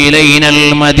ഹബ്ബിബ് ഇലൈനൽ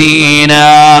മദീന,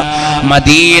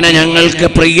 മദീന ഞങ്ങൾക്ക്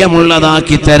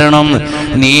പ്രിയമുള്ളതാക്കി തരണം.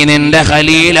 നീ നിന്റെ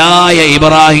ഖലീലായ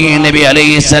ഇബ്രാഹിം നബി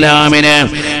അലൈഹിസ്സലാമിന്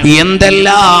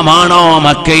എന്തെല്ലാമാണോ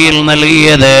മക്കയിൽ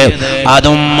നൽകിയത്,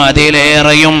 അതും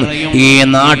അതിലേറെയും ഈ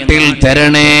നാട്ടിൽ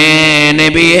തരണേ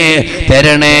നബിയെ,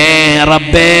 തരണേ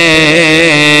റബ്ബേ.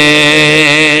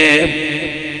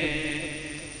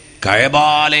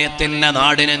 കഅബാലയത്തിന്റെ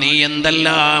നാടിന് നീ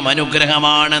എന്തെല്ലാം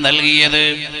അനുഗ്രഹമാണ് നൽകിയത്.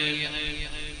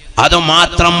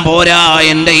 അതുമാത്രം പോരാ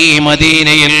എൻ്റെ ഈ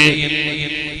മദീനയിൽ.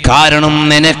 കാരണം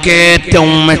നിനക്ക്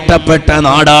ഏറ്റവും ഇഷ്ടപ്പെട്ട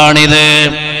നാടാണിത്.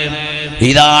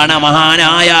 ഇതാണ്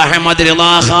മഹാനായ അഹ്മദ്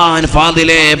റിളാ ഖാൻ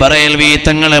ഫാദിലെ ബറേൽവി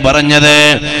തങ്ങൾ പറഞ്ഞത്.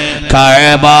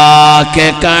 കഅബ കെ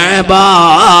കഅബ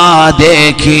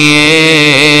ദേഖിയേ,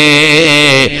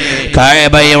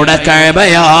 കഅബയുടെ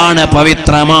കഅബയാണ്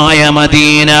പവിത്രമായ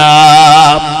മദീന.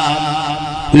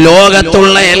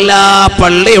 ലോകത്തുള്ള എല്ലാ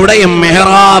പള്ളിയുടെയും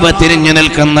മെഹ്റാബ് തിരിഞ്ഞു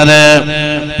നിൽക്കുന്നത്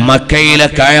മക്കയിലെ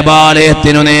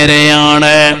കഅബാലയത്തിനു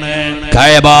നേരെയാണ്.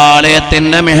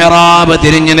 കഅബാലയത്തിന്റെ മെഹ്റാബ്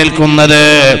തിരിഞ്ഞു നിൽക്കുന്നത്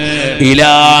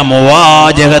ഇലാ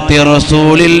മുവാജഹത്തി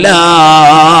റസൂലില്ലാഹ്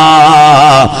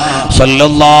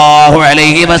സ്വല്ലല്ലാഹു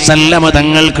അലൈഹി വസല്ലം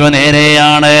തങ്ങൾക്ക്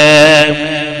നേരെയാണ്.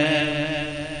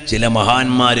 ചില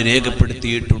മഹാന്മാര്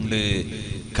രേഖപ്പെടുത്തിയിട്ടുണ്ട്,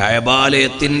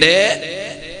 കഅബാലയത്തിന്റെ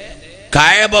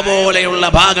കഅബ പോലെയുള്ള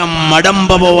ഭാഗം,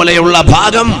 മടമ്പ പോലെയുള്ള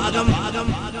ഭാഗം,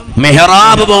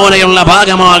 മെഹ്റാബ് പോലെയുള്ള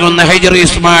ഭാഗമാകുന്ന ഹിജ്ർ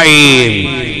ഇസ്മായിൽ,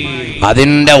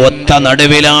 അതിന്റെ ഒത്ത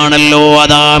നടുവിലാണല്ലോ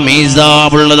അതാ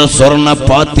മീസാബുള്ളത്,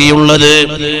 സ്വർണ്ണപ്പാത്തിയുള്ളത്.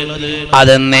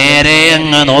 അത് നേരെ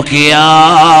അങ്ങ്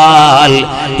നോക്കിയാൽ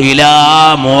ഇലാ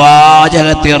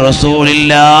മുവാജഹത്തി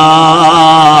റസൂലില്ലാഹ്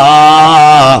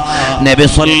നബി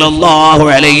സല്ലല്ലാഹു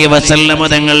അലൈഹി വസല്ലം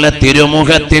തങ്ങളുടെ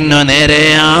തിരുമുഖത്തിനു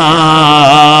നേരെയാണ്.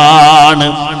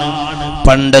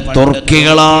 പണ്ട്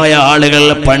തുർക്കികളായ ആളുകൾ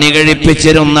പണി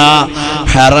കഴിപ്പിച്ചിരുന്ന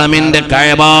ഹറമിന്റെ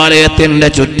കഅബാലയത്തിന്റെ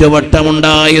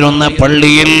ചുറ്റുവട്ടമുണ്ടായിരുന്ന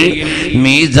പള്ളിയിൽ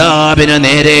മീസാബിന്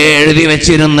നേരെ എഴുതി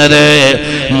വെച്ചിരുന്നത്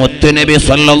മുത്തുനബി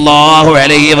സല്ലല്ലാഹു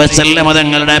അലൈഹി വസല്ലം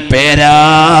തങ്ങളുടെ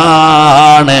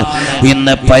പേരാണ്.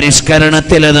 ഇന്ന്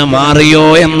പരിഷ്കരണത്തിൽ അത് മാറിയോ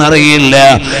എന്നറിയില്ല.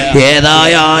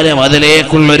 ഏതായാലും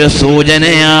അതിലേക്കുള്ളൊരു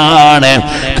സൂചനയാണ്.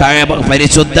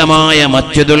 പരിശുദ്ധമായ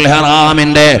മസ്ജിദുൽ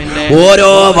ഹറാമിന്റെ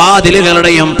ഓരോ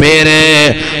വാതിലുകളുടെയും പേര്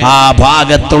ആ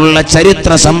ഭാഗത്തുള്ള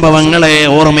ചരിത്ര സംഭവങ്ങളെ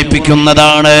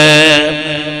ഓർമ്മിപ്പിക്കുന്നതാണ്.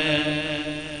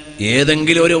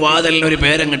 ഏതെങ്കിലും ഒരു വാതിലിന് ഒരു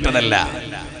പേരും കിട്ടതല്ല,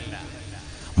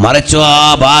 മറിച്ചു ആ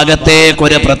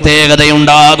ഭാഗത്തേക്കൊരു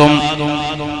പ്രത്യേകതയുണ്ടാകും.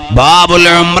 ബാബുൽ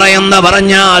ഉംറ എന്ന്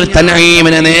പറഞ്ഞാൽ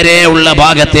തൻഈമിന് നേരെയുള്ള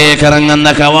ഭാഗത്തേക്ക് ഇറങ്ങുന്ന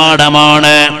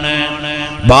കവാടമാണ്.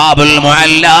 ബാബുൽ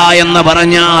മുഅല്ല എന്ന്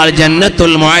പറഞ്ഞാൽ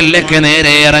ജന്നത്തുൽ മുഅല്ലക്ക്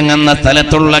നേരെ ഇറങ്ങുന്ന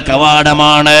സ്ഥലത്തുള്ള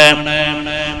കവാടമാണ്.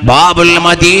 ബാബുൽ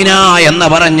മദീന എന്ന്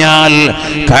പറഞ്ഞാൽ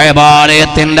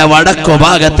കഅബാലയത്തിന്റെ വടക്കു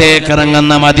ഭാഗത്തേക്ക്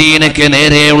ഇറങ്ങുന്ന മദീനയ്ക്ക്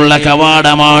നേരെയുള്ള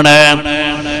കവാടമാണ്.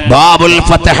 ബാബുൽ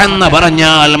ഫതഹ് എന്ന്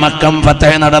പറഞ്ഞാൽ മക്കം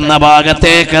ഫതഹ് നടന്ന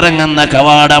ഭാഗത്തേക്ക് ഇറങ്ങുന്ന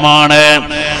കവാടമാണ്.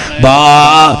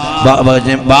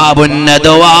 ബാബുൻ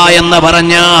നദ്വ എന്ന്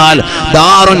പറഞ്ഞാൽ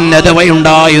ദാറുൻ നദ്വ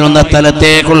ഉണ്ടായിരുന്ന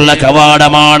സ്ഥലത്തേക്കുള്ള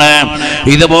കവാടമാണ്.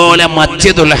 ഇതുപോലെ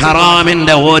മസ്ജിദുൽ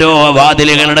ഹറാമിന്റെ ഓരോ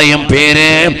വാതിലുകളുടെയും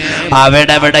പേര്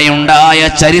അവിടെവിടെയുണ്ടായ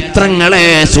ചരിത്രങ്ങളെ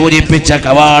സൂചിപ്പിച്ച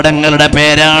കവാടങ്ങളുടെ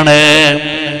പേരാണ്.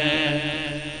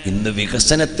 ഇന്ന്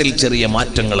വികസനത്തിൽ ചെറിയ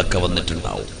മാറ്റങ്ങളൊക്കെ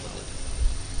വന്നിട്ടുണ്ടാവും.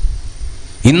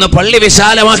 ഇന്ന് പള്ളി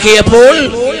വിശാലമാക്കിയപ്പോൾ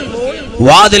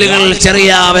വാതിലുകൾ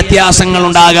ചെറിയ വ്യത്യാസങ്ങൾ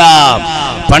ഉണ്ടാകാം.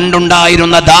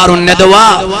 പണ്ടുണ്ടായിരുന്ന ദാറുൻ നദ്വ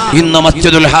ഇന്ന്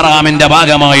മസ്ജിദുൽ ഹറാമിന്റെ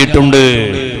ഭാഗമായിട്ടുണ്ട്.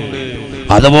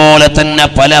 അതുപോലെ തന്നെ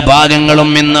പല ഭാഗങ്ങളും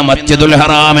ഇന്ന് മസ്ജിദുൽ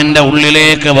ഹറാമിന്റെ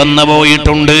ഉള്ളിലേക്ക് വന്നു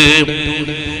പോയിട്ടുണ്ട്,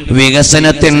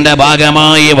 വികസനത്തിന്റെ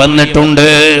ഭാഗമായി വന്നിട്ടുണ്ട്.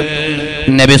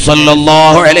 നബി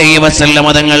സല്ലല്ലാഹു അലൈഹി വസല്ലം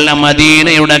തങ്ങളുടെ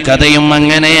മദീനയുടെ കഥയും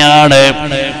അങ്ങനെയാണ്.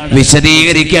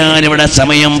 വിശദീകരിക്കാൻ ഇവിടെ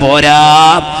സമയം പോരാ.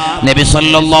 നബി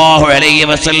സല്ലല്ലാഹു അലൈഹി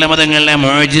വസല്ലം തങ്ങളുടെ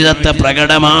മുഅ്ജിസത്ത്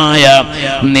പ്രകടമായ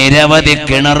നിരവധി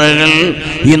കിണറുകൾ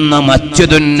ഇന്ന്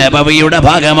മസ്ജിദുൻ നബവിയുടെ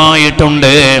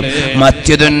ഭാഗമായിട്ടുണ്ട്,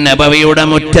 മസ്ജിദുൻ നബവിയുടെ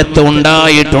മുറ്റത്ത്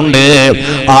ഉണ്ടായിട്ടുണ്ട്.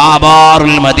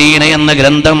 ആബാറുൽ മദീന എന്ന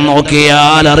ഗ്രന്ഥം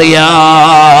നോക്കിയാൽ അറിയാം.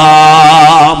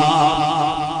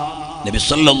 നബി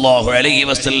സല്ലല്ലാഹു അലൈഹി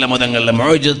വസല്ലം തങ്ങളുടെ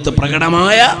മുഅ്ജിസത്ത്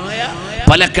പ്രകടമായ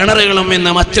പല കിണറുകളും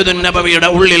ഇന്ന് മസ്ജിദുൻ നബവിയുടെ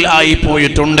ഉള്ളിൽ ആയി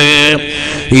പോയിട്ടുണ്ട്.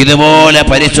 ഇതുപോലെ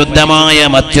പരിശുദ്ധമായ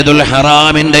മസ്ജിദുൽ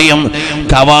ഹറാമിന്റെയും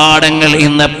കവാടങ്ങൾ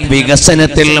ഇന്ന്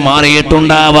വികസനത്തിൽ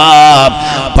മാറിയിട്ടുണ്ടാവാം.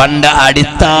 പണ്ട്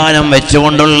അടിസ്ഥാനം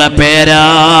വെച്ചുകൊണ്ടുള്ള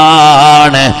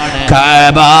പേരാണ്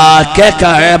കഅബ കെ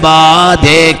കഅബ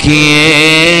ദേഖിയേ.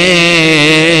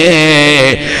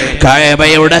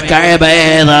 കഅബയുടെ കഅബ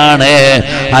ഏതാണ്?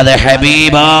 അത്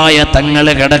ഹബീബായ തങ്ങൾ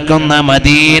കിടക്കുന്ന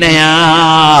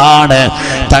മദീനയാണ്,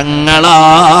 തങ്ങളാണ്.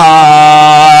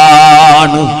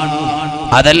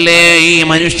 അതല്ലേ ഈ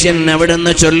മനുഷ്യൻ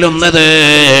അവിടുന്ന് ചൊല്ലുന്നത്,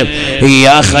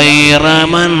 യാ ഖൈറ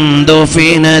മൻ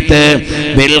ദുഫിനത്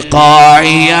ബിൽ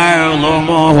ഖാഇ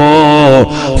യഅ്ളുമുഹു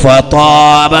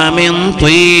ഫതാബ മിൻ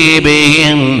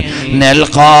തീബിഹിൻ നൽ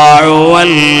ഖാഉ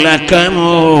വൽ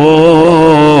ലകമു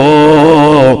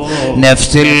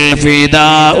നഫ്സിൽ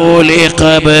ഫിദാഉ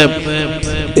ലിഖബ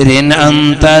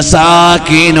أنت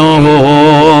ساكنه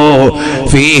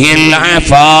فيه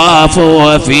العفاف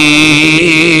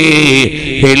وفيه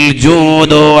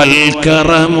الجود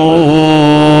والكرم.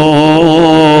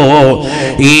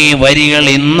 ഈ വരികൾ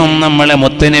ഇന്നും നമ്മളെ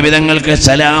മുത്തുനബി തങ്ങൾക്ക്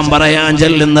സലാം പറയാൻ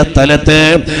ചെല്ലുന്ന സ്ഥലത്ത്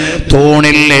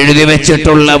തൂണിൽ എഴുതി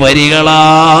വെച്ചിട്ടുള്ള വരികളാണ്.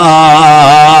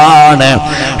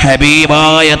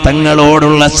 ഹബീബായ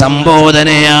തങ്ങളോടുള്ള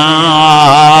സംബോധനയാണ്.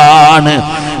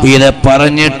 ഇത്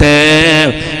പറഞ്ഞിട്ട്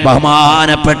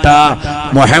ബഹുമാനപ്പെട്ട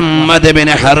മുഹമ്മദ് ബിൻ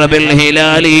ഹർബിൽ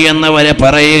ഹിലാലി എന്നവരെ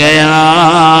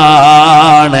പറയുകയാണ്,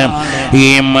 ഈ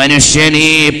മനുഷ്യൻ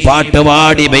ഈ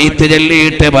പാട്ടുപാടി ബൈത്ത്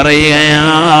ചൊല്ലിയിട്ട്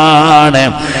പറയുകയാണ്,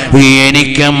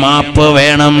 എനിക്ക് മാപ്പ്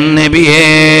വേണം നബിയേ,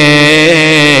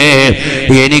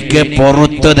 എനിക്ക്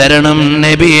പുറത്തു തരണം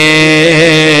നബിയേ.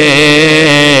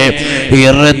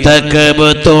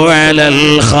 ارتكبت على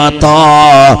الخطا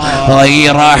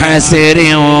غير حسر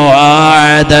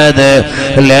وعدد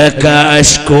لك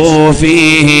أشكو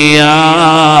فيه يا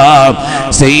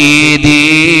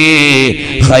سيدي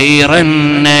خير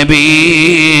النبي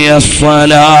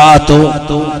الصلاة.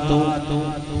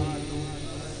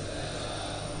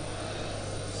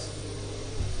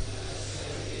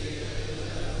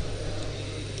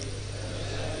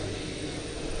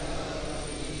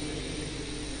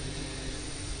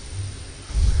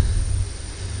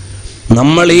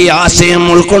 നമ്മൾ ഈ ആശയം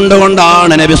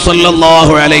ഉൾക്കൊണ്ടുകൊണ്ടാണ് നബി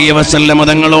സല്ലല്ലാഹു അലൈഹി വസല്ലം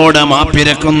തങ്ങളോട്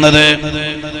മാപ്പിരക്കുന്നത്.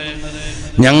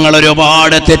 ഞങ്ങൾ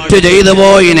ഒരുപാട് തെറ്റ് ചെയ്തു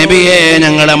പോയി നബിയെ,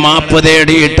 ഞങ്ങളെ മാപ്പ്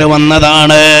തേടിയിട്ട്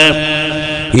വന്നതാണ്.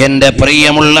 എന്റെ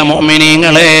പ്രിയമുള്ള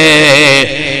മുഅ്മിനീങ്ങളെ,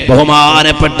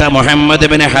 ബഹുമാനപ്പെട്ട മുഹമ്മദ്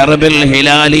ബിൻ ഹർബിൽ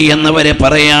ഹിലാലി എന്നവരെ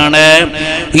പറയാണ്,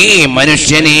 ഈ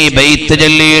മനുഷ്യൻ ഈ ബൈത്ത്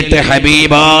ചൊല്ലിയിട്ട്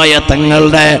ഹബീബായ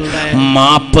തങ്ങളുടെ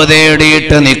മാപ്പ്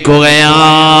തേടിയിട്ട് നിൽക്കുകയാണ്.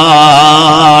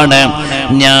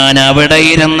 ഞാൻ അവിടെ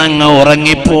ഇരുന്നങ്ങ്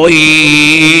ഉറങ്ങിപ്പോയി.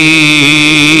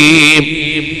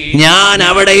 ഞാൻ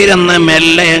അവിടെ ഇരുന്ന്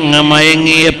മെല്ലെ അങ്ങ്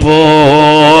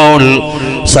മയങ്ങിയപ്പോൾ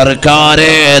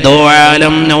സർക്കാരെ ദോ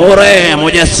ആലം നൂറേ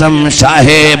മുജസ്സം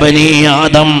ഷാഹേ ബനി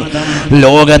ആദം,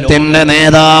 ലോകത്തിന്റെ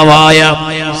നേതാവായ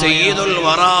സയ്യിദുൽ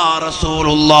വറാ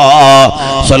റസൂലുള്ളാഹ്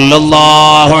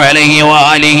സ്വല്ലല്ലാഹു അലൈഹി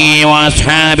വആലിഹി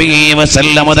വഅസ്ഹാബിഹി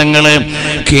വസല്ലം തങ്ങൾ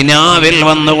കിനാവിൽ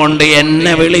വന്നുകൊണ്ട്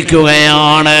എന്നെ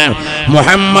വിളിക്കുകയാണ്.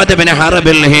 മുഹമ്മദ് ബിൻ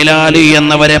ഹർബിൽ ഹിലാലി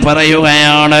എന്നവരെ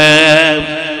പറയുകയാണ്.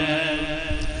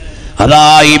 അതാ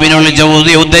ഇബ്നുൽ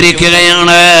ജൗസി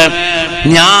ഉദ്ധരിക്കുകയാണ്,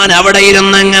 ഞാൻ അവിടെ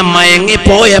ഇരുന്നങ്ങ്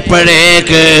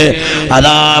മയങ്ങിപ്പോയപ്പോഴേക്ക്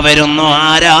അതാ വരുന്നു.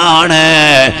 ആരാണ്?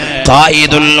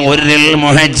 ഖായിദുൽ ഗുർരിൽ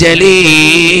മുഹജ്ജലീൻ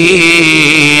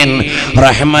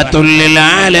റഹ്മത്തുൽ ലിൽ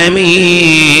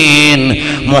ആലമീൻ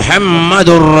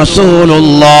മുഹമ്മദുർ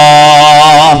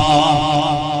റസൂലുള്ളാഹ്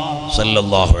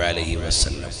സല്ലല്ലാഹു അലൈഹി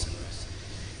വസല്ലം.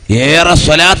 ഏറെ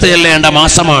സ്വലാത്ത് ചൊല്ലേണ്ട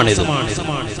മാസമാണിത്.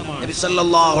 നബി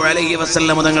സല്ലല്ലാഹു അലൈഹി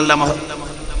വസല്ലം തങ്ങളുടെ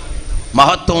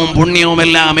മഹത്വവും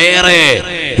പുണ്യവുമെല്ലാം ഏറെ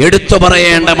എടുത്തു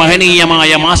പറയേണ്ട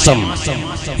മഹനീയമായ മാസം.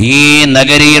 ഈ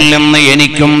നഗരിയിൽ നിന്ന്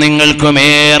എനിക്കും നിങ്ങൾക്കും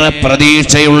ഏറെ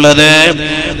പ്രതീക്ഷയുള്ളത്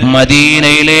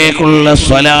മദീനയിലേക്കുള്ള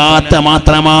സ്വലാത്ത്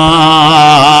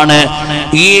മാത്രമാണ്.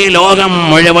 ഈ ലോകം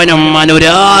മുഴുവനും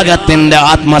അനുരാഗത്തിന്റെ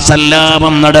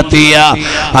ആത്മസല്ലാപം നടത്തിയ,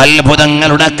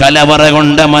 അത്ഭുതങ്ങളുടെ കലവറ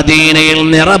കൊണ്ട് മദീനയിൽ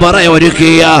നിറപറ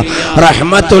ഒരുക്കിയ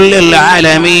റഹ്മത്തുൽ ലിൽ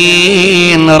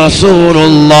ആലമീൻ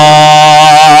റസൂലുള്ളാഹ്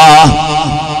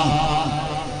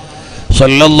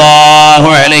സല്ലല്ലാഹു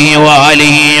അലൈഹി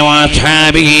വആലിഹി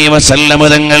വഅസ്ഹാബിഹി വസല്ലം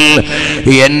തങ്ങൾ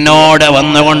എന്നോട്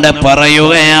വന്നുകൊണ്ട്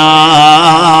പറയുകയാണ്,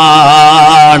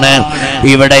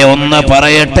 ഇവിടെ ഒന്ന്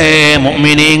പറയട്ടെ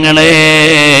മുഅ്മിനീങ്ങളെ,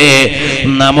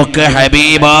 നമുക്ക്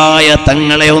ഹബീബായ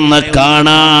തങ്ങളെ ഒന്ന്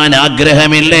കാണാൻ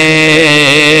ആഗ്രഹമില്ലേ?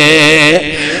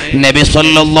 നബി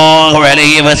സല്ലല്ലാഹു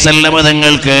അലൈഹി വസല്ലം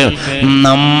തങ്ങൾക്ക്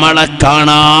നമ്മളെ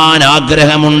കാണാൻ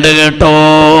ആഗ്രഹമുണ്ട് കേട്ടോ.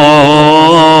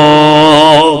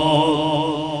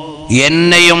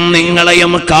 എന്നെയും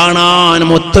നിങ്ങളെയും കാണാൻ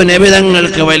മുത്തുനബി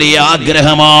തങ്ങൾക്ക് വലിയ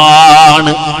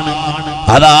ആഗ്രഹമാണ്.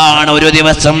 അതാണ് ഒരു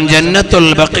ദിവസം ജന്നത്തുൽ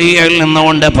ബഖീയിൽ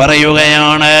നിന്നുകൊണ്ട്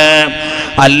പറയുകയാണ്,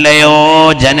 അല്ലയോ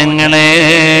ജനങ്ങളെ,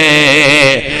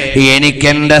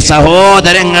 എനിക്കെന്റെ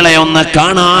സഹോദരങ്ങളെ ഒന്ന്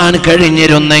കാണാൻ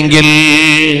കഴിഞ്ഞിരുന്നെങ്കിൽ.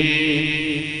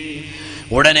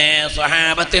 ഉടനെ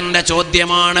സ്വഹാബത്തിന്റെ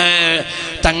ചോദ്യമാണ്,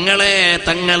 തങ്ങളെ,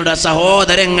 തങ്ങളുടെ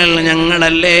സഹോദരങ്ങൾ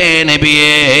ഞങ്ങളല്ലേ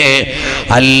നബിയേ?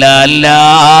 അല്ല അല്ല,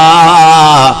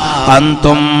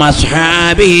 അന്തും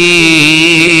അസ്ഹാബി,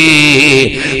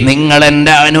 നിങ്ങൾ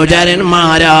എൻ്റെ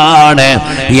അനുചരന്മാരാണ്.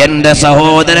 എൻ്റെ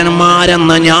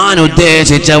സഹോദരന്മാരെന്ന് ഞാൻ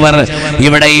ഉദ്ദേശിച്ചവർ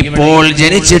ഇവിടെ ഇപ്പോൾ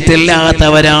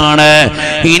ജനിച്ചിട്ടില്ലാത്തവരാണ്,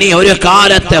 ഇനി ഒരു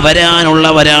കാലത്ത്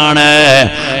വരാനുള്ളവരാണ്.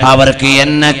 അവർക്ക്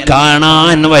എന്നെ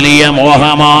കാണാൻ വലിയ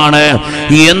മോഹമാണ്,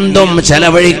 എന്തും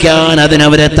ചെലവഴിക്കാൻ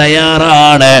അതിനവര്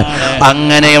തയ്യാറാണ്.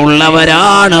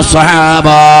 അങ്ങനെയുള്ളവരാണ് സ്വഹാബ.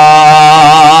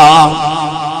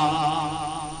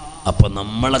 അപ്പൊ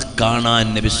നമ്മളെ കാണാൻ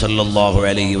നബി സല്ലല്ലാഹു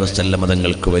അലൈഹി വസല്ലം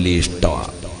തങ്ങൾക്ക് വലിയ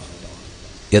ഇഷ്ടമാണ്.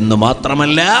 എന്ന്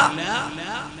മാത്രമല്ല,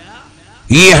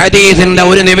 ഈ ഹദീസിന്റെ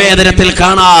ഒരു നിവേദനത്തിൽ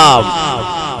കാണാം,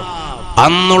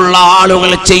 അന്നുള്ള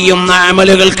ആളുകൾ ചെയ്യുന്ന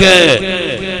അമലുകൾക്ക്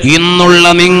ഇന്നുള്ള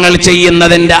നിങ്ങൾ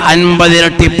ചെയ്യുന്നതിന്റെ 50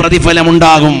 ഇരട്ടി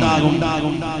പ്രതിഫലമുണ്ടാകും.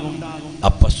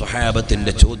 അപ്പൊ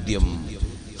സ്വഹാബത്തിന്റെ ചോദ്യം,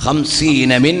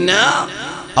 50 മിന്നാ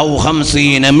ഔ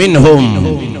 50 മിൻഹും,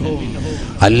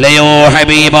 അല്ലയോ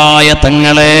ഹബീബായ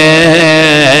തങ്ങളെ,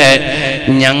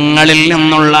 ഞങ്ങളിൽ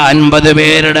നിന്നുള്ള 50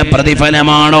 പേരുടെ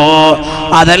പ്രതിഫലമാണോ,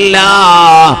 അതല്ല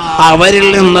അവരിൽ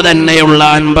നിന്ന് തന്നെയുള്ള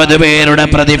 50 പേരുടെ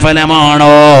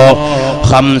പ്രതിഫലമാണോ?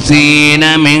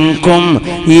 50 മിൻകും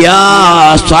യാ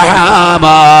സ്വഹാബ,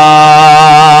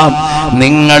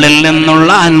 നിങ്ങളിൽ നിന്നുള്ള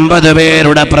 50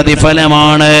 പേരുടെ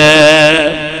പ്രതിഫലമാണ്.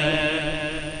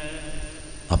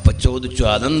 അപ്പൊ ചോദിച്ചു,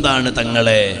 അതെന്താണ്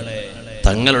തങ്ങളെ?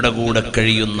 തങ്ങളുടെ കൂടെ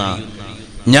കഴിയുന്ന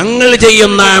ഞങ്ങൾ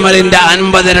ചെയ്യുന്ന അമലിന്റെ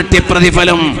 50 ഇരട്ടി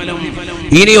പ്രതിഫലം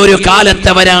ഇനി ഒരു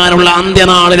കാലത്ത് വരാനുള്ള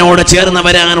അന്ത്യനാളിനോട് ചേർന്ന്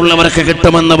വരാനുള്ളവർക്ക്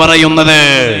കിട്ടുമെന്ന് പറയുന്നത്.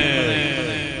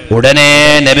 ഉടനെ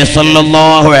നബി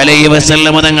സല്ലല്ലാഹു അലൈഹി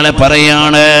വസല്ലം തങ്ങളെ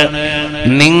പറയാണ്,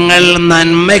 നിങ്ങൾ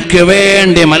നന്മയ്ക്ക്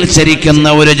വേണ്ടി മത്സരിക്കുന്ന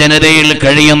ഒരു ജനതയിൽ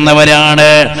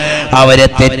കഴിയുന്നവരാണ്. അവരെ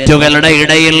തെറ്റുകളുടെ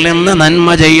ഇടയിൽ നിന്ന് നന്മ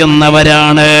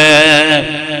ചെയ്യുന്നവരാണ്.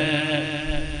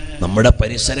 നമ്മുടെ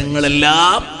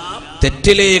പരിസരങ്ങളെല്ലാം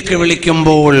തെറ്റിലേക്ക്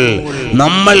വിളിക്കുമ്പോൾ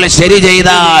നമ്മൾ ശരി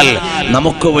ചെയ്താൽ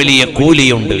നമുക്ക് വലിയ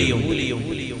കൂലിയുണ്ട്.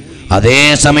 അതേ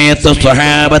സമയത്ത്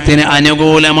സ്വഹാബത്തിന്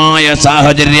അനുകൂലമായ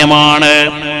സാഹചര്യമാണ്.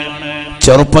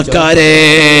 ചെറുപ്പക്കാരെ,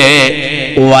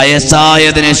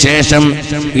 വയസ്സായതിനു ശേഷം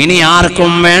ഇനി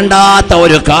ആർക്കും വേണ്ടാത്ത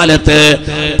ഒരു കാലത്ത്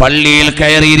പള്ളിയിൽ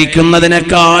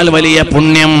കയറിയിരിക്കുന്നതിനേക്കാൾ വലിയ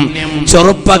പുണ്യം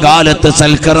ചെറുപ്പകാലത്ത്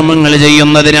സൽക്കർമ്മങ്ങൾ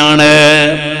ചെയ്യുന്നതിനാണ്.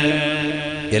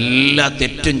 എല്ലാ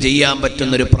തെറ്റും ചെയ്യാൻ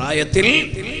പറ്റുന്നൊരു പ്രായത്തിൽ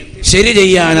ശരി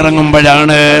ചെയ്യാൻ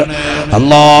ഇറങ്ങുമ്പോഴാണ്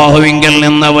അല്ലാഹുവിങ്കൽ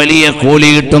നിന്ന് വലിയ കൂലി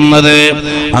കിട്ടുന്നത്.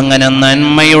 അങ്ങനെ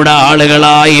നന്മയുടെ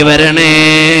ആളുകളായി വരണേ.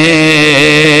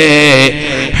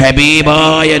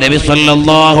 ഹബീബായ നബി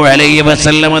സല്ലല്ലാഹു അലൈഹി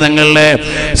വസല്ലം തങ്ങളുടെ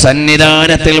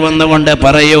സന്നിധാനത്തിൽ വന്നുകൊണ്ട്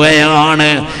പറയുകയാണ്,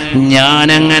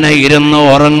 ഞാനങ്ങനെ ഇരുന്ന്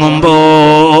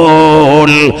ഉറങ്ങുമ്പോൾ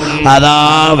അതാ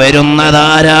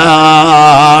വരുന്നതാരാണ്?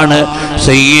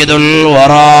 സയ്യിദുൽ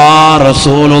വറാ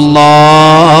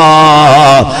റസൂലുള്ളാഹ്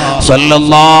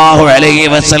സല്ലല്ലാഹു അലൈഹി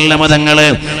വസല്ലം തങ്ങള്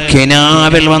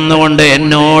കിനാവിൽ വന്നുകൊണ്ട്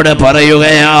എന്നോട്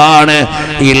പറയുകയാണ്,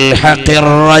 ഇൽഹഖിർ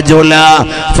റജുല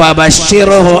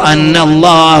ഫബശ്ശിർഹു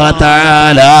അന്നല്ലാഹ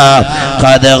തആല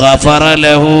ഖദ് ഗഫറ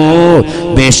ലഹു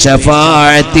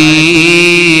ബിശഫാഅതി.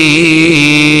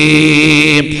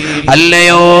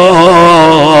 അല്ലയോ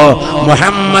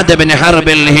മുഹമ്മദ് ബിൻ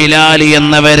ഹർബിൽ ഹിലാലി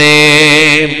എന്നവരെ,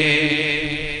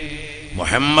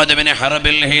 മുഹമ്മദ് ബിൻ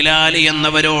ഹർബിൽ ഹിലാലി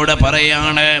എന്നവരോട്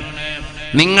പറയാണ്,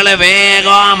 നിങ്ങളെ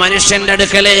വേഗം മനുഷ്യന്റെ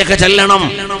അടുക്കലേക്ക് ചെല്ലണം.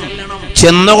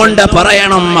 ചെന്നുകൊണ്ട്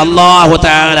പറയണം, അല്ലാഹു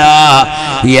തആല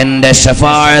എന്റെ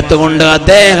ശഫാഅത്ത് കൊണ്ട്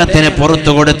അദ്ദേഹത്തിന്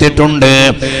പുറത്തു കൊടുത്തിട്ടുണ്ട്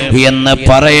എന്ന്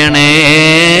പറയണേ.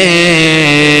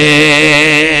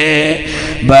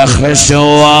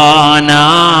 बख्शवाना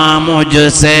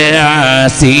मुझसे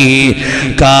ऐसी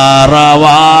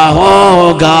कारवा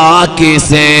होगा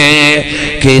किसे,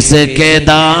 किसके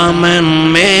दामन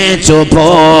में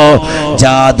छुपो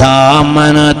जा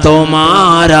दामन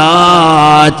तुम्हारा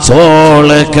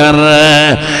छोड़ कर.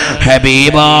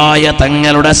 ഹബീബായ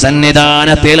തങ്ങളുടെ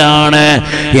സന്നിധാനത്തിലാണ്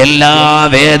എല്ലാ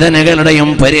വേദനകളുടെയും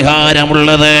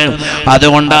പരിഹാരമുള്ളത്.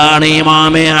 അതുകൊണ്ടാണ്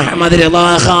ഇമാമെ അഹ്മദ് റിളാ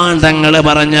ഖാൻ തങ്ങൾ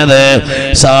പറഞ്ഞത്,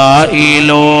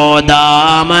 സായിലോ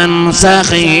ദാമൻ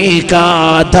സഖീകാ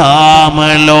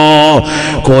ദാമലോ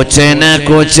കുച്ച് ന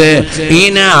കുച്ച്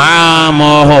ഇനാം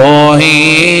ഹോ ഹി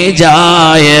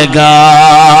ജായേഗാ.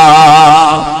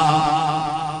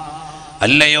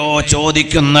 അല്ലയോ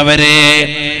ചോദിക്കുന്നവരെ,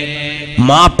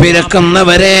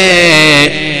 മാപ്പിരക്കുന്നവരെ,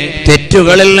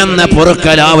 തെറ്റുകളിൽ നിന്ന്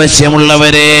പൊറുക്കൽ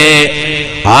ആവശ്യമുള്ളവരെ,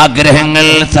 ആഗ്രഹങ്ങൾ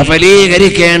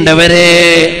സഫലീകരിക്കേണ്ടവരെ,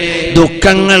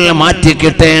 ദുഃഖങ്ങൾ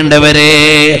മാറ്റിക്കിട്ടേണ്ടവരെ,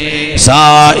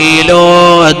 സായിലോ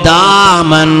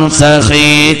ദാമൻ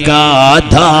സഖീകാ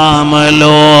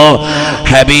ദാമലോ,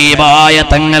 ഹബീബായ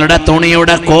തങ്ങളുടെ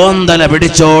തുണിയുടെ കോന്തല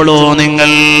പിടിച്ചോളൂ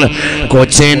നിങ്ങൾ.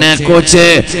 കുച്ചിന കുച്ച്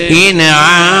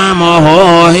ഇനാമോ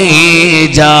ഹി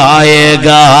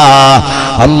ജായേഗാ,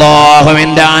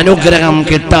 അല്ലാഹുവിന്റെ അനുഗ്രഹം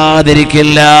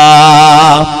കിട്ടാതിരിക്കില്ല.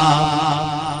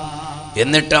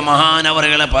 എന്നിട്ട്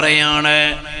മഹാനവറുകളെ പറയാണ്,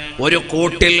 ഒരു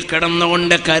കൂട്ടിൽ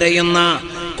കിടന്നുകൊണ്ട് കരയുന്ന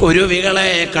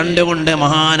കുരുവികളെ കണ്ടുകൊണ്ട്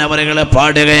മഹാനവറുകളെ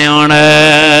പാടുകയാണ്,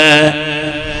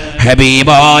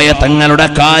 ഹബീബായ തങ്ങളുടെ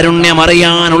കാരുണ്യം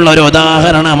അറിയാനുള്ള ഒരു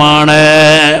ഉദാഹരണമാണ്.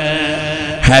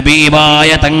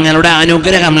 ഹബീബായ തങ്ങളുടെ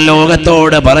അനുഗ്രഹം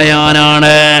ലോകത്തോട്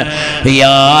പറയാനാണ്.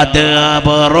 യാദ്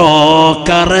അബറോ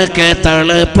കർക്കെ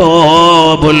തളപ്പോ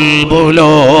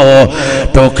ബുൽബുലോ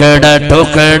ടുകട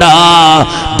ടുകട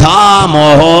ധാമോ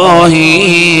ഹി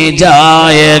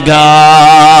ജായേഗാ.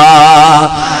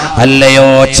 അല്ലയോ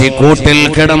ചിക്കൂട്ടിൽ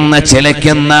കിടന്ന്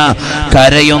ചിലയ്ക്കുന്ന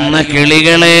കരയുന്ന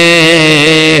കിളികളെ,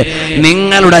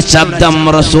 നിങ്ങളുടെ ശബ്ദം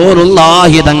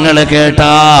റസൂലുള്ളാഹി തങ്ങൾ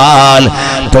കേട്ടാൽ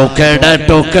ടുകട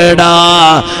ടുകട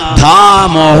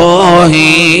ധാമോ ഹി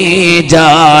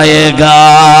ജായേഗാ.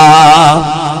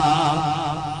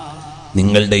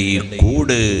 നിങ്ങളുടെ ഈ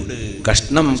കൂട്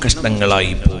കഷ്ണം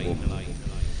കഷ്ണങ്ങളായി പോകും.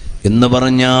 എന്ന്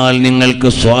പറഞ്ഞാൽ നിങ്ങൾക്ക്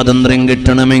സ്വാതന്ത്ര്യം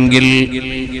കിട്ടണമെങ്കിൽ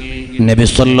നബി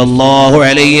സല്ലല്ലാഹു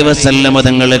അലൈഹി വസല്ലം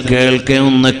തങ്ങൾ കേൾക്കെ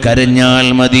ഒന്ന് കരഞ്ഞാൽ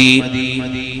മതി.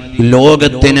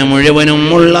 ലോകത്തിന്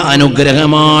മുഴുവനുമുള്ള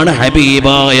അനുഗ്രഹമാണ്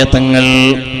ഹബീബായ തങ്ങൾ.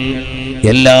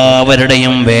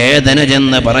 എല്ലാവരുടെയും വേദന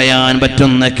ചെന്ന് പറയാൻ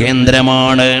പറ്റുന്ന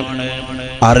കേന്ദ്രമാണ്.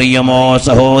 അറിയുമോ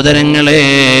സഹോദരങ്ങളെ,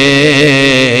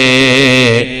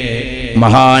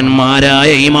 മഹാന്മാരായ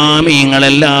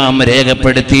ഇമാമിങ്ങളെല്ലാം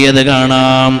രേഖപ്പെടുത്തിയത്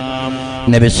കാണാം.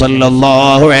 നബി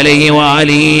സല്ലല്ലാഹു അലൈഹി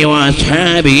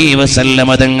വഅലിഹി വസല്ലം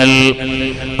തങ്ങൾ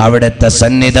അവിടുത്തെ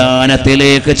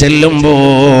സന്നിധാനത്തിലേക്ക്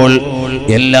ചെല്ലുമ്പോൾ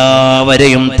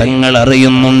എല്ലാവരെയും തങ്ങൾ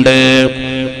അറിയുന്നുണ്ട്.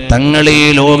 തങ്ങൾ ഈ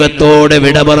ലോകത്തോട്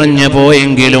വിട പറഞ്ഞു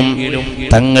പോയെങ്കിലും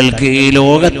തങ്ങൾക്ക് ഈ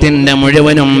ലോകത്തിന്റെ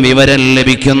മുഴുവനും വിവരം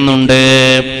ലഭിക്കുന്നുണ്ട്.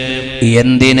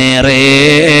 എന്തിനേറെ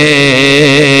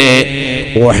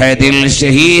ഉഹദിൽ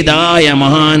ഷഹീദായ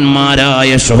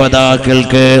മഹാന്മാരായ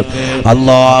ശുഹദാക്കൾക്ക്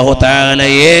അല്ലാഹു തആല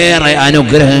ഏറെ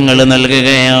അനുഗ്രഹങ്ങൾ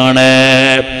നൽകുകയാണ്.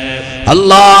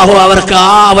 അല്ലാഹു അവർക്ക്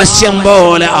ആവശ്യം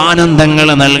പോലെ ആനന്ദങ്ങൾ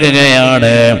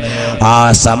നൽകുകയാണ്. ആ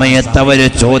സമയത്ത് അവർ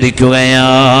ചോദിക്കുകയാണ്,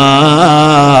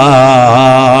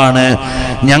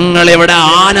 ഞങ്ങളിവിടെ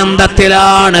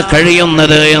ആനന്ദത്തിലാണ്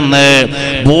കഴിയുന്നത് എന്ന്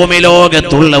ഭൂമി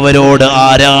ലോകത്തുള്ളവരോട്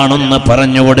ആരാണെന്ന്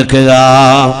പറഞ്ഞു കൊടുക്കുക.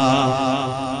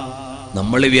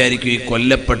 നമ്മൾ വിചാരിക്കും ഈ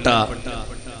കൊല്ലപ്പെട്ട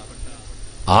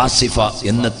ആസിഫ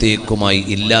എന്നത്തേക്കുമായി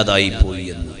ഇല്ലാതായി പോയി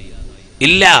എന്ന്.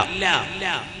 ഇല്ല,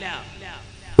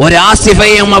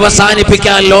 ഒരാസിഫയും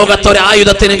അവസാനിപ്പിക്കാൻ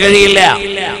ലോകത്തൊരായുധത്തിന് കഴിയില്ല.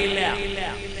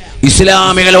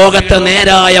 ഇസ്ലാമിക ലോകത്ത്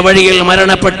നേരായ വഴിയിൽ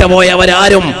മരണപ്പെട്ടു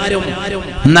പോയവരാരും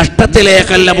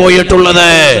നഷ്ടത്തിലേക്കല്ല പോയിട്ടുള്ളത്,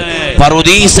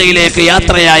 പറുദീസയിലേക്ക്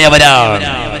യാത്രയായവരാണ്.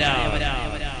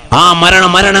 ആ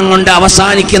മരണം കൊണ്ട്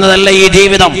അവസാനിക്കുന്നതല്ല ഈ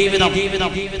ജീവിതം.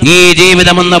 ഈ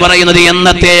ജീവിതം എന്ന് പറയുന്നത്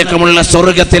എന്നത്തേക്കുമുള്ള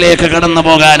സ്വർഗത്തിലേക്ക് കടന്നു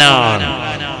പോകാനാണ്.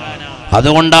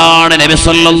 അതുകൊണ്ടാണ് നബി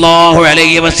സല്ലല്ലാഹു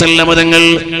അലൈഹി വസല്ലം തങ്ങൾ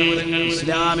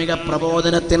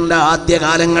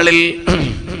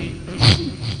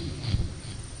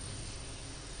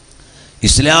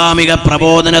ഇസ്ലാമിക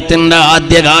പ്രബോധനത്തിന്റെ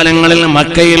ആദ്യകാലങ്ങളിൽ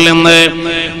മക്കയിൽ നിന്ന്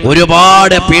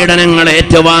ഒരുപാട് പീഡനങ്ങൾ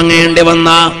ഏറ്റുവാങ്ങേണ്ടി വന്ന,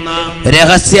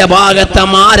 രഹസ്യഭാഗത്ത്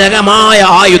മാരകമായ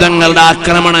ആയുധങ്ങളുടെ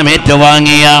ആക്രമണം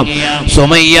ഏറ്റുവാങ്ങിയ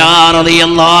സുമയ്യ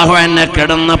റളിയല്ലാഹു അൻഹ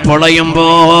കിടന്ന് പൊളയുമ്പോ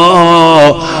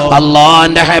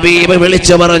അല്ലാഹുവിന്റെ ഹബീബ്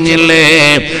വിളിച്ചു പറഞ്ഞില്ലേ,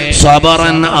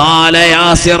 സബറൻ ആല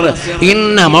യാസിർ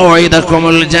ഇന്ന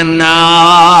മൗഇദകുമുൽ ജന്ന.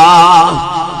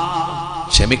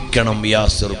 ക്ഷമിക്കണം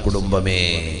യാസിർ കുടുംബമേ,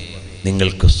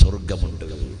 നിങ്ങൾക്ക് സ്വർഗമുണ്ട്.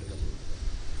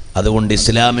 അതുകൊണ്ട്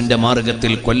ഇസ്ലാമിന്റെ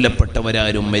മാർഗത്തിൽ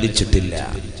കൊല്ലപ്പെട്ടവരാരും മരിച്ചിട്ടില്ല.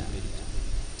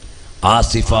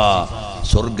 ആസിഫ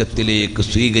സ്വർഗത്തിലേക്ക്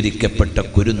സ്വീകരിക്കപ്പെട്ട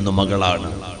കുരുന്നു മകളാണ്.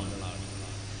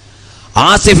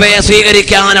 ആസിഫയെ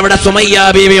സ്വീകരിക്കാൻ അവിടെ സുമയ്യ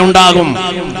ബീവി ഉണ്ടാകും.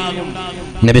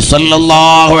 നബി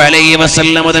സല്ലല്ലാഹു അലൈഹി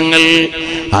വസല്ലം തങ്ങൾ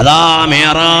അതാ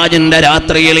മിഅ്റാജിന്റെ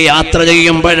രാത്രിയിൽ യാത്ര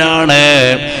ചെയ്യുമ്പോഴാണ്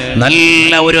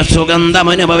നല്ല ഒരു സുഗന്ധം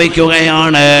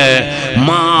അനുഭവിക്കുകയാണ്.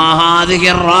 മാ ഹാദിഹി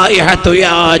റായിഹതു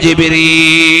യാ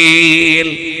ജിബ്രീൽ,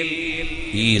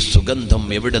 ഈ സുഗന്ധം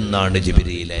എവിടുന്നാണ്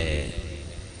ജിബ്രീലേ?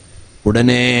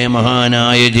 ഉടനെ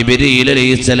മഹാനായ ജിബ്രീൽ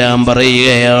അലൈഹിസ്സലാം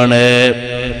പറയുകയാണ്,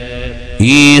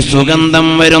 ഈ സുഗന്ധം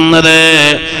വരുന്നത്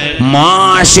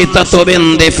മാഷിതതു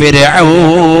ബിന്തി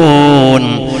ഫിർഔൻ,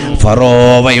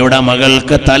 ഫറോവയുടെ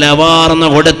മകൾക്ക് തലവാർന്നു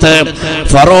കൊടുത്ത്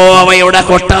ഫറോവയുടെ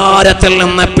കൊട്ടാരത്തിൽ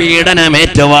നിന്ന്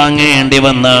പീഡനമേറ്റുവാങ്ങേണ്ടി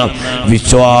വന്ന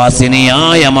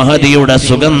വിശ്വാസിനിയായ മഹദിയുടെ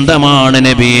സുഗന്ധമാണ്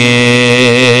നബിയേ.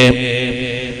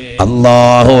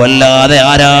 അല്ലാഹു അല്ലാതെ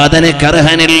ആരാധനയ്ക്ക്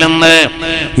അർഹനില്ലെന്ന്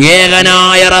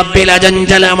ഏകനായ റബ്ബിൽ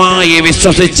അചഞ്ചലമായി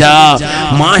വിശ്വസിച്ച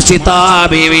മാഷിതാ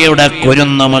ബീവിയുടെ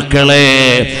കുരുന്ന മക്കളെ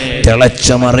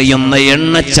തിളച്ചു മറിയുന്ന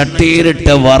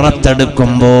എണ്ണച്ചട്ടിയിലിട്ട്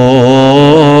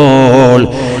വറുത്തെടുക്കുമ്പോൾ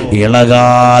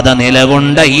ഇളകാതെ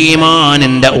നിലകൊണ്ട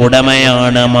ഈമാനിന്റെ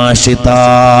ഉടമയാണ് മാഷിത.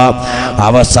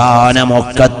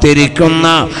 അവസാനമൊക്കത്തിരിക്കുന്ന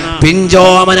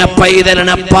പിഞ്ചോമന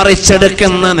പൈതലിനെ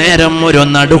പറിച്ചെടുക്കുന്ന നേരം ഒരു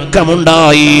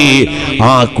നടുക്കമുണ്ടായി.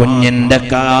 ആ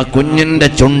കുഞ്ഞിന്റെ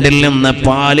ചുണ്ടിൽ നിന്ന്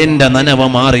പാലിന്റെ നനവ്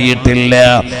മാറിയിട്ടില്ല.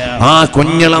 ആ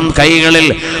കുഞ്ഞിളം കൈകളിൽ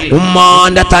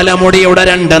ഉമ്മാന്റെ തലമുടിയുടെ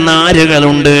 2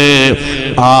 നാരുകളുണ്ട്.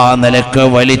 ആ നിലക്ക്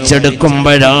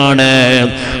വലിച്ചെടുക്കുമ്പോഴാണ്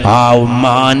ആ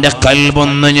ഉമ്മാന്റെ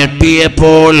കൽബൊന്ന്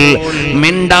ഞെട്ടിയപ്പോൾ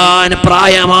മിണ്ടാൻ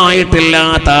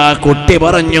പ്രായമായിട്ടില്ലാത്ത ആ കുട്ടി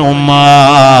പറഞ്ഞു, ഉമ്മ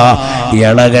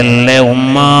ഇളകല്ലേ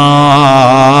ഉമ്മ,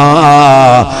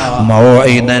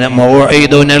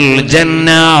 മൗഇദുനൽ ജന്ന,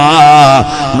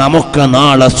 നമുക്ക്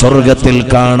നാളെ സ്വർഗത്തിൽ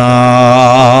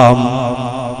കാണാം.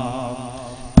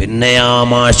 പിന്നെ ആ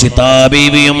മാഷിതാ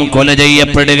ബീവിയും കൊല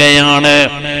ചെയ്യപ്പെടുകയാണ്.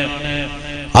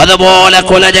 അതുപോലെ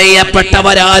കൊല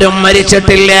ചെയ്യപ്പെട്ടവരാരും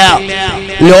മരിച്ചിട്ടില്ല.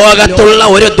 ലോകത്തുള്ള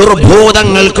ഒരു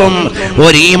ദുർഭൂതങ്ങൾക്കും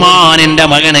ഒരു ഈമാനിന്റെ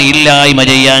മകനെ ഇല്ലായ്മ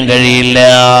ചെയ്യാൻ കഴിയില്ല.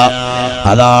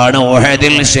 അതാണ്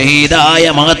ഉഹദിൽ ഷഹീദായ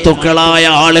മഹത്തുക്കളായ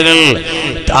ആളുകൾ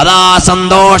അതാ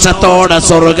സന്തോഷത്തോടെ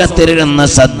സ്വർഗത്തിലിരുന്ന്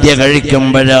സദ്യ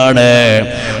കഴിക്കുമ്പോഴാണ്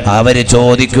അവര്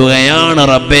ചോദിക്കുകയാണ്,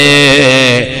 റബ്ബേ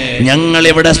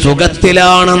ഞങ്ങളിവിടെ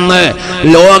സുഖത്തിലാണെന്ന്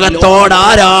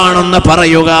ലോകത്തോടാരാണെന്ന്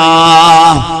പറയുക.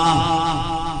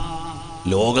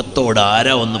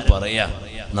 ലോകത്തോടാരാ ഒന്ന് പറയാ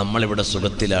നമ്മളിവിടെ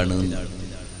സുഖത്തിലാണ്?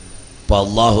 അപ്പൊ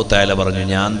അല്ലാഹു തആല പറഞ്ഞു,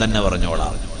 ഞാൻ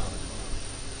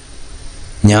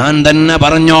തന്നെ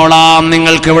പറഞ്ഞോളാം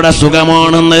നിങ്ങൾക്ക് ഇവിടെ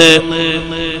സുഖമാണെന്ന്.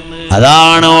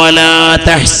 അതാണ് വലാ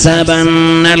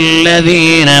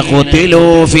തഹ്സബന്നല്ലദീന ഖുതിലൂ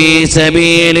ഫീ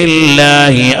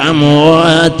സബീലില്ലാഹി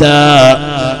അംവാതാ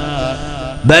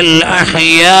ബൽ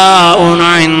അഹ്യാഉൻ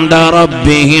ഇൻദ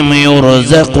റബ്ബിഹിം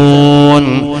യുർസഖൂൻ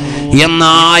എന്ന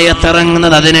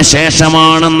ആയത്തിറങ്ങുന്നത് അതിന്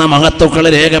ശേഷമാണെന്ന് മഹത്തുക്കൾ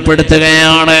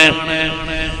രേഖപ്പെടുത്തുകയാണ്.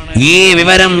 ഈ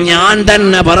വിവരം ഞാൻ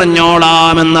തന്നെ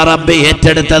പറഞ്ഞോളാമെന്ന് റബ്ബ്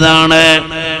ഏറ്റെടുത്തതാണ്.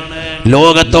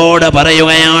 ലോകത്തോട്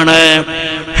പറയുകയാണ്.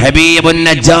 ഹബീബുൻ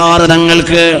നജ്ജാർ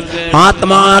തങ്ങൾക്ക്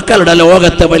ആത്മാക്കളുടെ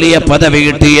ലോകത്ത് വലിയ പദവി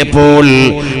കിട്ടിയപ്പോൾ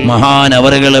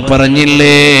മഹാനവറുകൾ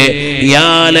പറഞ്ഞില്ലേ,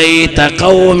 യാ ലൈത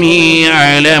ഖൗമി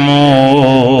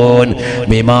യഅലമൂൻ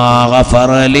ബിമാ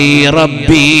ഗഫറ ലീ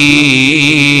റബ്ബി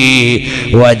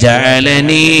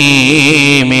വജഅലനീ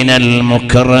മിനൽ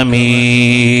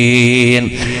മുക്രമീൻ.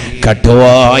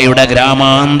 കട്ടുവായുടെ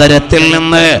ഗ്രാമാന്തരത്തിൽ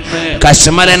നിന്ന്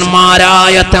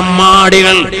കശ്മലന്മാരായ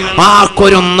തെമ്മാടികൾ ആ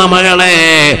കുരുന്ന മകളെ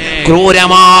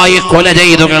ക്രൂരമായി കൊല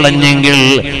ചെയ്തു കളഞ്ഞെങ്കിൽ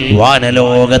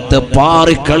വാനലോകത്ത്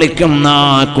പാറിക്കളിക്കുന്ന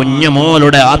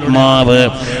കുഞ്ഞുമോളുടെ ആത്മാവ്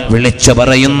വിളിച്ചു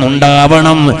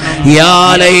പറയുന്നുണ്ടാവണം, യാ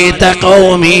ലൈത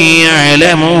ഖൗമി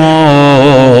യഅലമൂൻ.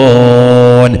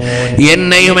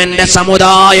 എന്നെയും എന്റെ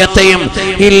സമുദായത്തെയും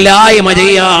ഇല്ലായ്മ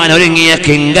ചെയ്യാൻ ഒരുങ്ങിയ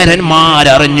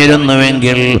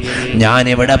കിങ്കരന്മാരറിഞ്ഞിരുന്നുവെങ്കിൽ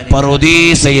ഞാനിവിടെ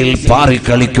പറുദീസയിൽ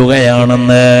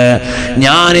പാറിക്കളിക്കുകയാണെന്ന്,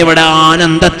 ഞാനിവിടെ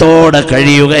ആനന്ദത്തോടെ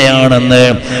കഴിയുകയാണെന്ന്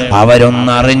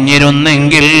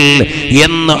അവരൊന്നറിഞ്ഞിരുന്നെങ്കിൽ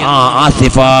എന്ന് ആ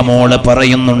ആസിഫ മോള്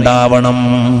പറയുന്നുണ്ടാവണം.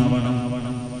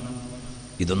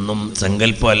 ഇതൊന്നും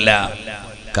സങ്കല്പമല്ല,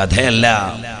 കഥയല്ല.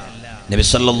 നബി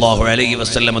സല്ലല്ലാഹു അലൈഹി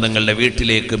വസല്ലം തങ്ങളുടെ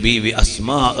വീട്ടിലേക്ക് ബീവി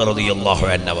അസ്മാ റളിയല്ലാഹു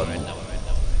അൻഹ വന്നു.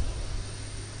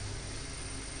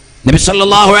 നബി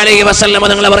സല്ലല്ലാഹു അലൈഹി വസല്ലം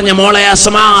തങ്ങൾ പറഞ്ഞു, മോളെ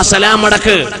അസ്മാ സലാം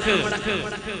മടക്ക്.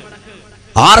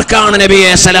 ആർക്കാണ്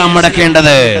നബിയെ സലാം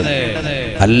മടക്കേണ്ടത്?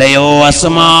 അല്ലയോ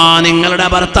അസ്മാ, നിങ്ങളുടെ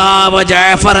ഭർത്താവ്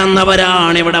ജഅഫർ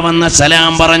എന്നവരാണ് ഇവിടെ വന്ന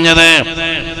സലാം പറഞ്ഞത്.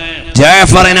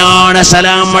 ജഅഫറിനാണ്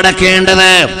സലാം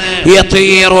മടക്കേണ്ടത്.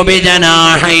 യതീറു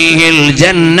ബിജനാഹിൽ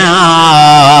ജന്ന,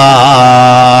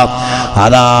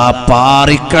 അതാ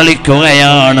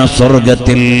പാറിക്കളിക്കുകയാണ്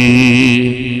സ്വർഗത്തിൽ,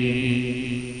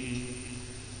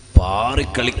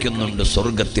 പാറിക്കളിക്കുന്നുണ്ട്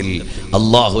സ്വർഗത്തിൽ.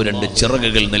 അല്ലാഹു 2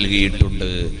 ചിറകുകൾ നൽകിയിട്ടുണ്ട്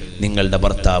നിങ്ങളുടെ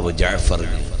ഭർത്താവ്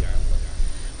ജഅഫറിന്.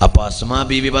 അപ്പൊ അസ്മാ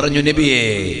ബീവി പറഞ്ഞു, നബിയേ,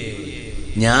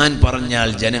 ഞാൻ പറഞ്ഞാൽ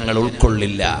ജനങ്ങൾ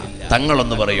ഉൾക്കൊള്ളില്ല,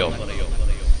 തങ്ങളൊന്ന് പറയോ?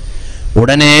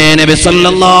 ഉടനെ നബി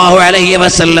സല്ലല്ലാഹു അലൈഹി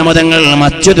വസല്ലം തങ്ങൾ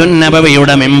മസ്ജിദുൻ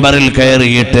നബവിയുടെ മിമ്പറിൽ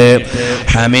കയറിയിട്ട്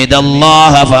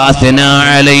ഹമിദല്ലാഹ ഫഅസ്നാ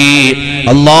അലൈഹി,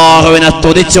 അല്ലാഹുവിനെ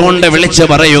സ്തുതിച്ചുകൊണ്ട് വിളിച്ചു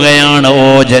പറയുകയാണ്, ഓ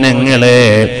ജനങ്ങളെ,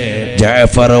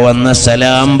 ജഅഫർ വന്ന്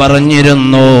സലാം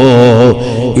പറഞ്ഞിരുന്നു.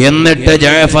 എന്നിട്ട്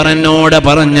ജഅഫർ എന്നോട്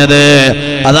പറഞ്ഞത്,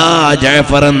 അതാ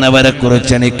ജഅഫർ എന്നവരെ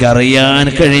കുറിച്ച് എനിക്കറിയാൻ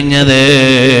കഴിഞ്ഞത്,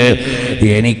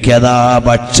 എനിക്കതാ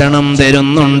ഭക്ഷണം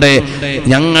തരുന്നുണ്ട്,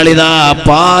 ഞങ്ങളിതാ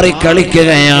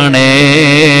പാറിക്കളിക്കുകയാണ്,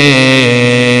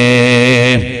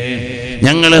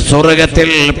 ഞങ്ങൾ സ്വർഗത്തിൽ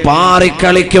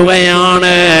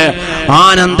പാറിക്കളിക്കുകയാണ്,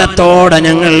 ആനന്ദത്തോടെ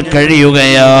ഞങ്ങൾ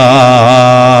കഴിയുകയാണ്.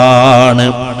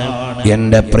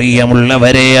 എന്റെ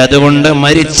പ്രിയമുള്ളവരെ, അതുകൊണ്ട്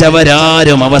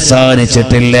മരിച്ചവരാരും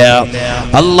അവസാനിച്ചിട്ടില്ല,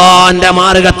 അള്ളാന്റെ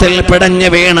മാർഗത്തിൽ പിടഞ്ഞു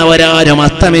വീണവരാരും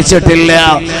അസ്തമിച്ചിട്ടില്ല.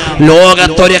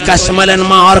 ലോകത്തൊരു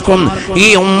കശ്മലന്മാർക്കും ഈ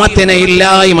ഉമ്മത്തിനെ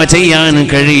ഇല്ലായ്മ ചെയ്യാൻ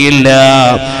കഴിയില്ല.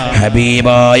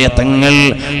 ഹബീബായ തങ്ങൾ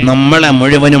നമ്മളെ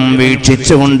മുഴുവനും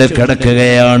വീക്ഷിച്ചുകൊണ്ട്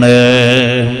കിടക്കുകയാണ്.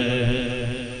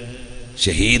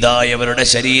 ഷഹീദായവരുടെ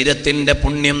ശരീരത്തിന്റെ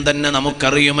പുണ്യം തന്നെ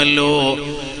നമുക്കറിയുമല്ലോ.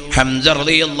 ഹംസ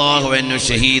റളിയല്ലാഹു അൻഹു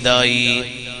ഷഹീദായി,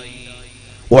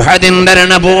 ഉഹദിന്റെ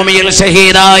രണഭൂമിയിൽ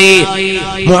ഷഹീദായി.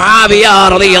 മുആവിയ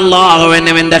റളിയല്ലാഹു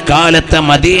അൻഹുവിന്റെ കാലത്ത്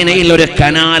മദീനയിൽ ഒരു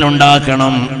കനാൽ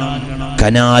ഉണ്ടാക്കണം.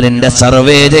 കനാലിന്റെ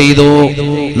സർവേ ചെയ്തു.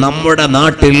 നമ്മുടെ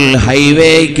നാട്ടിൽ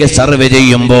ഹൈവേക്ക് സർവേ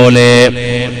ചെയ്യും പോലെ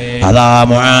അതാ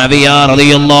മുആവിയ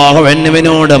റളിയല്ലാഹു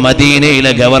അൻഹുവിനോട്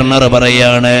മദീനയിലെ ഗവർണർ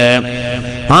പറയാണ്,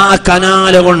 ആ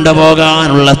കനാല്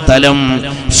കൊണ്ടുപോകാനുള്ള സ്ഥലം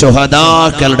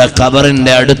ശുഹദാക്കളുടെ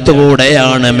ഖബറിന്റെ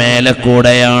അടുത്തുകൂടെയാണ്,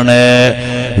 മേലെക്കൂടെയാണ്,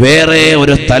 വേറെ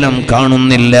ഒരു സ്ഥലം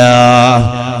കാണുന്നില്ല.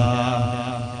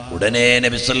 ഉടനെ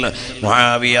നബി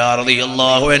മുആവിയ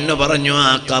റളിയല്ലാഹു അൻഹു പറഞ്ഞു, ആ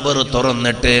ഖബർ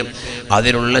തുറന്നിട്ട്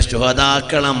അതിലുള്ള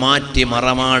ശുഹദാക്കളെ മാറ്റി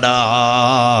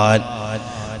മറമാടാൻ.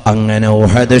 അങ്ങനെ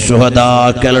ഉഹദ്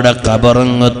ശുഹദാക്കളുടെ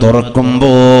ഖബറങ്ങ്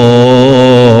തുറക്കുമ്പോൾ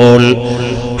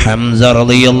ഹംസ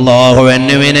റളിയല്ലാഹു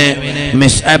അൻഹുവിനെ,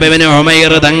 മിസ്അബ് ഇബ്നു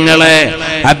ഉമൈർ തങ്ങളെ,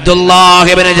 അബ്ദുല്ലാഹ്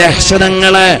ഇബ്നു ജഹ്ഷ്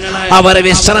തങ്ങളെ അവർ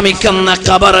വിശ്രമിക്കുന്ന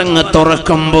ഖബറങ്ങ്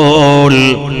തുറക്കുമ്പോൾ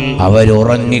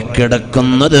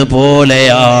അവരുറങ്ങിക്കിടക്കുന്നത്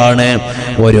പോലെയാണ്,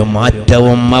 ഒരു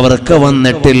മാറ്റവും അവർക്ക്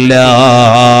വന്നിട്ടില്ല.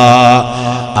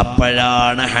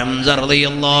 അപ്പോഴാണ് ഹംസ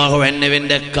റളിയല്ലാഹു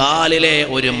അൻഹുവിന്റെ കാലിലെ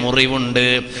ഒരു മുറിവുണ്ട്.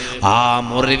 ആ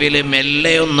മുറിവിൽ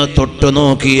മെല്ലെ ഒന്ന് തൊട്ടു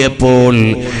നോക്കിയപ്പോൾ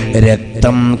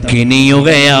രക്തം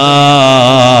കിനിയുകയാണ്.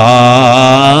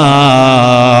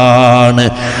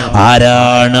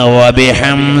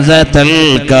 وبحمزة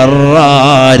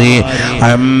الكرار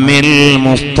عم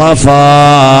المصطفى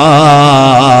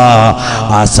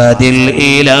أسد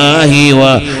الإله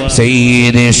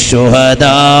وسيد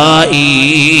الشهداء.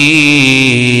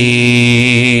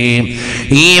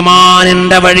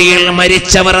 ഈമാനിന്റെ വഴിയിൽ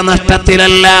മരിച്ചവർ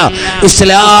നഷ്ടത്തിലല്ല,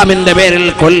 ഇസ്ലാമിന്റെ പേരിൽ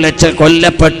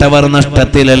കൊല്ലപ്പെട്ടവർ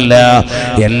നഷ്ടത്തിലല്ല.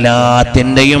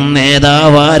 എല്ലാത്തിന്റെയും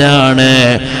നേതാവാരാണ്?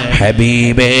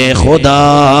 ഹബീബേ ഖുദാ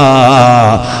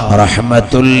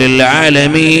റഹ്മത്തുൽ ലിൽ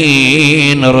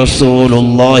ആലമീൻ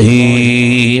റസൂലുള്ളാഹി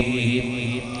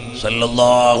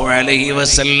സല്ലല്ലാഹു അലൈഹി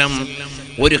വസല്ലം.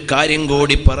 ഒരു കാര്യം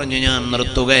കൂടി പറഞ്ഞു ഞാൻ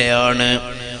നിർത്തുകയാണ്.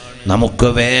 നമുക്ക്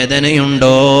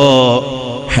വേദനയുണ്ടോ?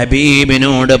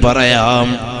 ഹബീബിനോട് പറയാം.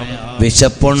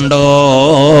 വിശപ്പുണ്ടോ?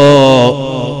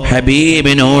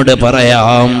 ഹബീബിനോട്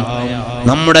പറയാം.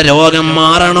 നമ്മുടെ രോഗം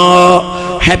മാറണോ?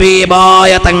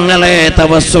 ഹബീബായ തങ്ങളെ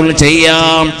തവസ്സുൽ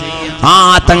ചെയ്യാം. ആ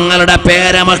തങ്ങളുടെ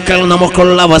പേരമക്കൾ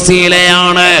നമുക്കുള്ള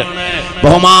വസീലയാണ്.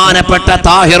 ബഹുമാനപ്പെട്ട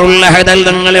താഹിറുൽ അഹ്ദൽ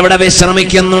തങ്ങൾ ഇവിടെ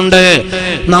വിശ്രമിക്കുന്നുണ്ട്.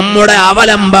 നമ്മുടെ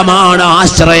അവലംബമാണ്,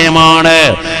 ആശ്രയമാണ്.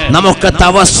 നമുക്ക്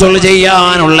തവസ്സുൽ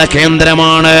ചെയ്യാനുള്ള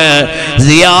കേന്ദ്രമാണ്,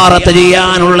 സിയാറത്ത്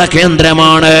ചെയ്യാനുള്ള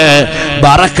കേന്ദ്രമാണ്,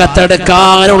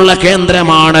 ബറക്കത്തെടുക്കാനുള്ള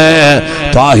കേന്ദ്രമാണ്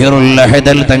താഹിറുൽ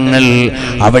അഹ്ദൽ തങ്ങൾ.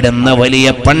 അവിടുന്ന് വലിയ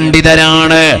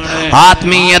പണ്ഡിതരാണ്,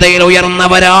 ആത്മീയതയിൽ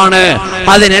ഉയർന്നവരാണ്.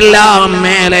 അതിനെല്ലാം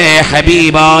മേലെ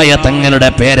ഹബീബായ തങ്ങളുടെ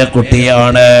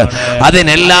പേരക്കുട്ടിയാണ്.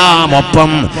 അതിനെല്ലാം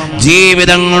ഒപ്പം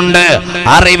ജീവിതം കൊണ്ട്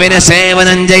അറിവിന്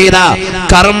സേവനം ചെയ്ത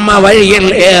കർമ്മ വഴിയിൽ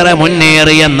ഏറെ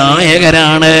മുന്നേറിയ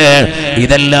നായകരാണ്.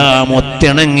 ഇതെല്ലാം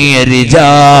ഒത്തിണങ്ങിയ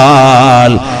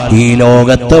റിജാൽ ഈ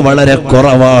ലോകത്ത് വളരെ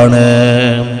കുറവാണ്.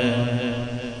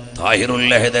 താഹിറുൽ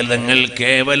അഹ്ദൽ തങ്ങൾ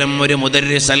കേവലം ഒരു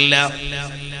മുദർരിസല്ല,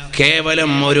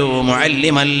 കേവലം ഒരു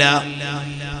മുഅല്ലിമല്ല,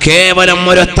 കേവലം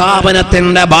ഒരു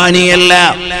സ്ഥാപനത്തിന്റെ ബാനിയല്ല.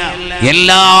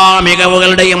 എല്ലാ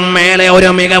മികവുകളുടെയും മേലെ ഒരു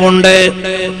മികവുണ്ട്.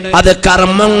 അത്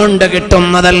കർമ്മം കൊണ്ട്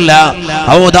കിട്ടുന്നതല്ല,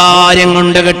 ഔദാര്യം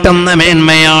കൊണ്ട് കിട്ടുന്ന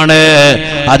മേന്മയാണ്.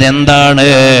 അതെന്താണ്?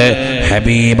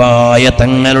 ഹബീബായ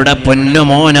തങ്ങളുടെ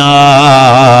പൊന്നുമോനാണ്.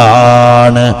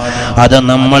 അത്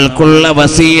നമ്മൾക്കുള്ള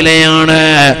വസീലയാണ്.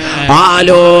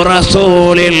 ആലു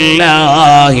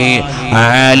റസൂലില്ലാഹി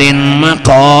ആലിൻ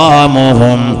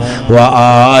മഖാമുഹും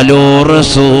വആലു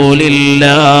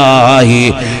റസൂലില്ലാഹി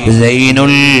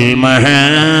സൈനുൽ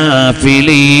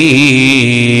മഹാഫിലി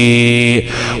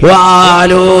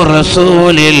വആലു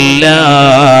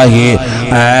റസൂലില്ലാഹി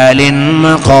ആലിൻ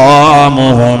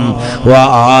മഖാമുഹും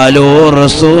വആലു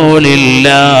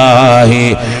റസൂലില്ലാഹി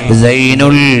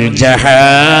സൈനുൽ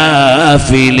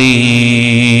ജഹാഫിലി.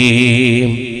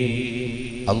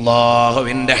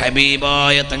 അല്ലാഹുവിന്റെ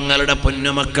ഹബീബായ തങ്ങളുടെ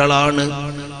പൊന്നുമക്കളാണ്.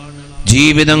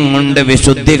 ജീവിതം കൊണ്ട്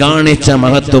വിശുദ്ധി കാണിച്ച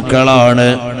മഹത്തുക്കളാണ്.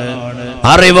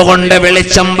 അറിവ് കൊണ്ട്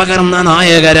വെളിച്ചം പകർന്ന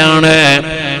നായകരാണ്.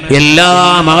 എല്ലാ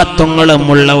മഹത്വങ്ങളും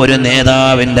ഉള്ള ഒരു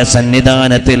നേതാവിന്റെ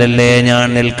സന്നിധാനത്തിലല്ലേ ഞാൻ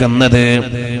നിൽക്കുന്നത്.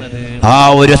 ആ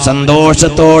ഒരു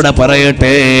സന്തോഷത്തോടെ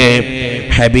പറയട്ടെ,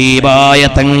 ഹബീബായ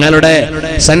തങ്ങളുടെ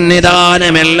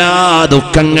സന്നിധാനം എല്ലാ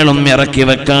ദുഃഖങ്ങളും ഇറക്കി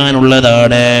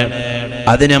വെക്കാനുള്ളതാണ്.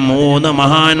 അതിന് 3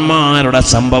 മഹാന്മാരുടെ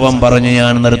സംഭവം പറഞ്ഞു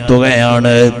ഞാൻ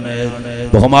നിർത്തുകയാണ്.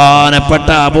 ബഹുമാനപ്പെട്ട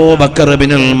അബൂബക്കർ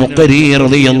ബിനുൽ മുഖരി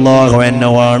റളിയല്ലാഹു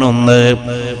അൻഹു ആണ് ഒന്ന്.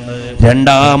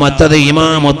 രണ്ടാമത്തത്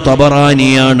ഇമാം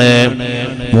തബറാനിയാണ്.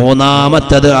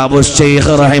 മൂന്നാമത്തത് അബൂ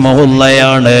ശൈഖ്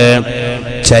റഹിമഹുല്ലയാണ്.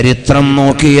 ചരിത്രം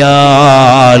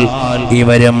നോക്കിയാൽ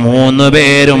ഇവര് 3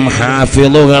 പേരും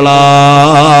ഹാഫിളുകളാണ്.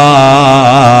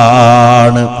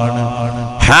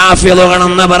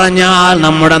 ഹാഫിളുകളെന്ന് പറഞ്ഞാൽ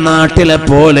നമ്മുടെ നാട്ടിലെ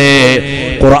പോലെ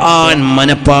ഖുർആൻ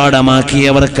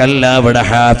മനപ്പാടമാക്കിയവർക്കല്ല ഇവിടെ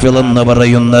ഹാഫിൾ എന്ന്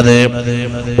പറയുന്നത്.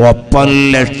 ഒപ്പം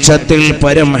 1,00,000-ൽ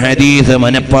പരം ഹദീസ്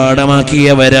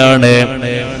മനപ്പാടമാക്കിയവരാണ്.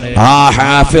 ആ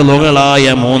ഹാഫിളുകളായ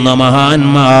 3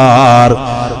 മഹാന്മാർ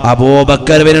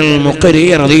അബൂബക്കർ ബിനുൽ മുഖരി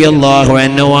റളിയല്ലാഹു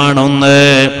അൻഹു ആണ് ഒന്ന്.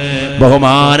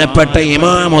 ബഹുമാനപ്പെട്ട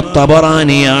ഇമാം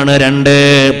തബറാനിയാണ് 2.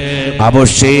 അബൂ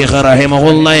ശൈഖ്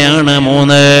റഹിമഹുല്ലയാണ്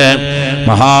 3.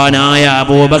 മഹാനായ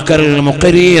അബൂബക്കർ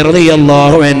മുഖരി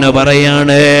റളിയല്ലാഹു അൻഹു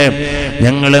പറയാണ്,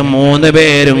 ഞങ്ങൾ 3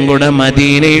 പേരും കൂടെ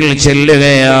മദീനയിൽ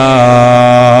ചെല്ലുകയാണ്.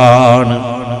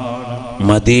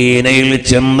 മദീനയിൽ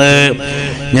ചെന്ന്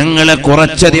ഞങ്ങൾ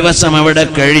കുറച്ച് ദിവസം അവിടെ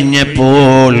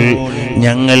കഴിഞ്ഞപ്പോൾ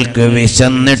ഞങ്ങൾക്ക്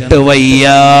വിശന്നിട്ട് വയ്യ,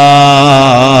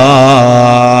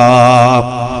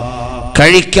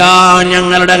 കഴിക്കാൻ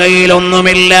ഞങ്ങളുടെ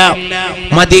കയ്യിലൊന്നുമില്ല.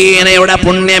 മദീനയുടെ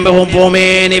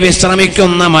പുണ്യഭൂമേനി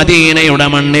വിശ്രമിക്കുന്ന മദീനയുടെ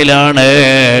മണ്ണിലാണ്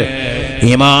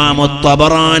ഇമാം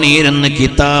തബറാനി ഇരുന്ന്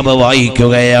കിതാബ്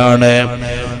വായിക്കുകയാണ്.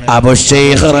 അബൂ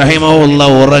ശൈഖ്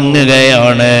റഹിമഹുല്ലാഹ്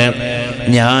ഉറങ്ങുകയാണ്.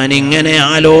 ഞാനിങ്ങനെ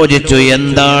ആലോചിച്ചു,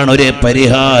 എന്താണൊരു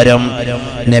പരിഹാരം?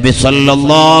 നബി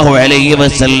സല്ലല്ലാഹു അലൈഹി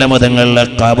വസല്ലം തങ്ങളുടെ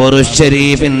ഖബറു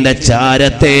ശരീഫിന്റെ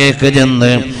ചാരത്തേക്ക്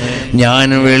ചെന്ന് ഞാൻ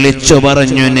വിളിച്ചു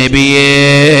പറഞ്ഞു, നബിയേ,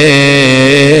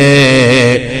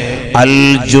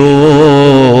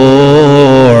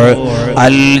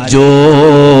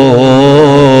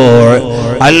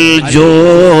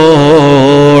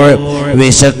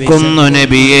 വിശക്കുന്നു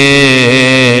നബിയേ,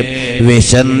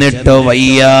 വിശന്നിട്ട്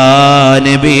വയ്യാ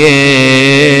നബിയേ.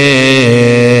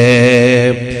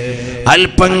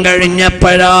 അല്പം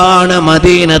കഴിഞ്ഞപ്പോഴാണ്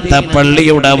മദീനത്തെ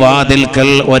പള്ളിയുടെ വാതിൽക്കൽ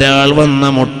ഒരാൾ വന്ന്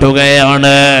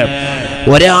മുട്ടുകയാണ്.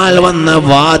 ഒരാൾ വന്ന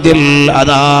വാതിൽ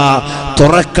അതാ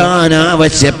തുറക്കാൻ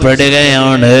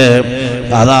ആവശ്യപ്പെടുകയാണ്.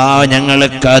 അതാ ഞങ്ങൾ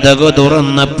കതകു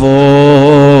തുറന്നപ്പോൾ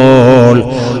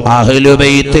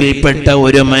അഹ്ലുബൈത്തിൽപ്പെട്ട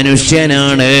ഒരു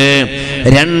മനുഷ്യനാണ്.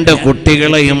 2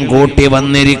 കുട്ടികളെയും കൂട്ടി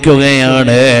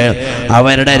വന്നിരിക്കുകയാണ്.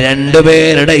 അവരുടെ 2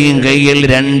 പേരുടെയും കയ്യിൽ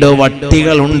 2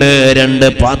 വട്ടികളുണ്ട്, 2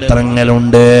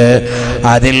 പാത്രങ്ങളുണ്ട്.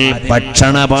 അതിൽ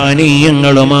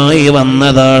ഭക്ഷണപാനീയങ്ങളുമായി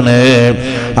വന്നതാണ്.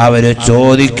 അവര്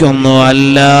ചോദിക്കുന്നു,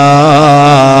 അല്ല,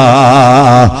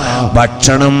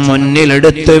 ഭക്ഷണം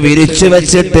മുന്നിലെടുത്ത് വിരിച്ചു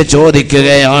വെച്ചിട്ട്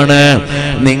ചോദിക്കുകയാണ്,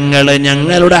 നിങ്ങൾ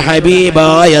ഞങ്ങളുടെ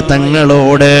ഹബീബായ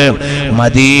തങ്ങളോട്,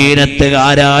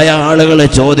 മദീനത്തുകാരായ ആളുകൾ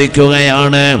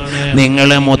ചോദിക്കുകയാണ്, നിങ്ങൾ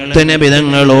മുത്തുനബി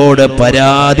തങ്ങളോട്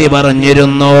പരാതി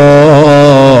പറഞ്ഞിരുന്നോ?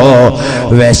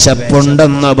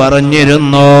 വിശപ്പുണ്ടെന്ന്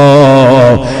പറഞ്ഞിരുന്നോ?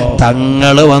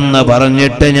 തങ്ങൾ വന്ന്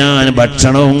പറഞ്ഞിട്ട് ഞാൻ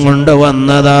ഭക്ഷണവും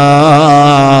കൊണ്ടുവന്നതാണ്,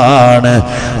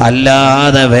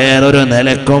 അല്ലാതെ വേറൊരു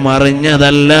നിലക്കും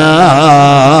അറിഞ്ഞതല്ല.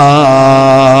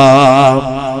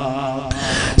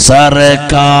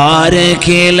 सरकार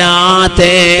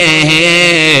खिलाते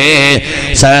हैं,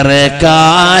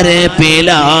 सरकार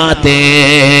पिलाते,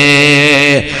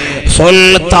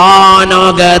 सुल्तान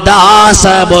गदा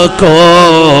सबको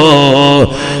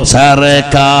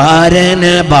सरकार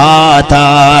निभाता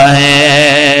है,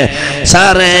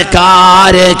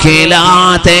 सरकार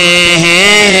खिलाते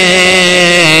हैं,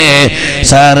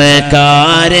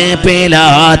 सरकार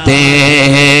पिलाते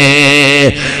हैं,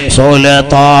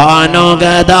 सुल्तान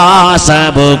गदा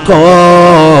सबको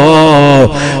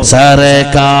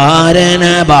सरकार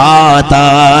निभाता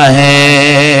है.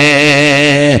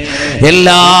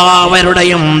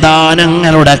 എല്ലാവരുടെയും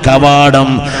ദാനങ്ങളുടെ കവാടം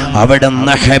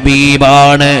അവിടുന്ന്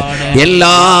ഹബീബാണ്.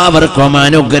 എല്ലാവർക്കും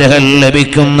അനുഗ്രഹം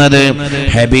ലഭിക്കുന്നത്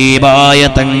ഹബീബായ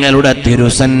തങ്ങളുടെ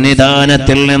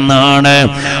തിരുസന്നിധാനത്തിൽ നിന്നാണ്.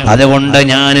 അതുകൊണ്ട്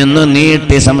ഞാനിന്ന്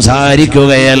നീട്ടി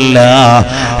സംസാരിക്കുകയല്ല,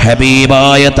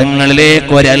 ഹബീബായ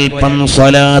തങ്ങളിലേക്ക് ഒരൽപ്പം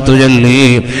സ്വലാത്തു ചൊല്ലി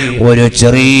ഒരു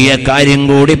ചെറിയ കാര്യം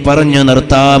കൂടി പറഞ്ഞു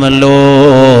നിർത്താമല്ലോ.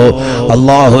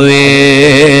 അല്ലാഹുവേ,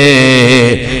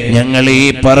 ഞങ്ങൾ ഈ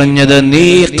പറഞ്ഞത് നീ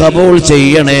കബൂൽ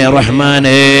ചെയ്യണേ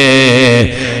റഹ്മാനേ.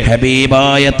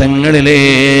 ഹബീബായ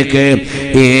തങ്ങളിലേക്ക്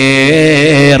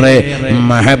ഏറെ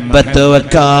മഹബ്ബത്ത്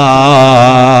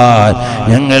വെക്കാൻ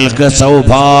ഞങ്ങൾക്ക്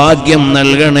സൗഭാഗ്യം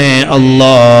നൽകണേ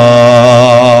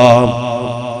അല്ലാഹ്.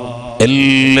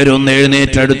 എല്ലാവരും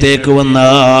എഴുന്നേറ്റടുത്തേക്ക്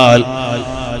വന്നാൽ,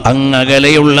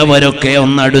 അങ്ങകലെയുള്ളവരൊക്കെ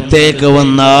ഒന്നടുത്തേക്ക്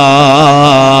വന്നാൽ,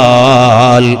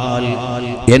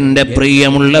 എന്റെ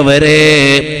പ്രിയമുള്ളവരെ,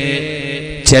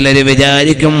 ചിലര്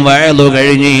വിചാരിക്കും വഅദ്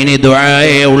കഴിഞ്ഞ് ഇനി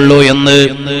ദുആയേ ഉള്ളൂ എന്ന്.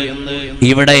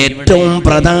 ഇവിടെ ഏറ്റവും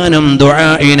പ്രധാനം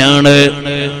ദുആഇനാണ്.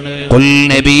 ഖുൽ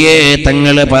നബിയേ,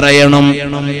 തങ്ങൾ പറയണം,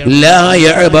 ലാ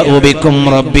യഅബഉ ബിക്കും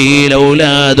റബ്ബി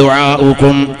ലൗലാ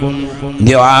ദുആഉക്കും.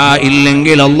 ദുആ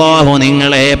ഇല്ലെങ്കിൽ അല്ലാഹു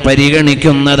നിങ്ങളെ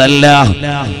പരിഗണിക്കുന്നതല്ല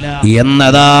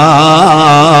എന്നതാ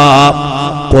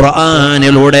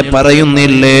ഖുർആനിലൂടെ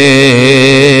പറയുന്നില്ലേ.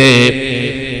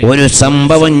 ഒരു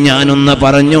സംഭവം ഞാനൊന്ന്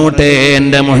പറഞ്ഞോട്ടെ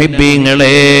എൻ്റെ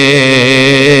മുഹിബ്ബീങ്ങളെ.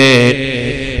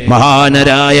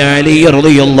 മഹാനരായ അലി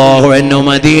റളിയല്ലാഹു അൻഹു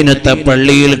മദീനത്തെ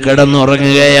പള്ളിയിൽ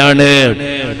കിടന്നുറങ്ങുകയാണ്.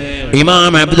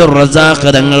 ഇമാം അബ്ദുർ റസാഖ്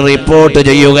തങ്ങൾ റിപ്പോർട്ട്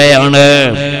ചെയ്യുകയാണ്,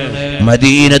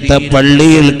 മദീനത്തെ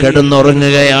പള്ളിയിൽ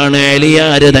കിടന്നുറങ്ങുകയാണ്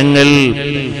അലിയാർ തങ്ങൾ.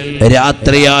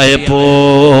 രാത്രിയായപ്പോൾ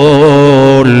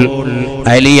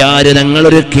അലിയാർ തങ്ങൾ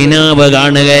ഒരു കിനാവ്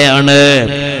കാണുകയാണ്.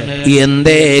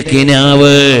 എന്തേ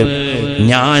കിനാവ്?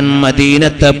 ഞാൻ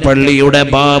മദീനത്തെ പള്ളിയുടെ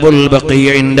ബാബുൽ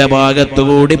ബഖീഇന്റെ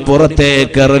ഭാഗത്തുകൂടി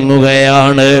പുറത്തേക്ക്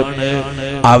ഇറങ്ങുകയാണ്.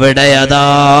 അവിടെ അതാ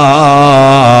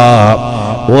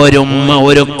ഒരുമ്മ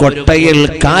ഒരു കൊട്ടയിൽ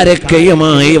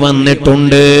കാരക്കയുമായി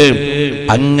വന്നിട്ടുണ്ട്.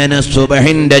 അങ്ങനെ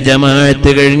സുബഹിന്റെ ജമാഅത്ത്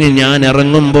കഴിഞ്ഞ് ഞാൻ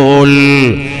ഇറങ്ങുമ്പോൾ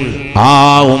ആ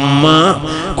ഉമ്മ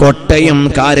കൊട്ടയും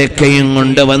കാരക്കയും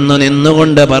കൊണ്ട് വന്നു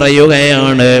നിന്നുകൊണ്ട്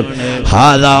പറയുകയാണ്,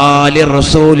 ഹാദാ ലി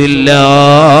റസൂലില്ലാഹ്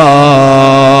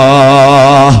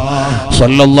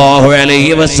സല്ലല്ലാഹു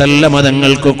അലൈഹി വസല്ലം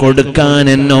തങ്ങൾക്ക് കൊടുക്കാൻ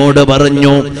എന്നോട്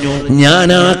പറഞ്ഞു. ഞാൻ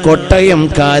ആ കൊട്ടയം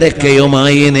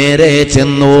കാരക്കയുമായി നേരെ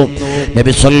ചെന്നു.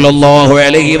 നബി സല്ലല്ലാഹു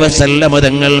അലൈഹി വസല്ലം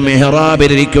തങ്ങൾ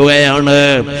മിഹ്റാബിലിരിക്കുകയാണ്.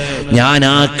 ഞാൻ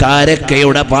ആ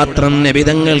കാരക്കയുടെ പാത്രം നബി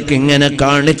തങ്ങൾക്ക് ഇങ്ങനെ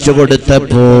കാണിച്ചു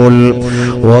കൊടുത്തപ്പോൾ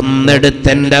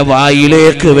ഒന്നെടുത്തെന്റെ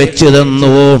വായിലേക്ക് വെച്ച്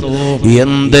തന്നു.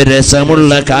 എന്ത്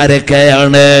രസമുള്ള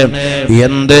കാരക്കയാണ്,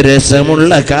 എന്ത്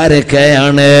രസമുള്ള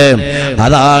കാരക്കയാണ്.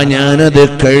 അതാ ഞാനത്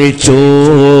കഴിച്ചു.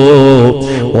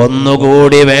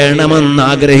 ഒന്നുകൂടി വേണമെന്ന്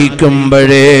ആഗ്രഹിക്കുമ്പോഴേക്ക്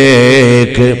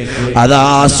അതാ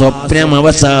സ്വപ്നം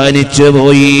അവസാനിച്ചു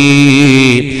പോയി.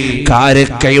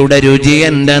 കാരക്കയുടെ രുചി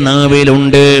എന്റെ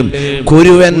നാവിലുണ്ട്,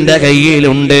 കുരുവന്റെ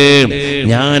കയ്യിലുണ്ട്.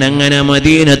 ഞാൻ അങ്ങനെ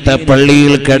മദീനത്തെ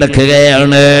പള്ളിയിൽ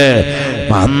കിടക്കുകയാണ്.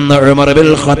 അന്ന് ഉമർ ബിൻ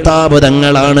ഖത്താബ്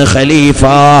തങ്ങളാണ് ഖലീഫ,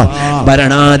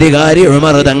 ഭരണാധികാരി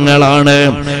ഉമർ തങ്ങളാണ്.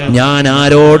 ഞാൻ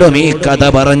ആരോടും ഈ കഥ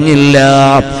പറഞ്ഞില്ല.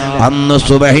 അന്ന്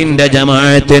സുബഹിന്റെ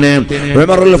ജമാഅത്തിന്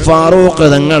ഉമറുൽ ഫാറൂഖ്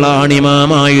തങ്ങളാണ്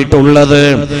ഇമാമായിട്ടുള്ളത്.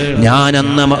 ഞാൻ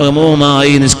അന്ന്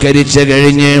മഅ്മൂമായി നിസ്കരിച്ചു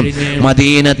കഴിഞ്ഞ്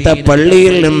മദീനത്തെ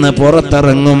പള്ളിയിൽ നിന്ന്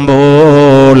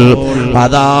പുറത്തിറങ്ങുമ്പോൾ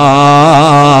അതാ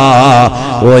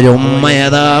ഒരു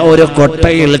ഉമ്മയതാ ഒരു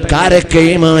കൊട്ടയിൽ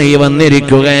കാരക്കയുമായി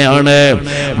വന്നിരിക്കുകയാണ്.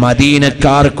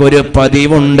 മദീനക്കാർക്കൊരു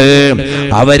പതിവുണ്ട്,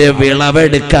 അവര്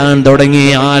വിളവെടുക്കാൻ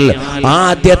തുടങ്ങിയാൽ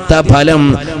ആദ്യത്തെ ഫലം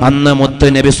അന്ന് മുത്ത്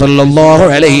നബി സല്ലല്ലാഹു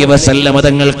അലൈഹി വസല്ലം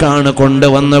തങ്ങൾക്കാണ്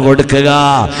കൊണ്ടുവന്ന് കൊടുക്കുക.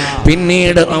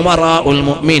 പിന്നീട് അമറാഉൽ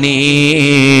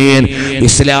മുഅ്മിനീൻ,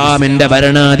 ഇസ്ലാമിന്റെ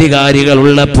ഭരണാധികാരികൾ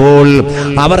ഉള്ളപ്പോൾ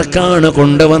അവർക്കാണ്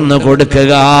കൊണ്ടുവന്ന്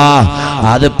കൊടുക്കുക.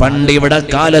 അത് പണ്ട് ഇവിടെ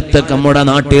കാലത്ത് നമ്മുടെ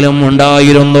നാട്ടിലും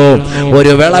ഉണ്ടായിരുന്നു.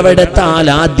 ഒരു വിളവെടുത്താൽ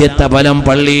ആദ്യത്തെ ഫലം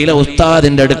പള്ളിയിലെ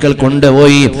ഉസ്താദിന്റെ അടുക്കൽ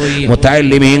കൊണ്ടുപോയി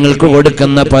മുത്തഅല്ലിമീങ്ങൾക്ക്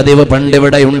കൊടുക്കുന്ന പതിവ്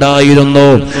പണ്ടിവിടെ ഉണ്ടായിരുന്നു.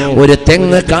 ഒരു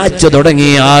തെങ്ങ് കാച്ചു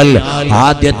തുടങ്ങിയാൽ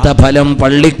ആദ്യത്തെ ഫലം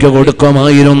പള്ളിക്ക്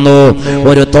കൊടുക്കുമായിരുന്നു.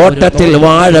 ഒരു തോട്ടത്തിൽ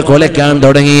വാഴ കൊലയ്ക്കാൻ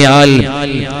തുടങ്ങിയാൽ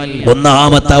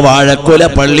ഒന്നാമത്തെ വാഴക്കുല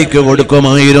പള്ളിക്ക്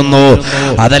കൊടുക്കുമായിരുന്നു.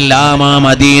 അതെല്ലാം ആ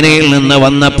മദീനയിൽ നിന്ന്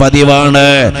വന്ന പതിവാണ്.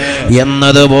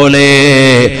 എന്നതുപോലെ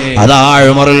അതാ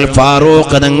ഉമറുൽ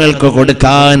ഫാറൂഖ് തങ്ങൾക്ക്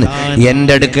കൊടുക്കാൻ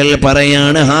എന്റെ അടുക്കൽ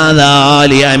പറയാണ്, ഹാദാ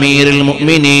ലി അമീറുൽ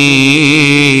മുഅ്മിനീൻ,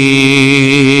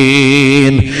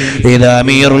 ഇത്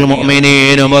അമീറുൽ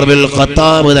മുഅ്മിനീൻ ഉമർ ബിൻ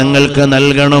ഖത്താബ് തങ്ങൾക്ക്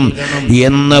നൽകണം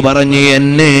എന്ന് പറഞ്ഞ്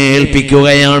എന്നെ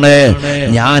ഏൽപ്പിക്കുകയാണ്.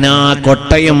 ഞാൻ ആ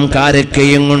കൊട്ടയും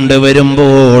കാരക്കയും കൊണ്ട്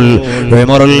വരുമ്പോൾ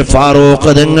ഉമറുൽ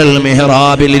ഫാറൂഖ് തങ്ങൾ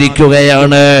മിഹ്റാബിൽ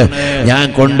ഇരിക്കുകയാണ്. ഞാൻ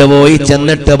കൊണ്ടുപോയി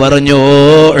ചെന്നിട്ട് പറഞ്ഞു,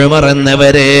 ഉമർ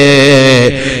എന്നവരെ,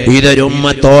 ഇതൊരു ഉമ്മ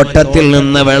തോട്ടത്തിൽ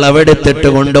നിന്ന് വിളവെടുത്തിട്ട്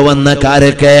കൊണ്ടുവന്ന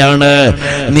കാരക്കയാണ്,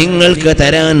 നിങ്ങൾക്ക്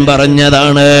തരാൻ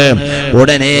പറഞ്ഞതാണ്.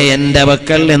 ഉടനെ എന്റെ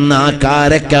വക്കൽ നിന്ന് ആ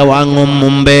കാരക്ക വാങ്ങും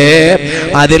മുമ്പേ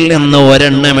അതിൽ നിന്ന്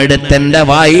ഒരെണ്ണം എടുത്തെന്റെ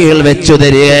വായിൽ വെച്ചു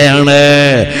തരികയാണ്.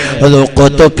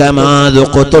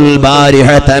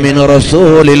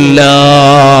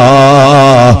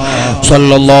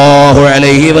 സല്ലല്ലാഹു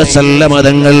അലൈഹി വസല്ലം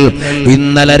തങ്ങൾ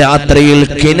ഇന്നലെ രാത്രിയിൽ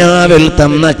കിനാവിൽ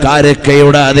തന്ന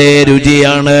കാരക്കയുടെ അതേ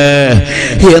രുചിയാണ്.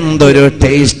 എന്തൊരു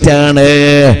ടേസ്റ്റാണ്.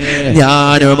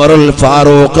 ഞാൻ ഉമറുൽ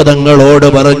ഫാറൂഖ് തങ്ങളോട്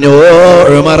പറഞ്ഞു,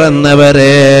 ഉമർ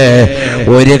എന്നവരെ,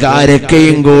 ഒരു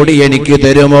കാരക്കയും കൂടി എനിക്ക്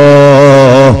തരുമോ?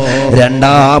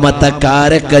 രണ്ടാമത്തെ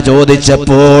കാരക്ക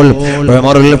ചോദിച്ചപ്പോൾ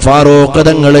ഉമറുൽ ഫാറൂഖ്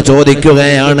തങ്ങൾ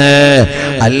ചോദിക്കുകയാണ്,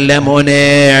 അല്ല മോനെ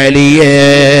അലിയേ,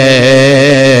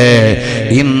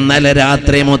 ഇന്നലെ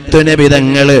രാത്രി മുത്തുനബി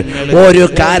തങ്ങൾ ഒരു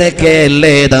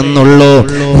കാരക്കയല്ലേ തന്നുള്ളൂ,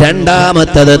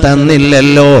 രണ്ടാമത്തത്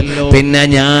തന്നില്ലല്ലോ, പിന്നെ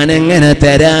ഞാൻ എങ്ങനെ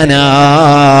തരാനാണ്?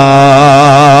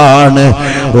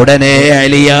 ഉടനെ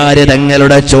അലിയാര്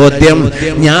തങ്ങളുടെ ചോദ്യം,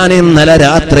 ഞാൻ ഇന്നലെ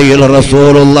രാത്രിയിൽ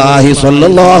റസൂലുള്ളാഹി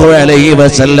സ്വല്ലല്ലാഹു അലൈഹി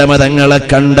വസല്ലം തങ്ങളെ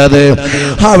കണ്ടത്,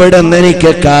 അവിടെ നിന്ന്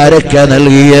എനിക്ക് കാരക്ക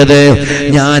നൽകിയത്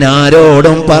ഞാൻ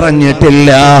ആരോടും പറഞ്ഞിട്ടില്ല,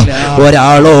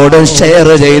 ഒരാളോടും ഷെയർ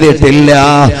ചെയ്തിട്ടില്ല.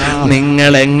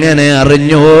 നിങ്ങൾ എങ്ങനെ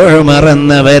അറിഞ്ഞു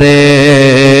മറന്നവരെ?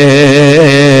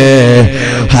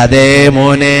 അതേ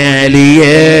മോനെ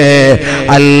അലിയേ,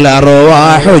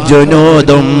 അൽഅർവാഹു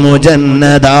ജുനൂദും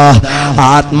മുജന്നദാ,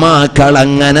 ആത്മാക്കൾ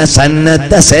അങ്ങനെ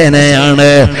സന്നദ്ധ സേനയാണ്.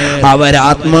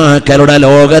 അവരാത്മാക്കളുടെ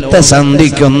ലോകത്തെ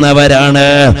സന്ധിക്കുന്നവരാണ്.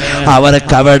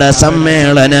 അവർക്കവിടെ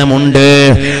സമ്മേളനമുണ്ട്.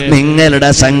 നിങ്ങളുടെ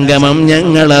സംഗമം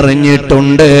ഞങ്ങൾ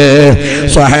അറിഞ്ഞിട്ടുണ്ട്.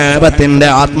 സ്വഹാബത്തിന്റെ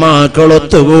ആത്മാക്കൾ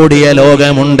ഒത്തുകൂടിയ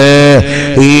ലോകമുണ്ട്.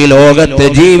 ഈ ലോകത്ത്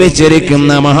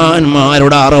ജീവിച്ചിരിക്കുന്ന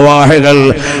മഹാന്മാരുടെ അർവാഹുകൾ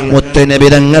മുത്തുനബി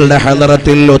തങ്ങൾ നിങ്ങളുടെ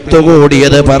ഹളറത്തിൽ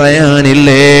ഒത്തുകൂടിയത്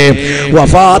പറയാനില്ലേ?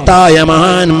 വഫാത്തായ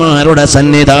മഹാന്മാരുടെ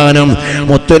സന്നിധാനം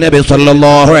മുത്തുനബി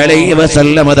സല്ലല്ലാഹു അലൈഹി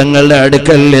വസല്ലം തങ്ങളുടെ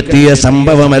അടുക്കൽ എത്തിയ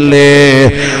സംഭവമല്ലേ?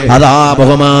 അതാ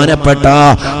ബഹുമാനപ്പെട്ട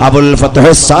അബുൽ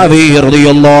ഫത്ഹ് സാവി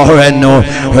റളിയല്ലാഹു അൻഹു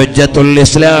ഹുജ്ജത്തുൽ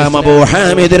ഇസ്ലാം അബൂ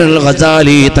ഹാമിദ് അൽ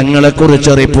ഗസാലി തങ്ങളെ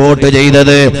കുറിച്ച് റിപ്പോർട്ട്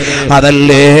ചെയ്തത്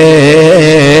അതല്ലേ?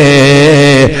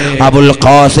 അബുൽ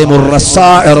ഖാസിം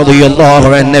റസ്സാഇ റളിയല്ലാഹു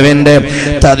അൻഹുവിന്റെ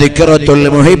തദ്കിറത്തുൽ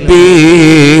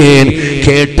മുഹിബ്ബീൻ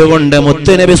കേട്ടുകൊണ്ട്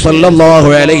മുത്തുനബി സല്ലല്ലാഹു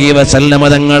അലൈഹി വസല്ലം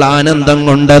തങ്ങൾ ആനന്ദം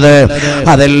കൊണ്ടത്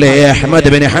അതല്ലേ? അഹ്മദ്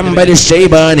ബിൻ ഹംബൽ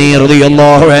ശൈബാനി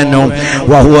റളിയല്ലാഹു അൻഹു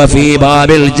വഹുവ ഫീ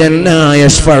ബാബിൽ ജന്ന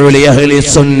യശ്ഫഉ ലി അഹ്ലി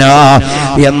സുന്ന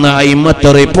എന്ന അയിമ്മത്ത്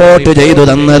റിപ്പോർട്ട് ചെയ്തു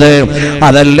തന്നത്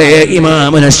അതല്ലേ?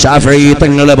 ഇമാമുന ശാഫിഈ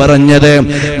തങ്ങൾ പറഞ്ഞത്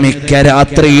മിക്ക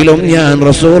രാത്രിയിലും ഞാൻ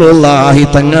റസൂലുള്ളാഹി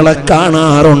തങ്ങളെ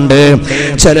കാണാറുണ്ട്.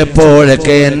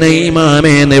 ചിലപ്പോഴൊക്കെ എന്നെ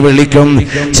ഇമാമേന്ന് വിളിക്കും,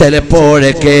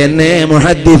 ചിലപ്പോഴൊക്കെ എന്നെ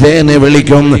മുഹദ്ദിസേന്ന്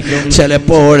വിളിക്കും,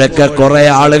 ചിലപ്പോഴൊക്കെ കുറെ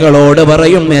ആളുകളോട്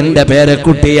പറയും എന്റെ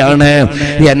പേരക്കുട്ടിയാണ്,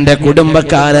 എന്റെ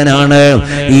കുടുംബക്കാരനാണ്.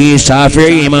 ഈ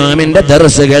ശാഫിഈ ഇമാമിന്റെ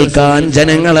ദർസ് കേൾക്കാൻ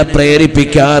ജനങ്ങളെ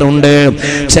പ്രേരിപ്പിക്കാറുണ്ട്.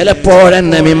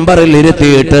 ചിലപ്പോഴെന്നെ മിമ്പറിൽ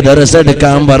ഇരുത്തിയിട്ട് ദർസ്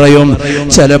എടുക്കാൻ പറയും.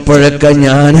 ചിലപ്പോഴൊക്കെ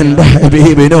ഞാൻ എന്റെ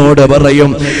ഹബീബിനോട്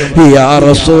പറയും യാ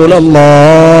റസൂലല്ലാഹ്,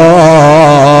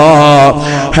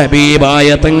 ഹബീബായ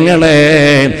തങ്ങളെ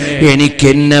എനിക്ക്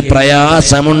ഇന്ന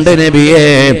പ്രയാസമുണ്ട് നബിയേ,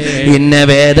 ഇന്ന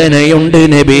വേദനയുണ്ട്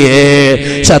നബിയേ,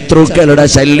 ശത്രുക്കളുടെ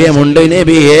ശല്യമുണ്ട്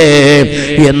നബിയേ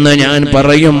എന്ന് ഞാൻ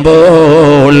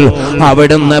പറയുമ്പോൾ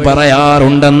അവിടുന്ന്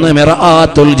പറയാറുണ്ടെന്ന്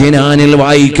മിർആത്തുൽ ജിനാനിൽ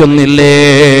വായിക്കുന്നില്ലേ?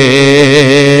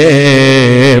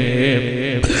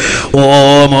 ഓ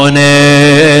മോനെ,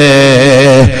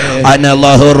 അന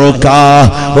ലഹ്റുക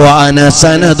വഅന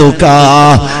സനദുക,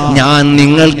 ഞാൻ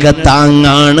നിങ്ങൾക്ക്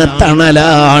താങ്ങാണ്,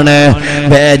 തണലാണ്,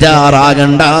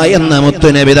 ബേജാറാകണ്ട എന്ന്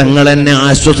മുത്തുനബി തങ്ങൾ എന്നെ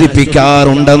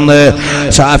ആശ്വസിപ്പിക്കാറുണ്ടെന്ന്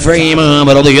ശാഫിഈ ഇമാം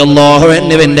റളിയല്ലാഹു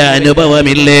അൻഹുവിന്റെ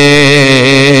അനുഭവമില്ലേ?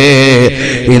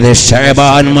 ഇത്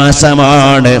ശഅബാൻ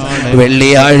മാസമാണ്,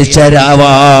 വെള്ളിയാഴ്ച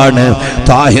രാവാണ്,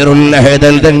 താഹിറുൽ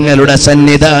അഹ്ദൽ തങ്ങളുടെ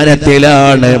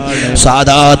സന്നിധാനത്തിലാണ്,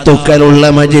 സാദാത്തുക്കളുള്ള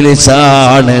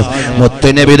മജ്ലിസാണ്,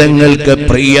 മുത്തുനബി തങ്ങൾക്ക്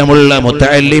പ്രിയമുള്ള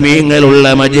മുതഅല്ലിമീങ്ങളുള്ള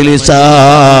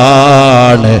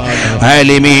മജ്ലിസാണ്,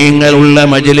 ആലിമീങ്ങളുള്ള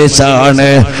മജ്ലിസാണ്,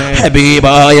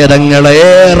 ഹബീബായ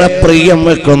തങ്ങളേറെ പ്രിയം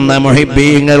വെക്കുന്ന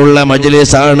മുഹിബ്ബീങ്ങളുള്ള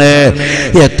മജ്ലിസാണ്.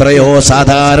 എത്രയോ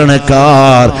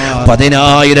സാധാരണക്കാർ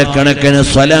പതിനായിരക്കണക്കിന്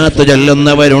സ്വലാത്ത്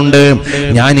ചൊല്ലുന്നവരുണ്ട്.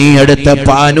 ഞാൻ ഈ അടുത്ത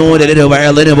പാനൂരിലൊരു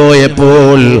വയലിന്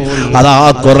പോയപ്പോൾ അതാ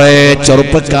കുറെ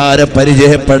ചെറുപ്പക്കാരെ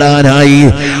പരിചയപ്പെടാനായി.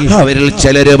 അവരിൽ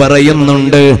ചിലര്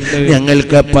പറയുന്നുണ്ട്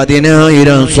ഞങ്ങൾക്ക്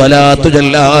 10,000 സ്വലാത്ത്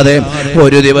ചൊല്ലാതെ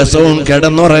ഒരു ദിവസവും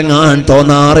കിടന്നുറങ്ങാൻ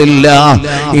തോന്നാറില്ല.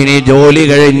 ഇനി ജോലി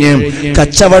കഴിഞ്ഞ്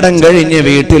കച്ചവടം കഴിഞ്ഞ്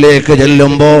വീട്ടിലേക്ക്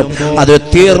ചെല്ലുമ്പോ അത്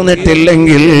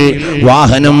തീർന്നിട്ടില്ലെങ്കിൽ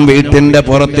വാഹനം വീട്ടിന്റെ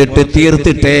പുറത്തിട്ട്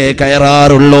തീർത്തിട്ടേ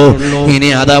കയറാറുള്ളൂ. ഇനി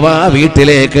അഥവാ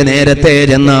വീട്ടിലേക്ക് നേരത്തെ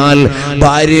ചെന്നാൽ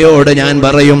ഭാര്യയോട് ഞാൻ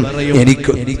പറയും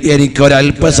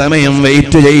എനിക്കൊരല്പസമയം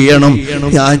വെയിറ്റ് ചെയ്യണം,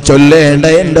 ഞാൻ ചൊല്ലേണ്ട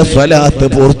എന്റെ സ്വലാത്ത്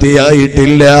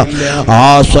പൂർത്തിയായിട്ടില്ല. ആ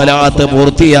സ്വലാത്ത്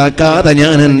പൂർത്തിയാക്കാതെ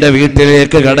ഞാൻ എന്റെ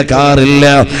വീട്ടിലേക്ക് കടക്കാറില്ല.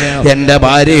 എന്റെ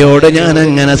ഭാര്യയോട് ഞാൻ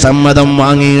അങ്ങനെ സമ്മതം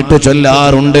വാങ്ങിയിട്ട്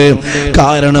ചൊല്ലാറുണ്ട്.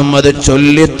 കാരണം അത്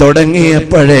ചൊല്ലി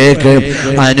തുടങ്ങിയപ്പോഴേക്ക്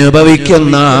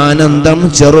അനുഭവിക്കുന്ന ആനന്ദം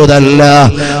ചെറുതല്ല,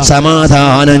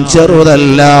 സമാധാനം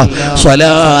ചെറുതല്ല,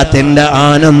 സ്വലാത്തിന്റെ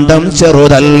ആനന്ദം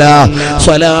ചെറുതല്ല,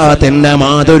 സ്വലാത്തിന്റെ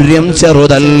മാധുര്യം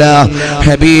ചെറുതല്ല.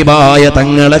 ഹബീബായ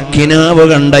തങ്ങളെ കിനാവ്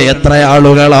കണ്ട എത്ര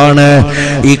ആളുകളാണ്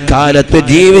ഈ കാലത്ത്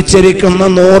ജീവിച്ചിരിക്കുന്ന?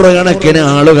 100 കണക്കിന്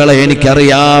ആളുകളെ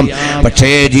എനിക്കറിയാം.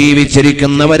 പക്ഷേ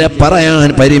ജീവിച്ചിരിക്കുന്നവരെ പറയാൻ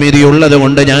പരിമിതിയുള്ളത്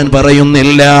കൊണ്ട് ഞാൻ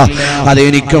പറയുന്നില്ല.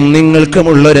 അതെനിക്കും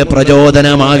നിങ്ങൾക്കുമുള്ളൊരു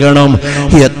പ്രചോദനമാകണം.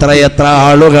 എത്രയെത്ര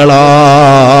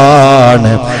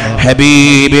ആളുകളാണ്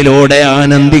ഹബീബിലൂടെ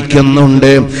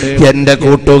ആനന്ദിക്കുന്നുണ്ട്. എന്റെ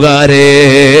കൂട്ടുകാരെ,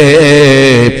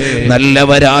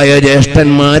 നല്ലവരായ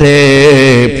ജ്യേഷ്ഠന്മാരെ,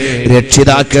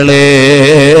 രക്ഷിതാക്കളെ,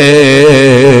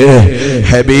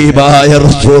 ഹബീബായ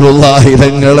റസൂലുള്ളാഹി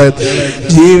തങ്ങളെ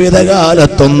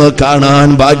ജീവിതകാലത്തൊന്ന് കാണാൻ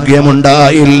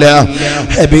ഭാഗ്യമുണ്ടായില്ല.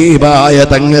 ഹബീബായ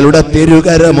തങ്ങളുടെ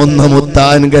തിരുകരമൊന്ന്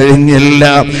മുത്താൻ കഴിഞ്ഞില്ല,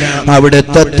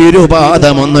 അവിടുത്തെ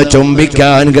തിരുപാദമൊന്ന്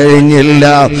ചുംബിക്കാൻ കഴിഞ്ഞില്ല,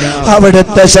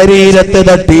 അവിടുത്തെ ശരീരത്തെ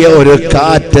തട്ടിയ ഒരു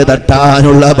കാറ്റ്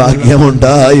തട്ടാനുള്ള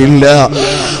ഭാഗ്യമുണ്ടായില്ല.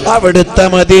 അവിടുത്തെ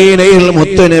മദീനയിൽ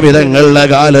മുത്തുനബി തങ്ങളുടെ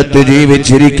കാലത്ത്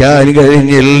ജീവിച്ചിരിക്കാൻ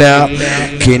കഴിഞ്ഞില്ല.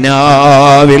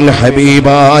 കിനാവിൽ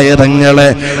ഹബീബായ തങ്ങളെ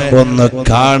ഒന്ന്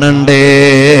കാണണ്ടേ?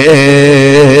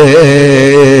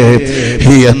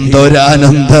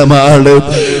 എന്തൊരാനന്ദമാണ്.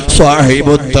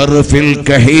 സാഹിബു തർഫിൽ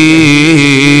കഹീൽ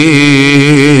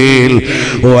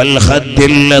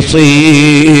വൽഖദ്ദിൽ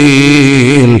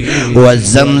ലസീൽ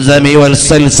വസ്സംസമി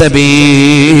വൽസൽസബീൽ.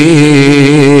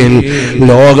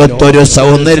 ലോകത്തൊരു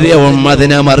സൗന്ദര്യവും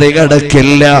അതിനെ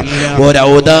മറികടക്കില്ല,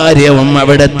 ഒരൗദാര്യവും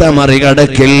അവിടുത്തെ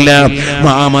മറികടക്കില്ല.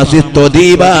 മാമസിത്തു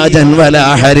ദീബാജൻ വലാ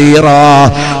ഹരീറാ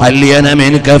അല്യന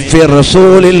മിൻ കഫി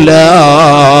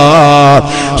റസൂലില്ലാഹ്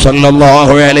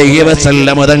സ്വല്ലല്ലാഹു അലൈഹി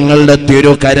വസല്ലം തങ്ങളുടെ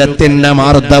തിരുകരത്തിന്റെ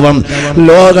മാർദ്ദവം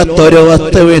ലോകത്തൊരു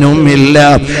വസ്തുവിനും ഇല്ല.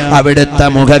 അവിടുത്തെ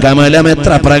മുഖകമലം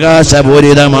എത്ര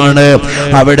പ്രകാശപൂരിതമാണ്,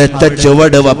 അവിടുത്തെ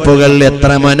ചുവടുവപ്പുകൾ എത്ര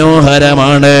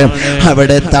മനോഹരമാണ്,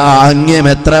 അവിടുത്തെ ആംഗ്യം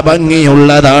എത്ര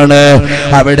ഭംഗിയുള്ളതാണ്,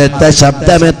 അവിടുത്തെ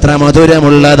ശബ്ദം എത്ര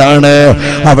മധുരമുള്ളതാണ്,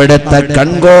 അവിടുത്തെ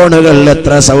കൺകോണുകൾ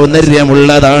എത്ര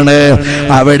സൗന്ദര്യമുള്ളതാണ്,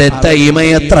 അവിടുത്തെ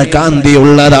ഇമയെത്ര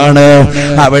കാന്തിയുള്ളതാണ്,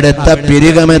 അവിടുത്തെ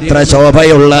പിരികം എത്ര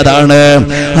ശോഭയുള്ളതാണ്,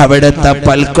 അവിടുത്തെ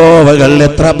പൽക്കോവകൾ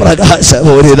എത്ര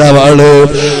പ്രകാശപൂരിതമാണ്.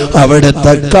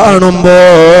 അവിടുത്തെ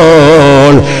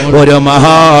കാണുമ്പോൾ ഒരു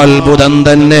മഹാത്ഭുതം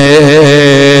തന്നെ.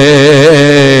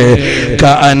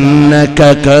 كأنك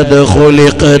قد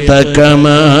خلقت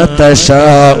كما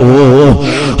تشاء.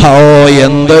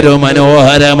 എന്തൊരു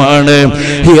മനോഹരമാണ്,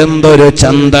 എന്തൊരു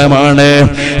ചന്തമാണ്.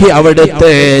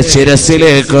 അവിടുത്തെ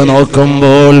ശിരസിലേക്ക്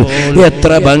നോക്കുമ്പോൾ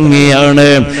എത്ര ഭംഗിയാണ്,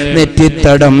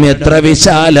 നെറ്റിത്തടം എത്ര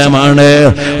വിശാലമാണ്,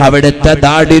 അവിടുത്തെ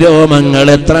ദാടിരോമങ്ങൾ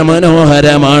എത്ര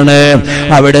മനോഹരമാണ്,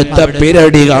 അവിടുത്തെ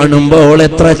പിരടി കാണുമ്പോൾ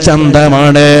എത്ര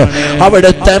ചന്തമാണ്,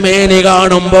 അവിടുത്തെ മേനി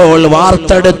കാണുമ്പോൾ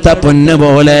വാർത്തെടുത്ത പൊന്ന്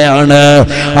പോലെയാണ്,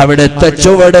 അവിടുത്തെ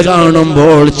ചുവട്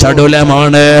കാണുമ്പോൾ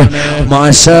ചടുലമാണ്.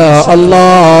 മാഷാ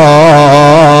അല്ലാഹ്.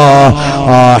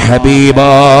 ആ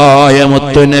ഹബീബായ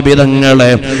മുത്തുനബി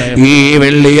തങ്ങളെ ഈ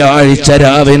വെള്ളിയാഴ്ച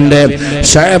രാവിന്റെ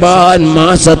ശഅബാൻ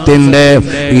മാസത്തിന്റെ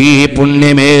ഈ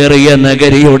പുണ്യമേറിയ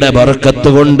നഗരിയുടെ ബർക്കത്ത്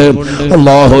കൊണ്ട്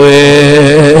അല്ലാഹുവേ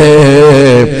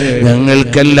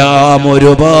ഞങ്ങൾക്കെല്ലാം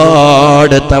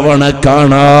ഒരുപാട് തവണ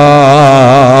കാണാൻ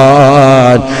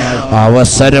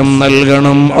അവസരം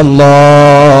നൽകണം അല്ലാഹ്.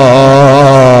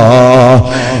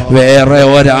 വേറെ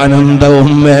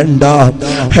ഒരാനന്ദവും വേണ്ട,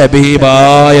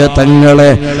 ഹബീബായ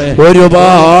തങ്ങളെ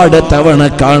ഒരുപാട് തവണ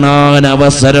കാണാൻ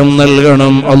അവസരം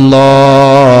നൽകണം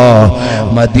അല്ലാഹ്.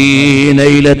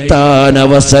 മദീനയിലെത്താൻ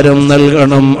അവസരം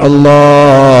നൽകണം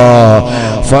അല്ലാഹ്.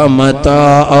 فمتى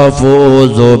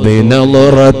أفوز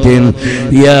بنظرة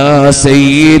يا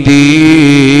سيدي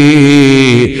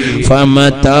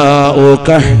فمتى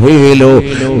أكحل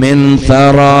من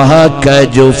ثراك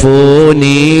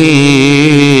جفوني.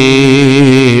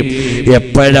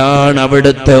 എപ്പോഴാണ്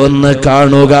അവിടുത്തെ ഒന്ന്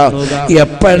കാണുക,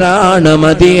 എപ്പോഴാണ്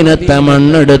മദീനത്തെ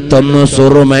മണ്ണെടുത്തൊന്ന്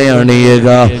സുറുമയണിയുക.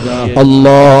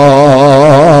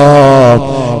 അല്ലാഹ്,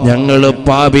 ഞങ്ങൾ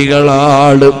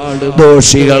പാപികളാണ്,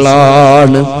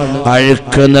 ദോഷികളാണ്,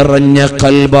 അഴുക്ക് നിറഞ്ഞ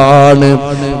കൽബാണ്,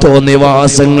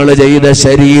 തോന്നിവാസങ്ങൾ ചെയ്ത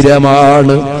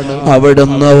ശരീരമാണ്.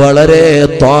 അവിടുന്ന് വളരെ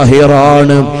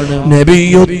താഹിറാണ്,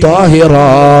 നബിയു താഹിറാണ്.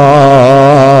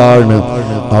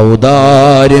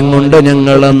 ഔദാര്യം കൊണ്ട്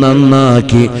ഞങ്ങളെ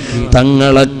നന്നാക്കി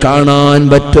തങ്ങളെ കാണാൻ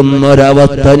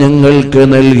പറ്റുന്നൊരവസ്ഥ ഞങ്ങൾക്ക്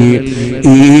നൽകി.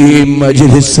 ഈ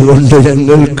മജ്ലിസ് കൊണ്ട്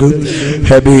ഞങ്ങൾക്ക്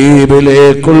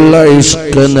ഹബീബിലേക്കുള്ള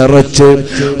ഇഷ്ക് നിറച്ച്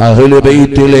അഹ്ലു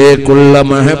ബൈത്തിലേക്കുള്ള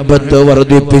മഹബത്ത്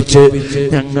വർദ്ധിപ്പിച്ച്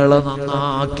ഞങ്ങളെ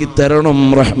നന്നാക്കി തരണം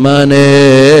റഹ്മാനേ.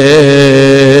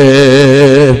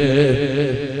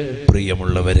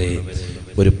 പ്രിയമുള്ളവരെ,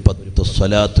 ഒരു 10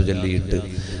 സ്വലാത്ത് ചൊല്ലിയിട്ട്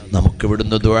നമുക്ക്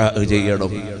ഇവിടുന്ന് ദുആ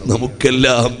ചെയ്യണം.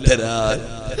 നമുക്കെല്ലാം തരാൻ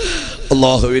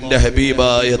അല്ലാഹുവിന്റെ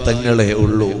ഹബീബായ തങ്ങളെ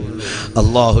ഉള്ളൂ.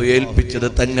 അല്ലാഹു ഏൽപ്പിച്ചത്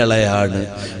തങ്ങളെയാണ്.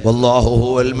 വല്ലാഹു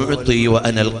ഹുവൽ മുഅ്തി വ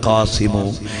അനൽ ഖാസിമു.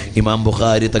 ഇമാം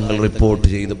ബുഖാരി തങ്ങൾ റിപ്പോർട്ട്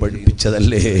ചെയ്ത്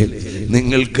പഠിപ്പിച്ചതല്ലേ.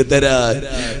 നിങ്ങൾക്ക് തരാൻ,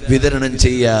 വിതരണം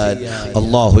ചെയ്യാൻ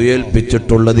അല്ലാഹു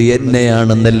ഏൽപ്പിച്ചിട്ടുള്ളത്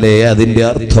എന്നെയാണെന്നല്ലേ അതിൻ്റെ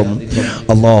അർത്ഥം.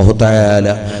 അല്ലാഹു തആല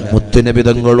മുത്തുനബി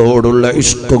തങ്ങളോടുള്ള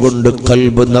ഇഷ്ക് കൊണ്ട്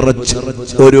ഖൽബ് നിറച്ച്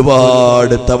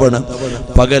ഒരുപാട് തവണ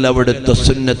പകലവിടുത്തെ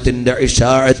സുന്നത്തിന്റെ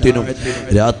ഇശാഅത്തിനും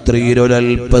രാത്രിയിൽ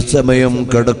ഒരൽപസമയം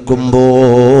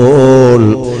കിടക്കുമ്പോൾ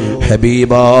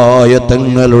ഹബീബായ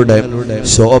തങ്ങളുടെ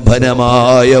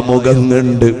ശോഭനമായ മുഖം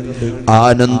കണ്ട്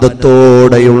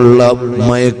ആനന്ദത്തോടെയുള്ള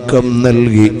മയക്കം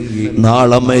നൽകി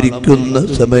നാളെ മരിക്കുന്ന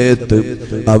സമയത്ത്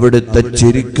അവിടുത്തെ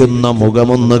ചിരിക്കുന്ന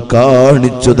മുഖമൊന്ന്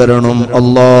കാണിച്ചു തരണം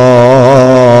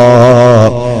അല്ലാഹ്.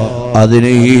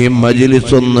 അതിന് ഈ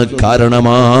മജ്ലിസ് ഒന്ന്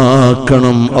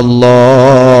കാരണമാക്കണം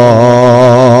അല്ലാഹ്.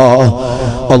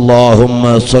 اللهم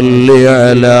صل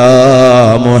على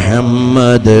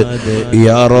محمد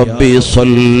يا ربي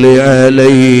صل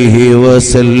عليه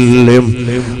وسلم.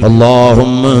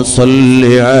 اللهم صل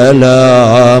على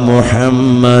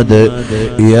محمد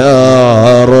يا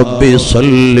ربي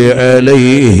صل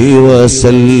عليه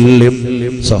وسلم.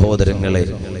 സഹോദരങ്ങളെ,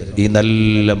 ഈ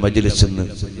നല്ല മജ്ലിസിന്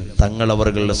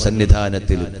തങ്ങളവരുടെ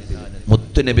സന്നിധാനത്തിൽ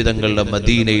മുത്തുനബി തങ്ങളുടെ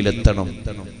മദീനയിലെത്തണം,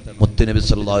 മുത്തുനബി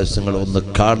സല്ലല്ലാഹു അലൈഹി വസല്ലം ഒന്ന്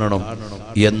കാണണം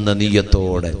എന്ന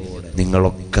നിയ്യത്തോടെ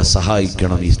നിങ്ങളൊക്കെ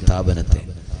സഹായിക്കണം ഈ സ്ഥാപനത്തെ.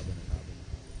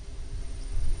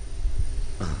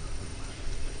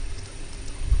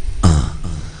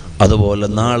 അതുപോലെ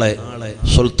നാളെ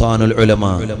സുൽത്താനുൽ ഉലമ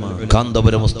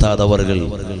കാന്തപുരം ഉസ്താദ് അവർകൾ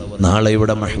നാളെ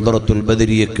ഇവിടെ മഹ്ദറത്തുൽ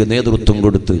ബദരിയക്ക് നേതൃത്വം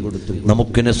കൊടുത്ത്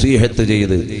നമുക്ക് നസീഹത്ത്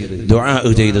ചെയ്ത് ദുആ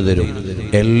ചെയ്തു തരും.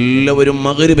 എല്ലാവരും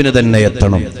മഗ്രിബിന് തന്നെ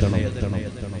എത്തണം.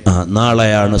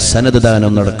 നാളെയാണ് സനദ്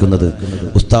ദാനം നടക്കുന്നത്.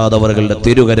 ഉസ്താദ് അവരുടെ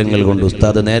തിരുകരങ്ങൾ കൊണ്ട്.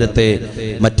 ഉസ്താദ് നേരത്തെ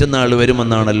മറ്റന്നാൾ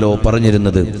വരുമെന്നാണല്ലോ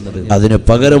പറഞ്ഞിരുന്നത്. അതിന്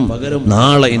പകരം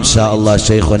നാളെ ഇൻഷാ അല്ലാഹ്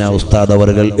ശൈഖുന ഉസ്താദ്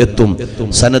അവர்கள் എത്തും,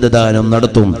 സനദ് ദാനം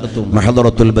നടത്തും,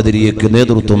 മഹ്ദറത്തുൽ ബദരിയക്ക്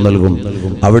നേതൃത്വം നൽകും.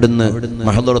 അവിടുന്ന്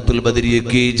മഹ്ദറത്തുൽ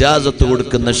ബദരിയക്ക് ഇജാസത്ത്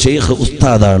കൊടുക്കുന്ന ശൈഖ്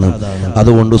ഉസ്താദാണ്.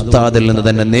 അതുകൊണ്ട് ഉസ്താദിൽ നിന്ന്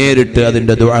തന്നെ നേരിട്ട്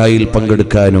അതിന്റെ ദുആയിൽ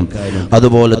പങ്കെടുക്കാനും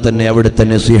അതുപോലെ തന്നെ അവിടുത്തെ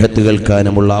നസീഹത്ത്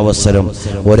കേൾക്കാനുമുള്ള അവസരം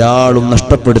ഒരാളും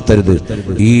നഷ്ടപ്പെടുത്തരുത്.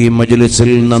 ഈ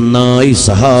മജ്ലിസിൽ നന്നായി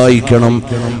സഹായിക്കണം.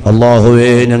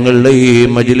 അല്ലാഹുവേ, ഞങ്ങളുടെ ഈ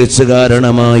മജ്ലിസ്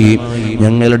കാരണമായി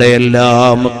ഞങ്ങളുടെ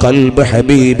എല്ലാം ഖൽബ്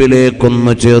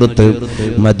ഹബീബിലേക്കൊന്ന് ചേർത്ത്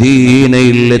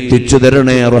മദീനയിൽ എത്തിച്ചു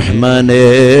തരണേ റഹ്മാനേ.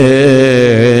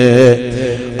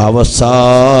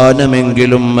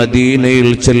 അവസാനമെങ്കിലും മദീനയിൽ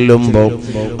ചെല്ലുമ്പോൾ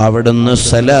അവിടുന്ന്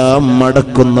സലാം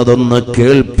മടക്കുന്നതൊന്ന്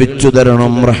കേൾപ്പിച്ചു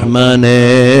തരണം റഹ്മാനേ.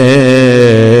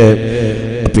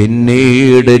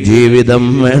 പിന്നീട് ജീവിതം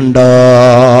വേണ്ട,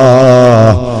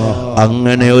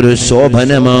 അങ്ങനെ ഒരു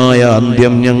ശോഭനമായ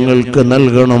അന്ത്യം ഞങ്ങൾക്ക്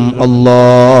നൽകണം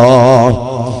അല്ലാഹ്.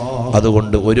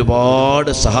 അതുകൊണ്ട്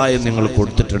ഒരുപാട് സഹായം നിങ്ങൾ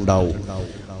കൊടുത്തിട്ടുണ്ടാവും,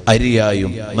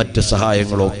 അരിയായും മറ്റ്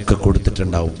സഹായങ്ങളൊക്കെ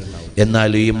കൊടുത്തിട്ടുണ്ടാവും.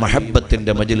 എന്നാൽ ഈ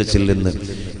മഹബ്ബത്തിന്റെ മജ്ലിസിൽ നിന്ന്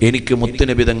എനിക്ക്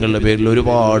മുത്തുനബി തങ്ങളുടെ പേരിൽ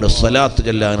ഒരുപാട് സ്വലാത്ത്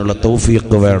ചൊല്ലാനുള്ള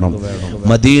തൗഫീഖ് വേണം.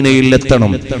 മദീനയിൽ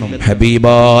എത്തണം,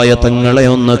 ഹബീബായ തങ്ങളെ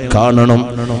ഒന്ന് കാണണം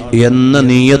എന്ന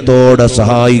നിയ്യത്തോടെ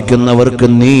സഹായിക്കുന്നവർക്ക്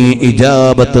നീ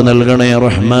ഇജാബത്ത് നൽകണേ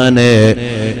റഹ്മാനേ.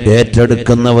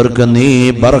 ഏറ്റെടുക്കുന്നവർക്ക് നീ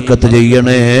ബർക്കത്ത്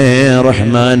ചെയ്യണേ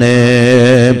റഹ്മാനേ.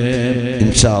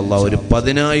 ഇൻഷാ അല്ലാഹ് ഒരു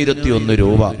 10,001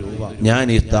 രൂപ ഞാൻ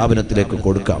ഈ സ്ഥാപനത്തിലേക്ക്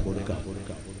കൊടുക്കാം.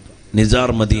 നിസാർ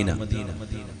മദീന.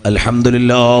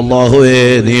 അൽഹംദുലില്ലാഹ്, അല്ലാഹുവേ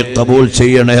നീ ഖബൂൽ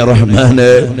ചെയ്യണേ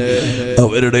റഹ്മാനേ.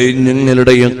 അവരുടെയും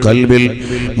ഞങ്ങളുടെയും ഖൽബിൽ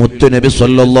മുത്തുനബി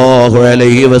സല്ലല്ലാഹു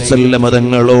അലൈഹി വസല്ലം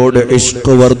തങ്ങളോട്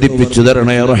ഇഷ്ഖ് വർദ്ധിപ്പിച്ചു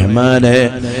തരണേ റഹ്മാനേ.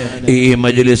 ഈ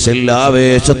മജ്ലിസിൽ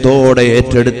ആവേശത്തോടെ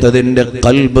ഏറ്റെടുത്തതിന്റെ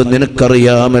ഖൽബ്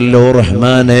നിനക്കറിയാമല്ലോ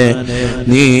റഹ്മാനേ.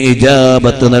 നീ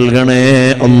ഇജാബത്ത് നൽകണേ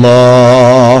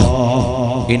അല്ലാഹ്.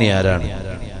 ഇനി ആരാണ്?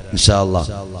 ഇൻഷാ അല്ലാഹ്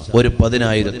ഒരു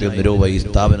 10,001 രൂപ ഈ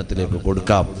സ്ഥാപനത്തിലേക്ക്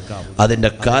കൊടുക്കാം. അതിന്റെ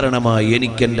കാരണമായി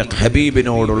എനിക്ക് എൻ്റെ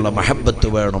ഹബീബിനോടുള്ള മഹബ്ബത്ത്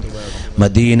വേണം.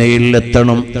 മദീനയിൽ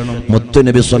എത്തണം,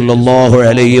 മുത്തുനബി സല്ലല്ലാഹു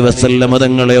അലൈഹി വസല്ലം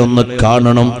തങ്ങളെ ഒന്ന്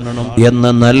കാണണം എന്ന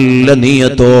നല്ല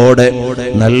നിയ്യത്തോടെ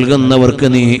നൽകുന്നവർക്ക്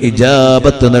നീ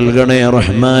ഇജാബത്ത് നൽകണേ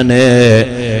റഹ്മാനേ.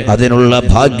 അതിനുള്ള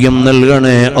ഭാഗ്യം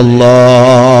നൽകണേ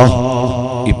അല്ലാഹ്.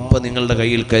 ഇപ്പൊ നിങ്ങളുടെ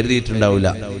കയ്യിൽ കരുതിയിട്ടുണ്ടാവില്ല,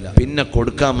 പിന്നെ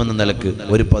കൊടുക്കാമെന്ന നിലക്ക്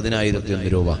ഒരു 10,001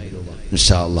 രൂപ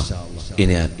ഇൻഷാ അല്ലാഹ്.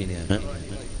 ഇനി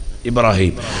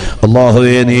ഇബ്രാഹിം,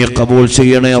 അല്ലാഹുവേ നീ ഖബൂൽ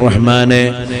ചെയ്യണേ റഹ്മാനേ.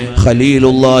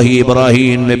 ഖലീലുല്ലാഹി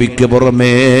ഇബ്രാഹിം നബിക്ക്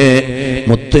പുറമേ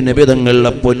മുത്തുനബി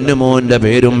തങ്ങളുടെ പൊന്നുമോന്റെ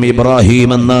പേരും ഇബ്രാഹിം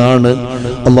എന്നാണ്.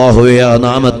 അല്ലാഹുവേ, ആ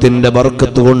നാമത്തിന്റെ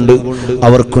ബർക്കത്ത് കൊണ്ട്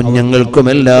അവർക്കും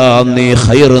ഞങ്ങൾക്കുമെല്ലാം നീ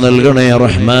ഖൈർ നൽകണേ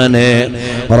റഹ്മാനേ.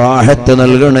 റാഹത്ത്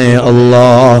നൽകണേ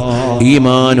അല്ലാഹ്.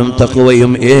 ഈമാനും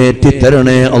തഖ്വയും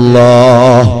ഏറ്റിത്തരണേ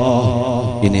അല്ലാഹ്.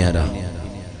 ഇനി ആരാ?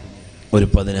 ഒരു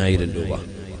 10,000 രൂപ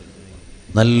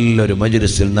നല്ലൊരു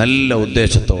മജ്ലിസിൽ നല്ല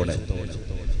ഉദ്ദേശത്തോടെ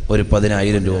ഒരു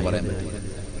 10,000 രൂപ പറയാൻ പറ്റും.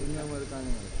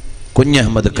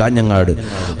 കുഞ്ഞഹമ്മദ് കാഞ്ഞങ്ങാട്,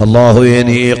 അല്ലാഹുവേ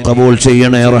നീ ഖബൂൽ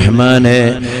ചെയ്യണേ റഹ്മാനേ.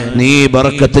 നീ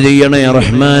ബർക്കത്ത് ചെയ്യണേ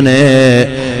റഹ്മാനേ.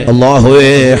 അല്ലാഹുവേ,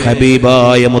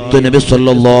 ഹബീബായ മുത്തുനബി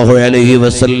സല്ലല്ലാഹു അലൈഹി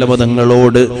വസല്ലം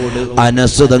തങ്ങളോട്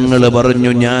അനസ് തങ്ങൾ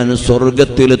പറഞ്ഞു, ഞാൻ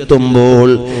സ്വർഗത്തിലെത്തുമ്പോൾ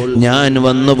ഞാൻ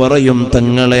വന്നു പറയും,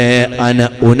 തങ്ങളെ അന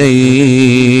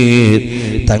ഉനൈർ,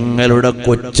 തങ്ങളുടെ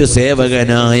കൊച്ചു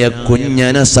സേവകനായ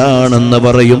കുഞ്ഞനസാണെന്ന്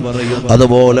പറയും.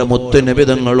 അതുപോലെ മുത്തുനബി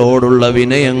തങ്ങളോടുള്ള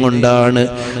വിനയം കൊണ്ടാണ്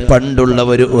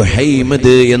പണ്ടുള്ളവർ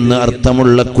ഉഹൈമദ് എന്ന്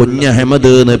അർത്ഥമുള്ള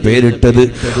കുഞ്ഞഹമ്മദ് എന്ന് പേരിട്ടത്.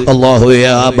 അല്ലാഹുവേ,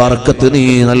 ആ ബർക്കത്ത് നീ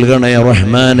നൽകണേ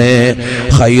റഹ്മാനേ.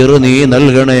 ഖൈർ നീ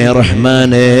നൽകണേ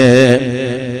റഹ്മാനേ.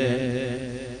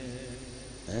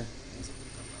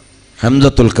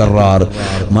 ഹംസത്തുൽ കറാർ,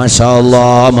 മാഷാ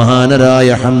അല്ലാഹ്, മഹാനരായ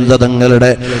ഹംസ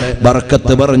തങ്ങളുടെ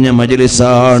ബർക്കത്ത് പറഞ്ഞ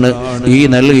മജ്ലിസാണ് ഈ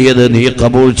നൽകിയത്. നീ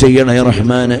ഖബൂൽ ചെയ്യണേ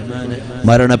റഹ്മാനേ.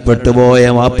 മരണപ്പെട്ടുപോയ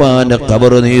വാപ്പാന്റെ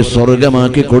ഖബർ നീ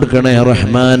സ്വർഗമാക്കി കൊടുക്കണേ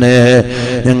റഹ്മാനെ.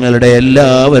 ഞങ്ങളുടെ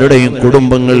എല്ലാവരുടെയും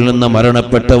കുടുംബങ്ങളിൽ നിന്ന്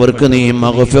മരണപ്പെട്ടവർക്ക് നീ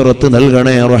മഗ്ഫിറത്ത്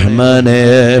നൽകണേ റഹ്മാനെ.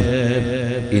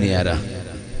 ഇനി ആരാ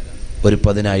ഒരു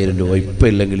 10,000 രൂപ ഇപ്പം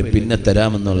ഇല്ലെങ്കിൽ പിന്നെ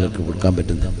തരാമെന്നുള്ളവർക്ക് കൊടുക്കാൻ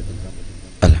പറ്റുന്ന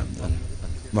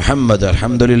മുഹമ്മദ്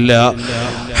അൽഹംദുലില്ലാഹ്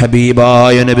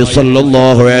ഹബീബായ നബി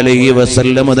സല്ലല്ലാഹു അലൈഹി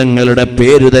വസല്ലം തങ്ങളുടെ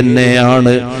പേര്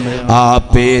തന്നെയാണ്. ആ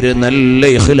പേര് നല്ല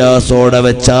ഇഖ്ലാസോടെ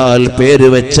വെച്ചാൽ പേര്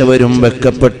വെച്ചവരും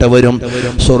വെക്കപ്പെട്ടവരും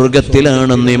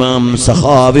സ്വർഗത്തിലാണെന്ന് ഇമാം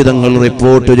സഹാബി തങ്ങൾ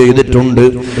റിപ്പോർട്ട് ചെയ്തിട്ടുണ്ട്.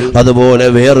 അതുപോലെ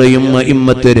വേറെയും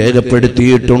ഇമ്മത്ത്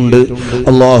രേഖപ്പെടുത്തിയിട്ടുണ്ട്.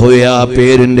 അല്ലാഹുവേ ആ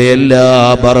പേരിന്റെ എല്ലാ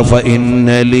ബർഫ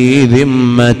ഇന്നലി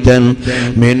ദിമ്മതൻ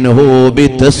മിൻഹു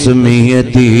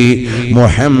ബിതസ്മിയതി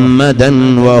മുഹമ്മദൻ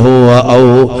وهو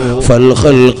أوفى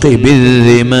الخلق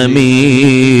بالذمم.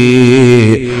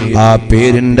 ആ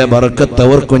പേരിന്റെ ബർക്കത്ത്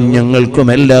അവർക്കും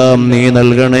ഞങ്ങൾക്കുമെല്ലാം നീ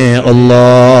നൽകണേ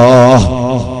അല്ലാഹ്.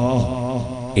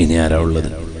 ഇനി ആരാ ഉള്ളത്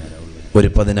ഒരു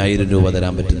 10,000 രൂപ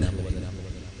തരാൻ പറ്റുന്ന?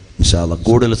 ഇൻഷാ അല്ലാഹ്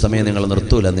കൂടുതൽ സമയം നിങ്ങൾ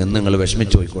നിർത്തൂല, നിന്ന് നിങ്ങൾ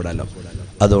വിഷമിച്ചു പോയിക്കൂടാലോ.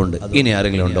 അതുകൊണ്ട് ഇനി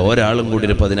ആരെങ്കിലും ഉണ്ടോ ഒരാളും കൂടി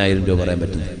ഒരു 10,000 രൂപ പറയാൻ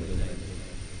പറ്റുന്നത്?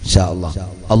 ഇൻഷാ അല്ലാഹ്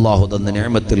അല്ലാഹു തന്ന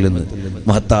നിഅമത്തിൽ നിന്ന്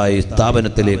മഹത്തായ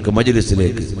സ്ഥാപനത്തിലേക്ക്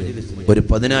മജ്ലിസിലേക്ക് ഒരു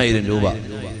 10,000 രൂപ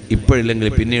ഇപ്പോഴില്ലെങ്കിൽ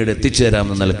പിന്നീട് എത്തിച്ചു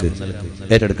തരാമെന്ന നിലക്ക്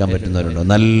ഏറ്റെടുക്കാൻ പറ്റുന്നവരുണ്ടോ?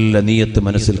 നല്ല നീയത്ത്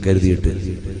മനസ്സിൽ കരുതിയിട്ട്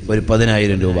ഒരു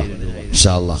 10,000 രൂപ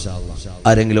ഇൻഷാ അല്ലാഹ്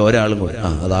ആരെങ്കിലും ഒരാളും കൂടി.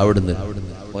 അത് അവിടുന്ന്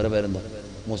ഓരോ പേരെന്താ?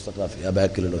 മുസ്തഖാഫി ആ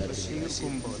ബാക്കിലുള്ള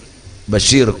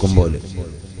ബഷീർ കുമ്പോല്.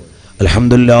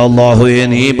 അൽഹംദുലില്ലാഹ് അല്ലാഹുവേ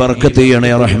നീ ബർക്കത്ത്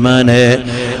ചെയ്യണേ റഹ്മാനെ.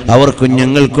 അവർക്കും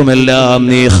ഞങ്ങൾക്കുമെല്ലാം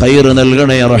നീ ഖൈർ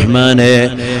നൽകണേ റഹ്മാനെ,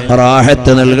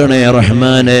 റാഹത്ത് നൽകണേ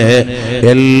റഹ്മാനെ.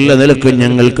 എല്ലാ നിലക്കും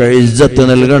ഞങ്ങൾക്ക് ഇസ്സത്ത്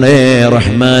നൽകണേ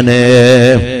റഹ്മാനെ.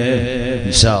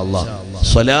 ഇൻഷാ അല്ലാഹ്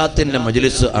സ്വലാത്തിന്റെ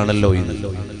മജ്ലിസ് ആണല്ലോ ഇത്,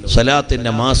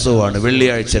 സ്വലാത്തിന്റെ മാസവുമാണ്,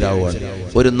 വെള്ളിയാഴ്ച രാവുമാണ്.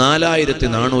 ഒരു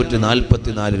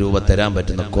 4,444 രൂപ തരാൻ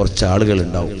പറ്റുന്ന കുറച്ച് ആളുകൾ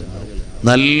ഉണ്ടാവും.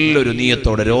 നല്ലൊരു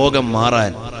നീയത്തോടെ രോഗം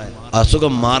മാറാൻ,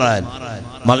 അസുഖം മാറാൻ,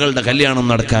 മകളുടെ കല്യാണം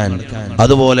നടക്കാൻ,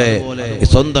 അതുപോലെ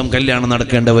സ്വന്തം കല്യാണം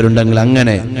നടക്കേണ്ടവരുണ്ടെങ്കിൽ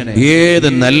അങ്ങനെ ഏത്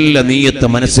നല്ല നീയത്ത്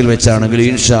മനസ്സിൽ വെച്ചാണെങ്കിൽ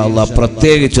ഇൻഷാ അല്ലാഹ്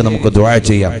പ്രത്യേകിച്ച് നമുക്ക് ദുആ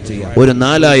ചെയ്യാം. ഒരു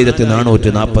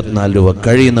 4,444 രൂപ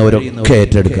കഴിയുന്നവരൊക്കെ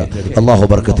ഏറ്റെടുക്കുക. അല്ലാഹു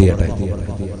ബർക്കത്ത് ചെയ്യട്ടെ.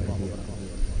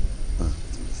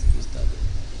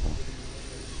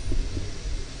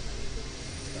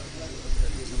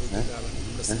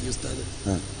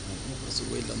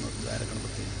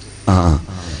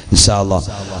 ഇൻഷാ അല്ലാഹ്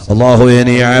അല്ലാഹുവേ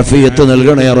നീ ആഫിയത്ത്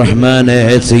നൽകണേ റഹ്മാനെ,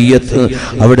 സിയ്യത്ത്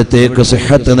അവിടത്തേക്ക്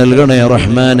സിഹത്ത് നൽകണേ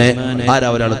റഹ്മാനെ. ആരാ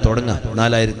ഒരാൾ തുടങ്ങാം?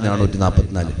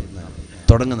 4,444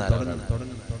 തുടങ്ങുന്ന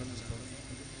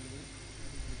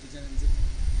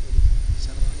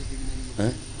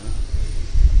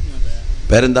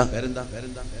പേരെന്താ?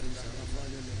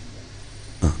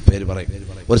 പേര് പറയും.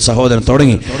 ഒരു സഹോദരൻ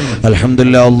തുടങ്ങി.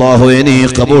 അൽഹംദുലില്ലാഹ് അല്ലാഹുവേ നീ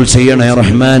ഖബൂൽ ചെയ്യണേ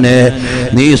റഹ്മാനെ,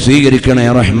 നീ സ്വീകരിക്കണേ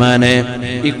റഹ്മാനെ.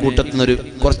 ഈ കൂട്ടത്തിൽ നിന്നൊരു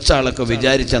കുറച്ചാളൊക്കെ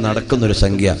വിചാരിച്ച നടക്കുന്നൊരു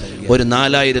സംഖ്യ ഒരു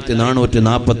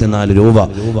 4,444 രൂപ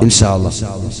ഇൻഷാ അല്ലാഹ്.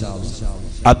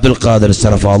 അബ്ദുൽ ഖാദിർ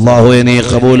സറഫ അല്ലാഹുവേ നീ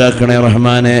ഖബൂലാക്കണേ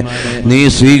റഹ്മാനെ, നീ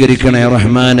സ്വീകരിക്കണേ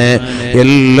റഹ്മാനെ.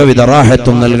 എല്ലാവിധ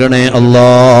റാഹത്തും നൽകണേ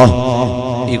അല്ലാഹ്.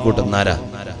 ഈ കൂട്ടത്തിൽ ആരാ?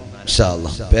 ഇൻഷാ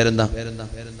അല്ലാഹ് പേരെന്താ?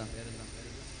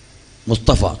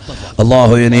 മുസ്തഫ.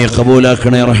 അല്ലാഹുവേ നീ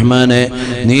ഖബൂലാക്കണേ റഹ്മാനെ,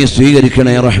 നീ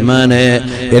സ്വീകരിക്കണേ റഹ്മാനെ.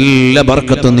 എല്ലാ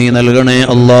ബർക്കത്തും നീ നൽകണേ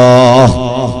അല്ലാഹ്.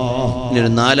 ഇനി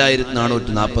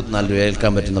 4,444 രൂപ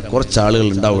ഏൽക്കാൻ പറ്റുന്ന കുറച്ച് ആളുകൾ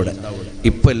ഉണ്ടാവും ഇവിടെ.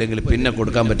 ഇപ്പം അല്ലെങ്കിൽ പിന്നെ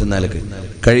കൊടുക്കാൻ പറ്റുന്ന നിലക്ക്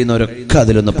കഴിയുന്നവരൊക്കെ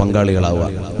അതിലൊന്ന് പങ്കാളികളാവുക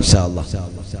ഇൻഷാ അല്ലാഹ്.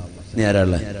 ഇനി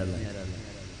ആരാളെ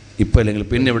ഇപ്പം അല്ലെങ്കിൽ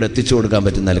പിന്നെ ഇവിടെ എത്തിച്ചു കൊടുക്കാൻ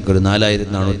പറ്റുന്ന നിലക്ക് ഒരു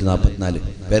 4,444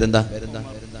 പേരെന്താ?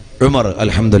 ഉമർ.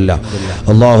 അൽഹംദുലില്ലാഹ്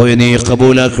അല്ലാഹുവേ നീ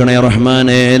ഖബൂലാക്കണേ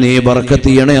റഹ്മാനെ, നീ ബർക്കത്ത്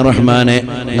ചെയ്യണേ റഹ്മാനെ.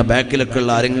 ബാക്കിലൊക്കെ ഉള്ള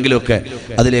ആരെങ്കിലുമൊക്കെ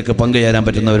അതിലേക്ക് പങ്കുചേരാൻ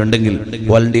പറ്റുന്നവരുണ്ടെങ്കിൽ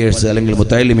വോളണ്ടിയേഴ്സ് അല്ലെങ്കിൽ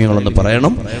മുത്തഅല്ലിമീങ്ങളൊന്ന്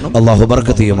പറയണം. അല്ലാഹു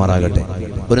ബർക്കത്ത് ചെയ്യുമാറാകട്ടെ.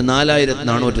 ഒരു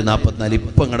 4,444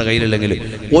 ഇപ്പം നിങ്ങളുടെ കയ്യിലില്ലെങ്കിൽ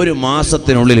ഒരു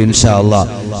മാസത്തിനുള്ളിൽ ഇൻഷാ അല്ലാഹ്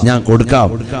ഞാൻ കൊടുക്കാം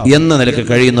എന്ന നിലക്ക്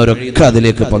കഴിയുന്നവരൊക്കെ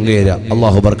അതിലേക്ക് പങ്കുചേരാം.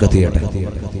 അല്ലാഹു ബർക്കത്ത് ചെയ്യട്ടെ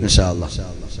ഇൻഷാ അല്ലാഹ്.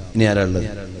 ഇനി ആരാ ഉള്ളത്?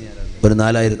 ഒരു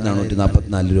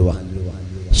 4,444 രൂപ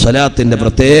സ്വലാത്തിന്റെ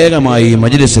പ്രത്യേകമായി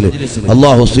മജ്ലിസിൽ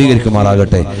അല്ലാഹു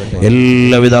സ്വീകരിക്കുമാറാകട്ടെ.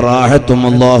 എല്ലാവിധ റാഹത്തും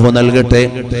അല്ലാഹു നൽകട്ടെ.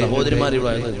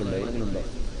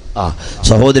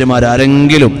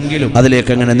 സഹോദരിമാരാരെങ്കിലും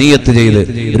അതിലേക്ക് അങ്ങനെ നിയത്ത് ചെയ്ത്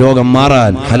രോഗം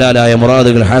മാറാൻ, ഹലാലായ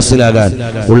മുറാദുകൾ ഹാസിലാകാൻ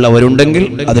ഉള്ളവരുണ്ടെങ്കിൽ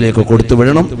അതിലേക്ക് കൊടുത്തു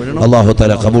വിടണം. അല്ലാഹു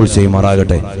തആല ഖബൂൽ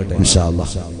ചെയ്യുമാറാകട്ടെ ഇൻഷാ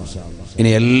അല്ലാഹ്. ഇനി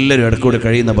എല്ലാവരും ഇടക്കൂടെ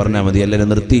കഴിയുന്ന പറഞ്ഞാൽ മതി. എല്ലാവരും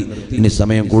നിർത്തി, ഇനി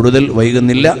സമയം കൂടുതൽ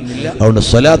വൈകുന്നില്ല. അതുകൊണ്ട്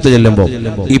സ്വലാത്ത് ചെല്ലുമ്പോൾ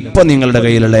ഇപ്പം നിങ്ങളുടെ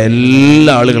കയ്യിലുള്ള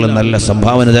എല്ലാ ആളുകളും നല്ല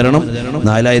സംഭാവന തരണം.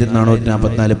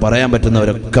 4,444 പറയാൻ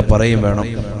പറ്റുന്നവരൊക്കെ പറയും വേണം.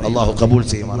 അള്ളാഹു ഖബൂൽ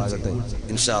ചെയ്യുമാറാകട്ടെ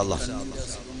ഇൻഷാ അല്ലാഹ്.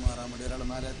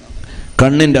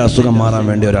 കണ്ണിൻ്റെ അസുഖം മാറാൻ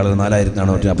വേണ്ടി ഒരാൾ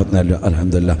 4444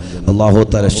 അൽഹംദുലില്ലാ. അല്ലാഹു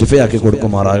തആല ശിഫയാക്കി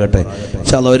കൊടുക്കുമാറാകട്ടെ.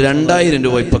 ഇൻഷാ അല്ലാഹ് ഒരു 2000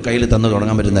 രൂപ ഇപ്പോൾ കയ്യിൽ തന്ന്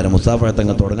തുടങ്ങാൻ പറ്റുന്നവരെ മുസാഫ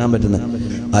തങ്ങൾ തുടങ്ങാൻ പറ്റുന്ന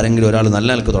ആരെങ്കിലും ഒരാൾ നല്ല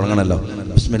ആൾക്ക് തുടങ്ങണമല്ലോ.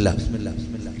 ബിസ്മില്ലാ.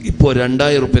 ഇപ്പോൾ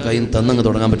 2000 രൂപ കയ്യിൽ തന്നങ്ങ്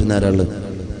തുടങ്ങാൻ പറ്റുന്ന ഒരാൾ,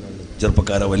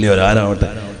 ചെറുപ്പക്കാരോ വലിയൊരാരാവട്ടെ,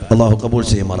 അള്ളാഹു കബൂൾ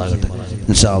ചെയ്യുമാറാകട്ടെ.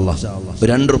 ഇൻഷാ അല്ലാഹ്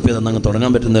ഒരു 2 രൂപ തന്നങ്ങ്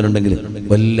തുടങ്ങാൻ പറ്റുന്നവരുണ്ടെങ്കിൽ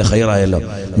വലിയ ഖൈറായല്ലോ.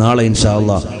 നാളെ ഇൻഷാ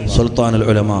അല്ലാഹ് സുൽത്താനുൽ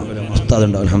ഉലമ ഉസ്താദ്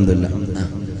ഉണ്ട്.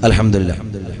 അൽഹംദുലില്ലാ.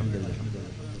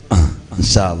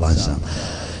 ഇൻഷാ അല്ലാഹ്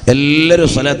എല്ലാവരും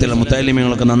സ്വലാത്തിലാണ്.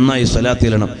 മുത്തഅല്ലിമീങ്ങളൊക്കെ നന്നായി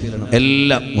സ്വലാത്തിലാണ്.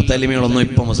 എല്ലാ മുത്തഅല്ലിമീങ്ങളൊന്നും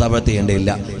ഇപ്പം മുസാഫഹത്ത്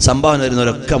ചെയ്യേണ്ടതില്ല. സംഭാവന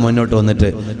തരുന്നവരൊക്കെ മുന്നോട്ട് വന്നിട്ട്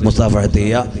മുസാഫഹത്ത്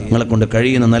ചെയ്യുക. നിങ്ങളെ കൊണ്ട്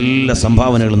കഴിയുന്ന നല്ല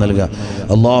സംഭാവനകൾ നൽകുക.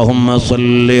 അല്ലാഹുമ്മ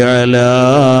സ്വല്ലി അലാ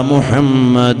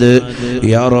മുഹമ്മദ്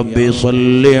യാ റബ്ബി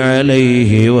സ്വല്ലി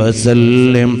അലൈഹി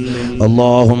വസല്ലം.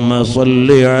 അല്ലാഹുമ്മ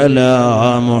സ്വല്ലി അലാ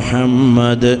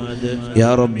മുഹമ്മദ്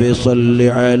യാ റബ്ബി സ്വല്ലി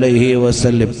അലൈഹി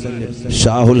വസല്ലം.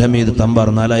 ഷാഹുൽ ഹമീദ് തമ്പാർ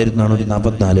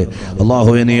 4444.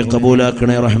 അല്ലാഹുവേ നീ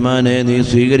കബൂലാക്കണേ റഹ്മാനെ, നീ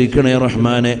സ്വീകരിക്കണേ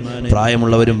റഹ്മാനെ.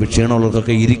 പ്രായമുള്ളവരും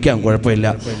ക്ഷീണമുള്ളവർക്കൊക്കെ ഇരിക്കാൻ കുഴപ്പമില്ല.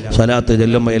 സ്വലാത്ത്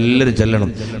ചെല്ലുമ്പോൾ എല്ലാവരും ചെല്ലണം.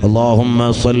 അല്ലാഹുമ്മ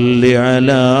സ്വല്ലി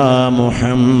അലാ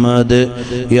മുഹമ്മദ്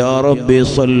യാ റബ്ബി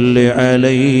സ്വല്ലി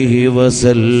അലൈഹി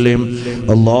വസല്ലം.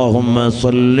 അല്ലാഹുമ്മ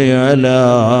സ്വല്ലി അലാ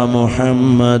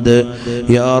മുഹമ്മദ്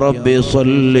യാ റബ്ബി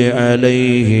സ്വല്ലി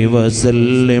അലൈഹി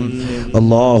വസല്ലം.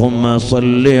 അല്ലാഹുമ്മ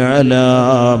സ്വല്ലി അലാ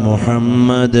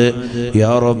മുഹമ്മദ്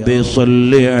യാ റബ്ബി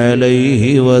സ്വല്ലി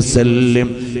അലൈഹി വസല്ലം.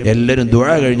 എല്ലാവരും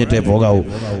ദുആ കഴിഞ്ഞിട്ടേ പോകാവൂ.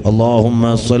 അല്ലാഹുമ്മ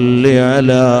സ്വല്ലി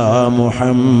അലാ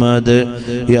മുഹമ്മദ്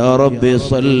യാ റബ്ബി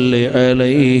സ്വല്ലി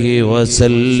അലൈഹി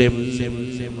വസല്ലം.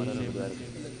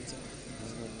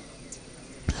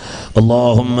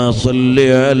 اللهم صل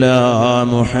على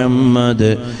محمد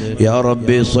يا رب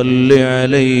صل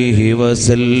عليه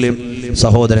وسلم.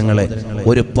 സഹോദരങ്ങളെ,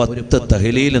 ഒരു 10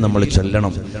 തഹ്ലീൽ നമ്മൾ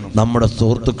ചൊല്ലണം. നമ്മുടെ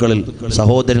സുഹൃത്തുക്കളിൽ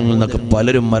സഹോദരങ്ങളിൽ നിന്നൊക്കെ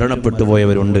പലരും മരണപ്പെട്ടു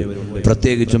പോയവരുണ്ട്.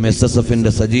 പ്രത്യേകിച്ചും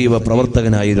SSFന്റെ സജീവ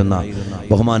പ്രവർത്തകനായിരുന്ന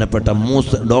ബഹുമാനപ്പെട്ട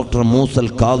ഡോക്ടർ മൂസൽ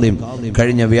കാദിം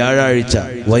കഴിഞ്ഞ വ്യാഴാഴ്ച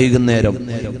വൈകുന്നേരം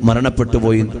മരണപ്പെട്ടു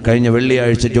പോയി. കഴിഞ്ഞ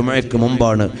വെള്ളിയാഴ്ച ജുമഅയ്ക്ക്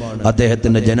മുമ്പാണ്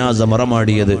അദ്ദേഹത്തിന്റെ ജനാസ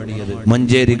മറമാടിയത്.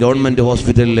 മഞ്ചേരി ഗവൺമെന്റ്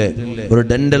ഹോസ്പിറ്റലിലെ ഒരു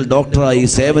ഡെന്റൽ ഡോക്ടറായി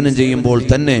സേവനം ചെയ്യുമ്പോൾ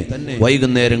തന്നെ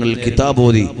വൈകുന്നേരങ്ങളിൽ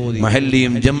കിതാബോതി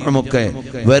മഹല്ലിയും ജംഅമൊക്കെ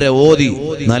വരെ ഓതി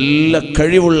നല്ല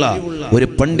കഴിവുള്ള ഒരു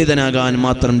പണ്ഡിതനാകാൻ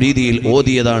മാത്രം രീതിയിൽ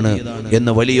ഓതിയതാണ്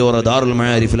എന്ന് വലിയോറ ദാറുൽ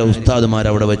മആരിഫിലെ ഉസ്താദുമാർ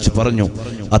അവിടെ വെച്ച് പറഞ്ഞു.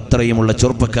 അത്രയുമുള്ള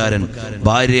ചെറുപ്പക്കാരൻ,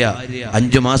 ഭാര്യ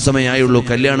 5 മാസമേ ആയുള്ളൂ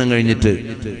കല്യാണം കഴിഞ്ഞിട്ട്,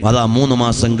 അതാ 3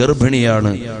 മാസം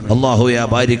ഗർഭിണിയാണ്. അല്ലാഹുവേ ആ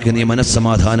ഭാര്യയ്ക്ക് നീ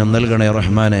മനസ്സമാധാനം നൽകണേ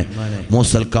റഹ്മാനെ.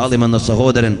 മൂസൽ കാദിം എന്ന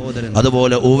സഹോദരൻ,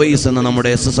 അതുപോലെ ഉവൈസ് എന്ന നമ്മുടെ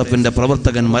SSFന്റെ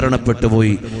പ്രവർത്തകൻ മരണപ്പെട്ടു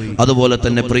പോയി. അതുപോലെ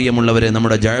തന്നെ പ്രിയമുള്ളവരെ,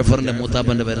 നമ്മുടെ ജാഫറിന്റെ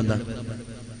മൂത്താപ്പന്റെ പേരെന്താ?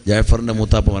 ജാഫറിന്റെ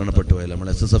മൂത്താപ്പ മരണപ്പെട്ടു പോയല്ലോ.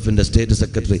 നമ്മുടെ SSFന്റെ സ്റ്റേറ്റ്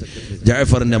സെക്രട്ടറി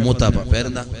ജാഫറിന്റെ മൂത്താപ്പ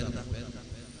പേരെന്താ?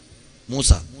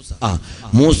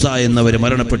 മൂസ എന്നവർ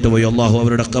മരണപ്പെട്ടു പോയി. അള്ളാഹു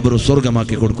അവരുടെ ഖബർ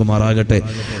സ്വർഗമാക്കി കൊടുക്കുമാറാകട്ടെ.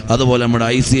 അതുപോലെ നമ്മുടെ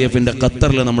ICFന്റെ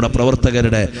ഖത്തറിൽ നമ്മുടെ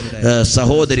പ്രവർത്തകരുടെ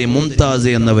സഹോദരി മുംതാസ്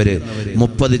എന്നവര്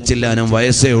 30 ചില്ലാനും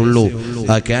വയസ്സേ ഉള്ളൂ.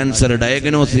 ആ ക്യാൻസർ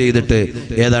ഡയഗ്നോസ് ചെയ്തിട്ട്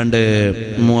ഏതാണ്ട്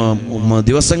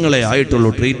ദിവസങ്ങളെ ആയിട്ടുള്ളൂ.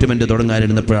 ട്രീറ്റ്മെന്റ്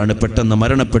തുടങ്ങാനിരുന്നപ്പോഴാണ് പെട്ടെന്ന്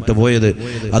മരണപ്പെട്ടു പോയത്.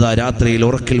 അതാ രാത്രിയിൽ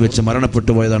ഉറക്കിൽ വെച്ച്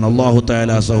മരണപ്പെട്ടു പോയതാണ്. അള്ളാഹു തആല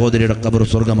ആ സഹോദരിയുടെ ഖബർ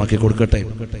സ്വർഗമാക്കി കൊടുക്കട്ടെ.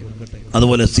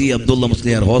 അതുപോലെ C. അബ്ദുള്ള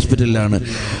മുസ്ലിയാർ ഹോസ്പിറ്റലിലാണ്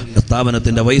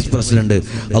സ്ഥാപനത്തിന്റെ വൈസ് പ്രസിഡന്റ്.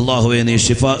 അള്ളാഹുവേ നീ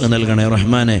ഷിഫാ നൽകണേ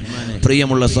റഹ്മാനെ.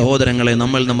 പ്രിയമുള്ള സഹോദരങ്ങളെ,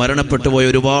 നമ്മളിൽ നിന്ന് മരണപ്പെട്ടു പോയ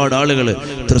ഒരുപാട് ആളുകൾ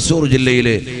തൃശ്ശൂർ ജില്ലയിൽ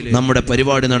നമ്മുടെ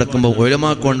പരിപാടി നടക്കുമ്പോൾ,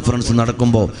 ഉലമാ കോൺഫറൻസ്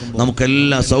നടക്കുമ്പോൾ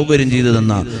നമുക്കെല്ലാം സൗകര്യം ചെയ്തു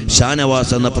തന്ന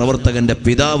ഷാനവാസ് എന്ന പ്രവർത്തകന്റെ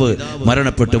പിതാവ്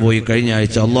മരണപ്പെട്ടു പോയി കഴിഞ്ഞ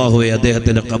ആഴ്ച. അള്ളാഹുവേ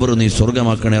അദ്ദേഹത്തിന്റെ ഖബർ നീ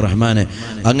സ്വർഗമാക്കണേ റഹ്മാനെ.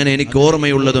 അങ്ങനെ എനിക്ക്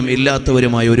ഓർമ്മയുള്ളതും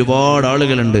ഇല്ലാത്തവരുമായ ഒരുപാട്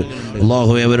ആളുകളുണ്ട്.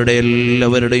 അള്ളാഹുവേ അവരുടെ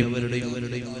എല്ലാവരുടെയും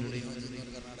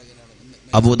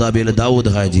അബുദാബിയിലെ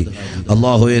ദാവൂദ് ഹാജി,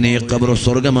 അള്ളാഹുവേ നീ ഖബർ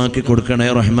സ്വർഗമാക്കി കൊടുക്കണേ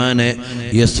റഹ്മാനെ.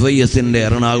 SYSന്റെ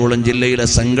എറണാകുളം ജില്ലയിലെ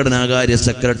സംഘടനാകാര്യ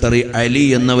സെക്രട്ടറി അലി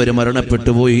എന്നവർ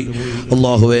മരണപ്പെട്ടു പോയി.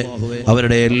 അള്ളാഹുവേ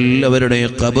അവരുടെ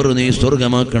എല്ലാവരുടെയും ഖബർ നീ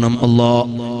സ്വർഗമാക്കണം.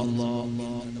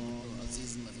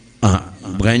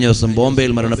 കഴിഞ്ഞ ദിവസം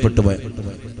ബോംബെയിൽ മരണപ്പെട്ടു പോയ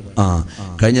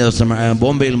കഴിഞ്ഞ ദിവസം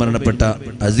ബോംബെയിൽ മരണപ്പെട്ട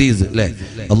അസീസ് അല്ലേ,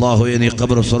 അള്ളാഹുവേ നീ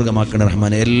ഖബർ സ്വർഗമാക്കണേ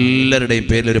റഹ്മാനെ. എല്ലാവരുടെയും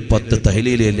പേരിൽ ഒരു 10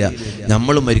 തഹ്ലീലില്ല.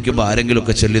 നമ്മളും മരിക്കുമ്പോൾ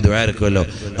ആരെങ്കിലുമൊക്കെ ചൊല്ലി ദുആരക്കുമല്ലോ.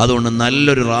 അതുകൊണ്ട്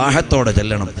നല്ലൊരു റാഹത്തോടെ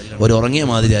ചെല്ലണം. ഒരു ഉറങ്ങിയ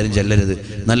മാതിരി ആരും ചെല്ലരുത്.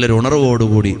 നല്ലൊരു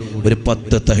ഉണർവോടുകൂടി ഒരു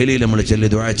 10 തഹ്ലീൽ നമ്മൾ ചൊല്ലി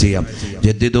ദുആ ചെയ്യാം.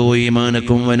 ജദ്ദിദൂ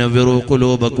ഈമാനക്കും വനവ്വിറൂ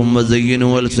ഖുലൂബക്കും വസയ്യിനൂ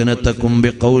അൽസിനതക്കും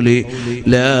ബിഖൗലി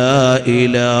ലാ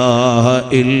ഇലാഹ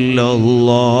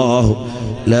ഇല്ലല്ലാഹ്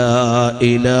لا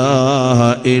إله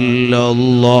إلا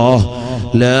الله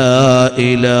لا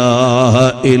إله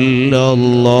إلا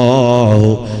الله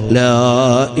لا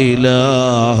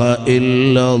إله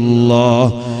إلا الله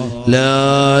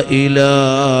لا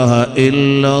إله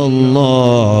إلا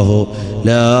الله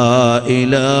لا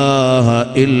إله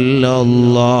إلا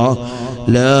الله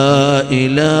لا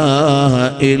إله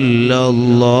إلا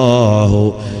الله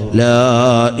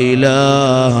لا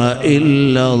إله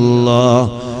إلا الله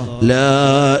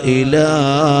لا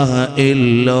إله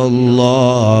إلا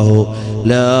الله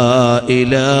لا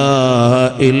إله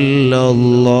إلا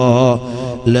الله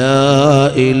لا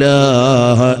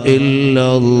إله إلا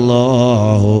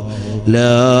الله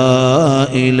لا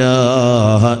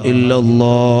إله إلا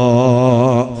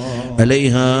الله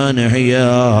عليها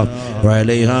نحيا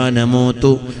وعليها نموت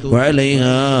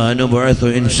وعليها نبعث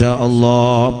إن شاء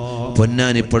الله.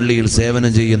 പൊന്നാനി പള്ളിയിൽ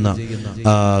സേവനം ചെയ്യുന്ന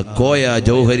കോയ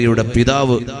ജൗഹരിയുടെ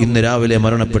പിതാവ് ഇന്ന് രാവിലെ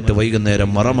മരണപ്പെട്ട് വൈകുന്നേരം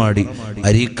മറമാടി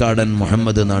അരീക്കാടൻ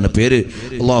മുഹമ്മദ് എന്നാണ് പേര്.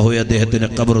 അല്ലാഹുവേ അദ്ദേഹത്തിന്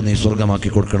ഖബർ നീ സ്വർഗമാക്കി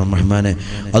കൊടുക്കണം റഹ്മാനെ.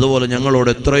 അതുപോലെ ഞങ്ങളോട്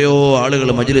എത്രയോ ആളുകൾ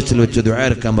മജ്ലിസിൽ വെച്ച് ദുആ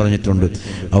ഇറക്കാൻ പറഞ്ഞിട്ടുണ്ട്.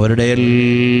 അവരുടെ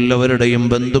എല്ലാവരുടെയും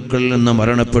ബന്ധുക്കളിൽ നിന്ന്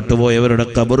മരണപ്പെട്ടു പോയവരുടെ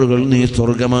ഖബറുകൾ നീ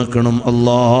സ്വർഗമാക്കണം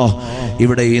അല്ലാഹ്.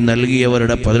 ഇവിടെ ഈ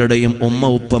നൽകിയവരുടെ പലരുടെയും ഉമ്മ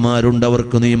ഉപ്പമാരുണ്ട്,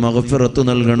 അവർക്ക് നീ മഗ്ഫിറത്ത്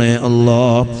നൽകണേ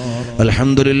അല്ലാഹ്.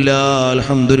 അൽഹംദുലില്ലാഹ്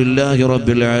അൽഹംദുലില്ലാഹി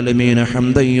റബ്ബിൽ ആലമീൻ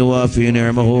ഹംദൻ യുവാഫി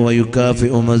നിഅമഹു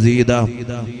വയുകാഫിഉ മസീദ.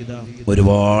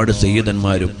 ഒരുപാട്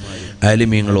സയ്യിദന്മാരും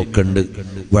ആലിമീങ്ങളൊക്കെ ഉണ്ട്.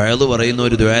 വഅദ് പറയുന്ന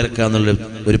ഒരു ദ്വാരക്കാന്നുള്ള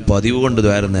ഒരു പതിവ് കൊണ്ട്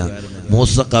ദ്വാരന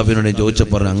മൂസഖാഫിനോട്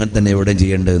ചോദിച്ചപ്പോൾ അങ്ങനെ തന്നെ എവിടെയും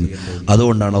ചെയ്യേണ്ടതെന്ന്.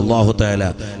 അതുകൊണ്ടാണ് അല്ലാഹു തആല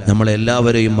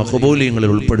നമ്മളെല്ലാവരെയും മഖബൂലിയങ്ങളിൽ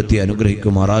ഉൾപ്പെടുത്തി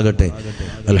അനുഗ്രഹിക്കുമാറാകട്ടെ.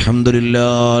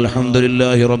 അൽഹംദുലില്ലാഹി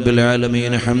അൽഹംദുലില്ലാഹി റബ്ബിൽ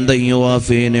ആലമീൻ ഹംദൻ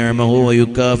യുവാഫി നിഅമഹു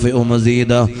വയുകാഫിഉ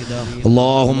മസീദ.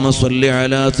 അല്ലാഹുമ്മ സ്വല്ലി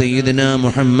അലാ സയ്യിദിനാ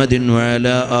മുഹമ്മദിൻ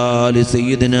വഅലാ ആലി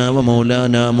സയ്യിദിനാ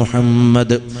വമൗലാനാ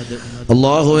മുഹമ്മദ്.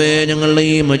 അല്ലാഹുവേ ഞങ്ങളുടെ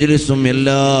ഈ മജ്ലിസും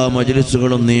എല്ലാ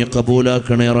മജ്ലിസുകളും നീ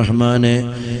കബൂലാക്കണേ റഹ്മാനെ.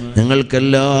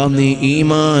 ഞങ്ങൾക്കെല്ലാം നീ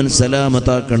ഈമാൻ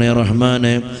സലാമത്താക്കണേ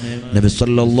റഹ്മാനെ. നബി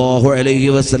സല്ലല്ലാഹു അലൈഹി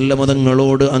വസല്ലം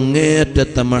തങ്ങളോട്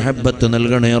അങ്ങേയറ്റത്തെ മഹബ്ബത്ത്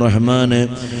നൽകണേ റഹ്മാനെ.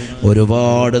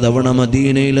 ഒരുപാട് തവണ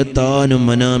മദീനയിലെത്താനും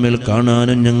മനാമിൽ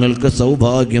കാണാനും ഞങ്ങൾക്ക്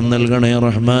സൗഭാഗ്യം നൽകണേ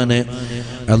റഹ്മാനെ.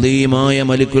 അദീമായ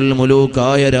മലിക്കുൽ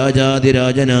മുലൂക്കായ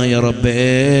രാജാതിരാജനായ റബ്ബേ,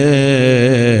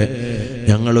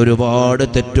 ഞങ്ങൾ ഒരുപാട്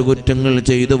തെറ്റുകുറ്റങ്ങൾ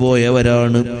ചെയ്തു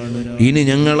പോയവരാണ്. ഇനി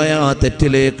ഞങ്ങളെ ആ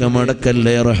തെറ്റിലേക്ക്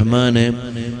മടക്കല്ലേ റഹ്മാനെ.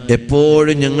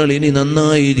 എപ്പോഴും ഞങ്ങൾ ഇനി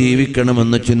നന്നായി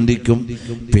ജീവിക്കണമെന്ന് ചിന്തിക്കും.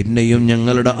 പിന്നെയും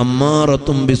ഞങ്ങളുടെ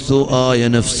അമ്മാറത്തും ബിസ്സു ആയ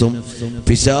നഫ്സും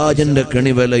പിശാചിന്റെ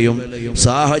കണിവലയും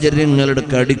സാഹചര്യങ്ങളുടെ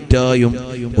അഡിക്റ്റായും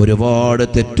ഒരുപാട്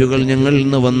തെറ്റുകൾ ഞങ്ങളിൽ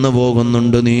നിന്ന് വന്നു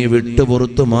പോകുന്നുണ്ട്. നീ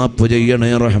വിട്ടുപുറത്ത് മാപ്പ്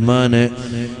ചെയ്യണേ റഹ്മാനെ.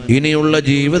 ഇനിയുള്ള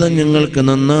ജീവിതം ഞങ്ങൾക്ക്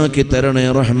നന്നാക്കി തരണേ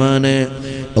റഹ്മാനെ.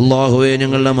 അല്ലാഹുവേ,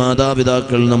 ഞങ്ങളുടെ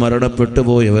മാതാപിതാക്കളിൽ നിന്ന് മരണപ്പെട്ടു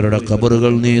പോയവരുടെ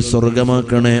ഖബറുകൾ നീ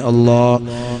സ്വർഗമാക്കണേ അല്ലാ.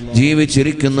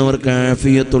 ജീവിച്ചിരിക്കുന്നവർക്ക്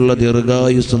ആഫിയത്തുള്ള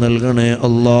ദീർഘായുസ് നൽകണേ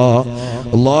അല്ലാ.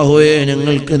 അല്ലാഹുവേ,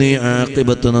 ഞങ്ങൾക്ക് നീ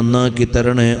ആഖിബത്ത് നന്നാക്കി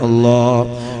തരണേ അല്ലാ.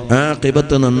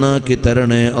 ആഖിബത്ത് നന്നാക്കി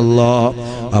തരണേ അല്ലാ.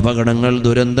 അപകടങ്ങൾ,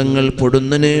 ദുരന്തങ്ങൾ,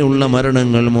 പൊടുന്നനെയുള്ള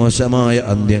മരണങ്ങൾ, മോശമായ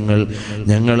അന്ത്യങ്ങൾ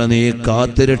ഞങ്ങളെ നീ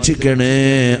കാത്തു രക്ഷിക്കണേ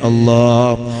അല്ലാ.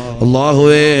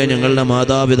 അല്ലാഹുവേ, ഞങ്ങളുടെ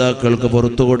മാതാപിതാക്കൾക്ക്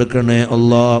പുറത്തു കൊടുക്കണേ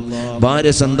അല്ലാ.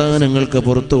 ഭാര്യ സന്താനങ്ങൾക്ക്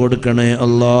പുറത്തു കൊടുക്കണേ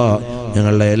അല്ലാ.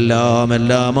 ഞങ്ങളുടെ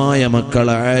എല്ലാമായ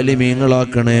മക്കളെ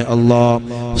ആലിമീങ്ങളാക്കണേ അല്ലാ.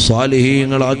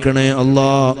 സ്വാലിഹീങ്ങളാക്കണേ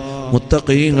അല്ലാ.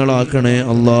 മുത്തഖീങ്ങളാക്കണേ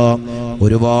അല്ലാ.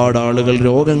 ഒരുപാട് ആളുകൾ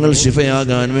രോഗങ്ങൾ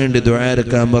ശിഫയാകാൻ വേണ്ടി ദുആ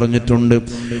പറഞ്ഞിട്ടുണ്ട്.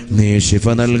 നീ ശിഫ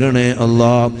നൽകണേ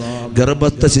അല്ലാ.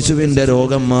 ഗർഭസ്ഥ ശിശുവിന്റെ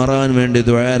രോഗം മാറാൻ വേണ്ടി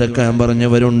ദുആ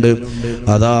പറഞ്ഞവരുണ്ട്.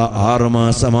 അതാ 6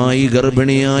 മാസമായി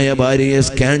ഗർഭിണിയായ ഭാര്യയെ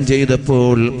സ്കാൻ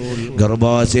ചെയ്തപ്പോൾ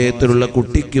ഗർഭാശയത്തിലുള്ള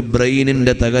കുട്ടിക്ക്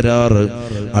ബ്രെയിനിന്റെ തകരാറ്.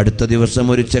 അടുത്ത ദിവസം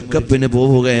ഒരു ചെക്കപ്പിന്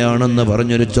പോവുകയാണെന്ന്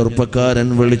പറഞ്ഞൊരു ചെറുപ്പക്കാരൻ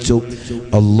വിളിച്ചു.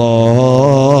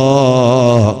 അല്ലാഹ്,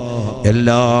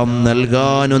 എല്ലാം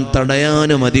നൽകാനും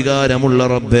തടയാനും അധികാരമുള്ള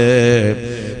റബ്ബേ,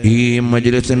 ഈ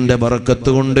മജ്ലിസിന്റെ ബറക്കത്ത്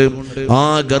കൊണ്ട് ആ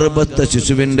ഗർഭസ്ഥ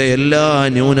ശിശുവിന്റെ എല്ലാ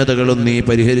ന്യൂനതകളും നീ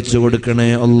പരിഹരിച്ചു കൊടുക്കണേ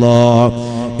അല്ലാ.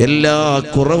 എല്ലാ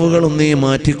കുറവുകളും നീ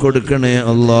മാറ്റിക്കൊടുക്കണേ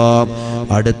അല്ലാ.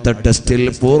 അടുത്ത ടെസ്റ്റിൽ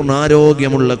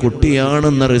പൂർണ്ണാരോഗ്യമുള്ള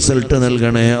കുട്ടിയാണെന്ന റിസൾട്ട്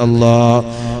നൽകണേ അല്ലാ.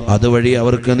 അതുവഴി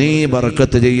അവർക്ക് നീ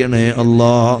ബറക്കത്ത് ചെയ്യണേ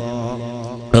അല്ലാ.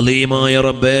 അലീമായ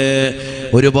റബ്ബേ,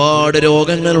 ഒരുപാട്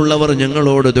രോഗങ്ങളുള്ളവർ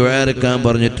ഞങ്ങളോട് ദുആ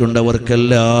പറഞ്ഞിട്ടുണ്ട്.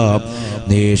 അവർക്കെല്ലാം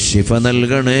നീ ശിഫ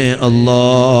നൽകണേ അല്ലാ.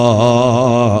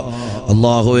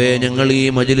 അല്ലാഹുവേ ഞങ്ങൾ ഈ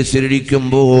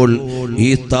മജ്ലിസിലിരിക്കുമ്പോൾ ഈ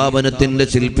സ്ഥാപനത്തിന്റെ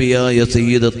ശില്പിയായ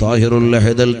സയ്യിദ് താഹിറുൽ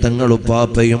അഹ്ദൽ തങ്ങൾ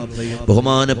ഉപ്പാപ്പയും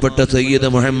ബഹുമാനപ്പെട്ട സയ്യിദ്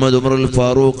മുഹമ്മദ് ഉമറുൽ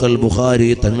ഫാറൂഖ് അൽ ബുഖാരി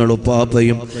തങ്ങൾ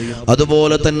ഉപ്പാപ്പയും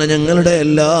അതുപോലെ തന്നെ ഞങ്ങളുടെ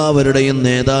എല്ലാവരുടെയും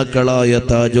നേതാക്കളായ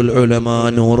താജുൽ ഉലമാ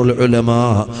നൂറുൽ ഉലമാ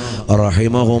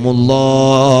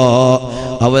റഹിമഹുമുല്ലാഹ്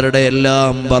അവരുടെ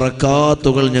എല്ലാം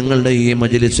ബറകാത്തുകൾ ഞങ്ങളുടെ ഈ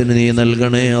മജ്ലിസിന് നീ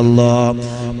നൽകണേ അല്ലാഹ്.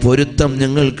 പൊരുത്തം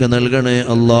ഞങ്ങൾക്ക് നൽകണേ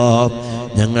അല്ലാഹ്.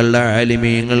 ഞങ്ങളുടെ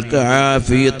ആലിമീങ്ങൾക്ക്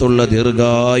ആഫിയത്തുള്ള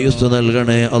ദീർഘായുസ്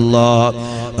നൽകണേ അല്ലാഹ്.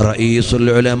 റഈസുൽ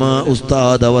ഉലമാ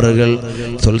ഉസ്താദ് അവറുകൾ,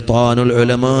 സുൽത്താനുൽ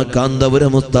ഉലമാ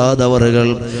കാന്തപുരം ഉസ്താദ് അവറുകൾ,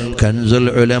 കൻസുൽ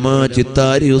ഉലമാ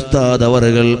ചിത്താരി ഉസ്താദ്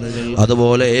അവറുകൾ,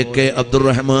 അതുപോലെ AK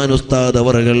അബ്ദുറഹ്മാൻ ഉസ്താദ്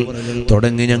അവറുകൾ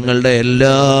തുടങ്ങി ഞങ്ങളുടെ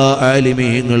എല്ലാ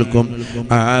ആലിമീങ്ങൾക്കും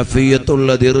ആഫിയത്തുള്ള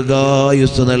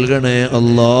ദീർഘായുസ് നൽകണേ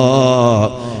അല്ലാഹ്.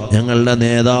 ഞങ്ങളുടെ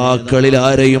നേതാക്കളിൽ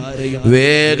ആരെയും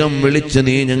വേഗം വിളിച്ച്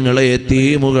നീ ഞങ്ങളെ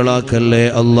യതീമുകളാക്കല്ലേ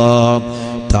അല്ലാഹ്.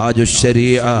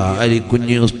 താജുശ്ശരീഅ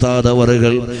അലിക്കുഞ്ഞി ഉസ്താദ്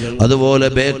അവറുകൾ, അതുപോലെ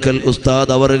ബേക്കൽ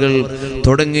ഉസ്താദ് അവറുകൾ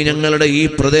തുടങ്ങി ഞങ്ങളുടെ ഈ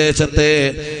പ്രദേശത്തെ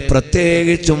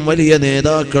പ്രത്യേകിച്ചും വലിയ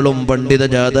നേതാക്കളും പണ്ഡിത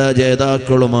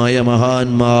ജേതാക്കളുമായ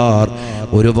മഹാന്മാർ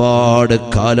ഒരുപാട്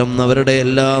കാലം അവരുടെ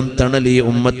എല്ലാം തണലി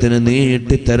ഉമ്മത്തിന്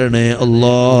നീട്ടിത്തരണേ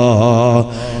അല്ലാഹ്.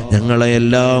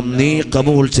 ഞങ്ങളെയെല്ലാം നീ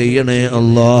കബൂൽ ചെയ്യണേ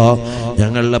അല്ലാഹ്.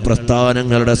 ഞങ്ങളുടെ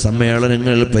പ്രസ്ഥാനങ്ങളുടെ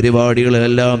സമ്മേളനങ്ങൾ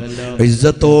പരിപാടികളെല്ലാം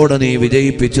ഇസ്സത്തോടെ നീ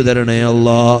വിജയിപ്പിച്ചു തരണേ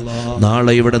അല്ലാഹ്.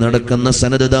 നാളെ ഇവിടെ നടക്കുന്ന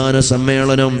സനദ്ദാന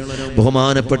സമ്മേളനം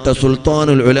ബഹുമാനപ്പെട്ട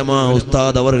സുൽത്താനുൽ ഉലമാ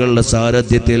ഉസ്താദ് അവറുകളുടെ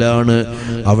സാരഥ്യത്തിലാണ്.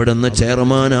 അവിടുന്ന്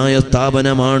ചെയർമാനായ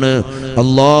സ്ഥാപനമാണ്.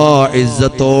 അല്ലാഹ്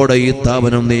ഇസ്സത്തോടെ ഈ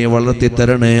സ്ഥാപനം നീ വളർത്തി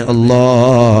തരണേ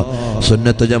അല്ലാഹ്.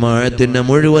 സുന്നത്ത് ജമാഅത്തിന്റെ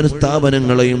മുഴുവൻ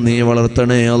സ്ഥാപനങ്ങളെയും നീ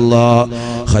വളർത്തണേ അല്ലാഹ്.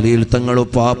 ഖലീൽ തങ്ങൾ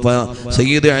ഉപ്പാപ്പ,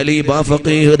 സയ്യിദ് അലി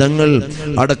ബാഫഖീഹ് തങ്ങൾ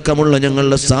അടക്കമുള്ള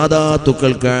ഞങ്ങളുടെ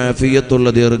സാദാത്തുക്കൾക്ക് ആഫിയത്തുള്ള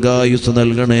ദീർഘായുസ്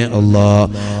നൽകണേ അല്ലാഹ്.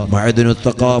 മഅദിനു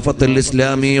തഖാഫത്തുൽ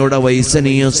ഇസ്ലാമിയുടെ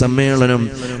വൈസനീയ സമ്മേളനം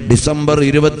ഡിസംബർ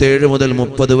 27 മുതൽ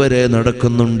 30 വരെ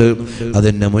നടക്കുന്നുണ്ട്.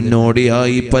 അതിന്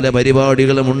മുന്നോടിയായി പല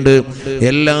പരിപാടികളുമുണ്ട്.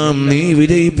 എല്ലാം നീ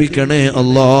വിജയിപ്പിക്കണേ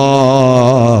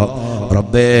അല്ലാഹ്.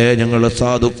 റബ്ബേ, ഞങ്ങൾ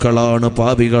സാധുക്കളാണ്,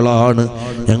 പാപികളാണ്.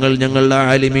 ഞങ്ങളുടെ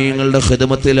ആലിമീങ്ങളുടെ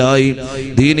ഖിദ്മത്തിലായി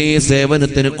ദീനീ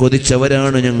സേവനത്തിന്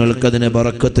കൊതിച്ചവരാണ്. ഞങ്ങൾക്കതിനെ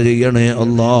ബറക്കത്ത് ചെയ്യണേ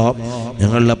അല്ലാഹ്.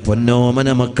 ഞങ്ങളുടെ പൊന്നോമന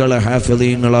മക്കളെ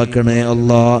ഹാഫിളീങ്ങളാക്കണേ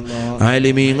അല്ലാഹ്,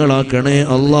 ആലിമീങ്ങളാക്കണേ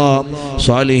അല്ലാഹ്,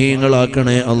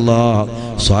 സ്വാലിഹീങ്ങളാക്കണേ അല്ലാഹ്,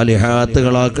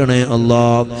 സ്വാലിഹാത്തുകളാക്കണേ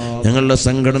അല്ലാഹ്. ഞങ്ങളുടെ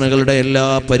സംഘടനകളുടെ എല്ലാ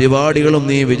പരിപാടികളും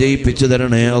നീ വിജയിപ്പിച്ചു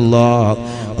തരണേ അല്ലാഹ്.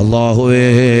 അല്ലാഹുവേ,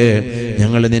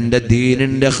 ഞങ്ങൾ നിന്റെ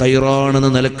ദീനിന്റെ ഖൈറാണെന്ന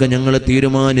നിലക്ക് ഞങ്ങൾ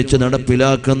തീരുമാനിച്ച്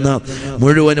നടപ്പിലാക്കുന്ന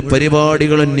മുഴുവൻ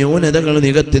പരിപാടികളും ന്യൂനതകൾ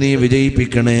നികത്തി നീ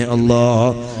വിജയിപ്പിക്കണേ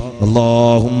അല്ലാഹ്.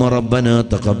 اللهم ربنا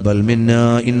تقبل منا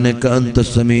إنك أنت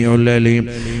السميع العليم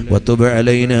وتب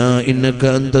علينا إنك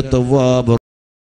أنت التواب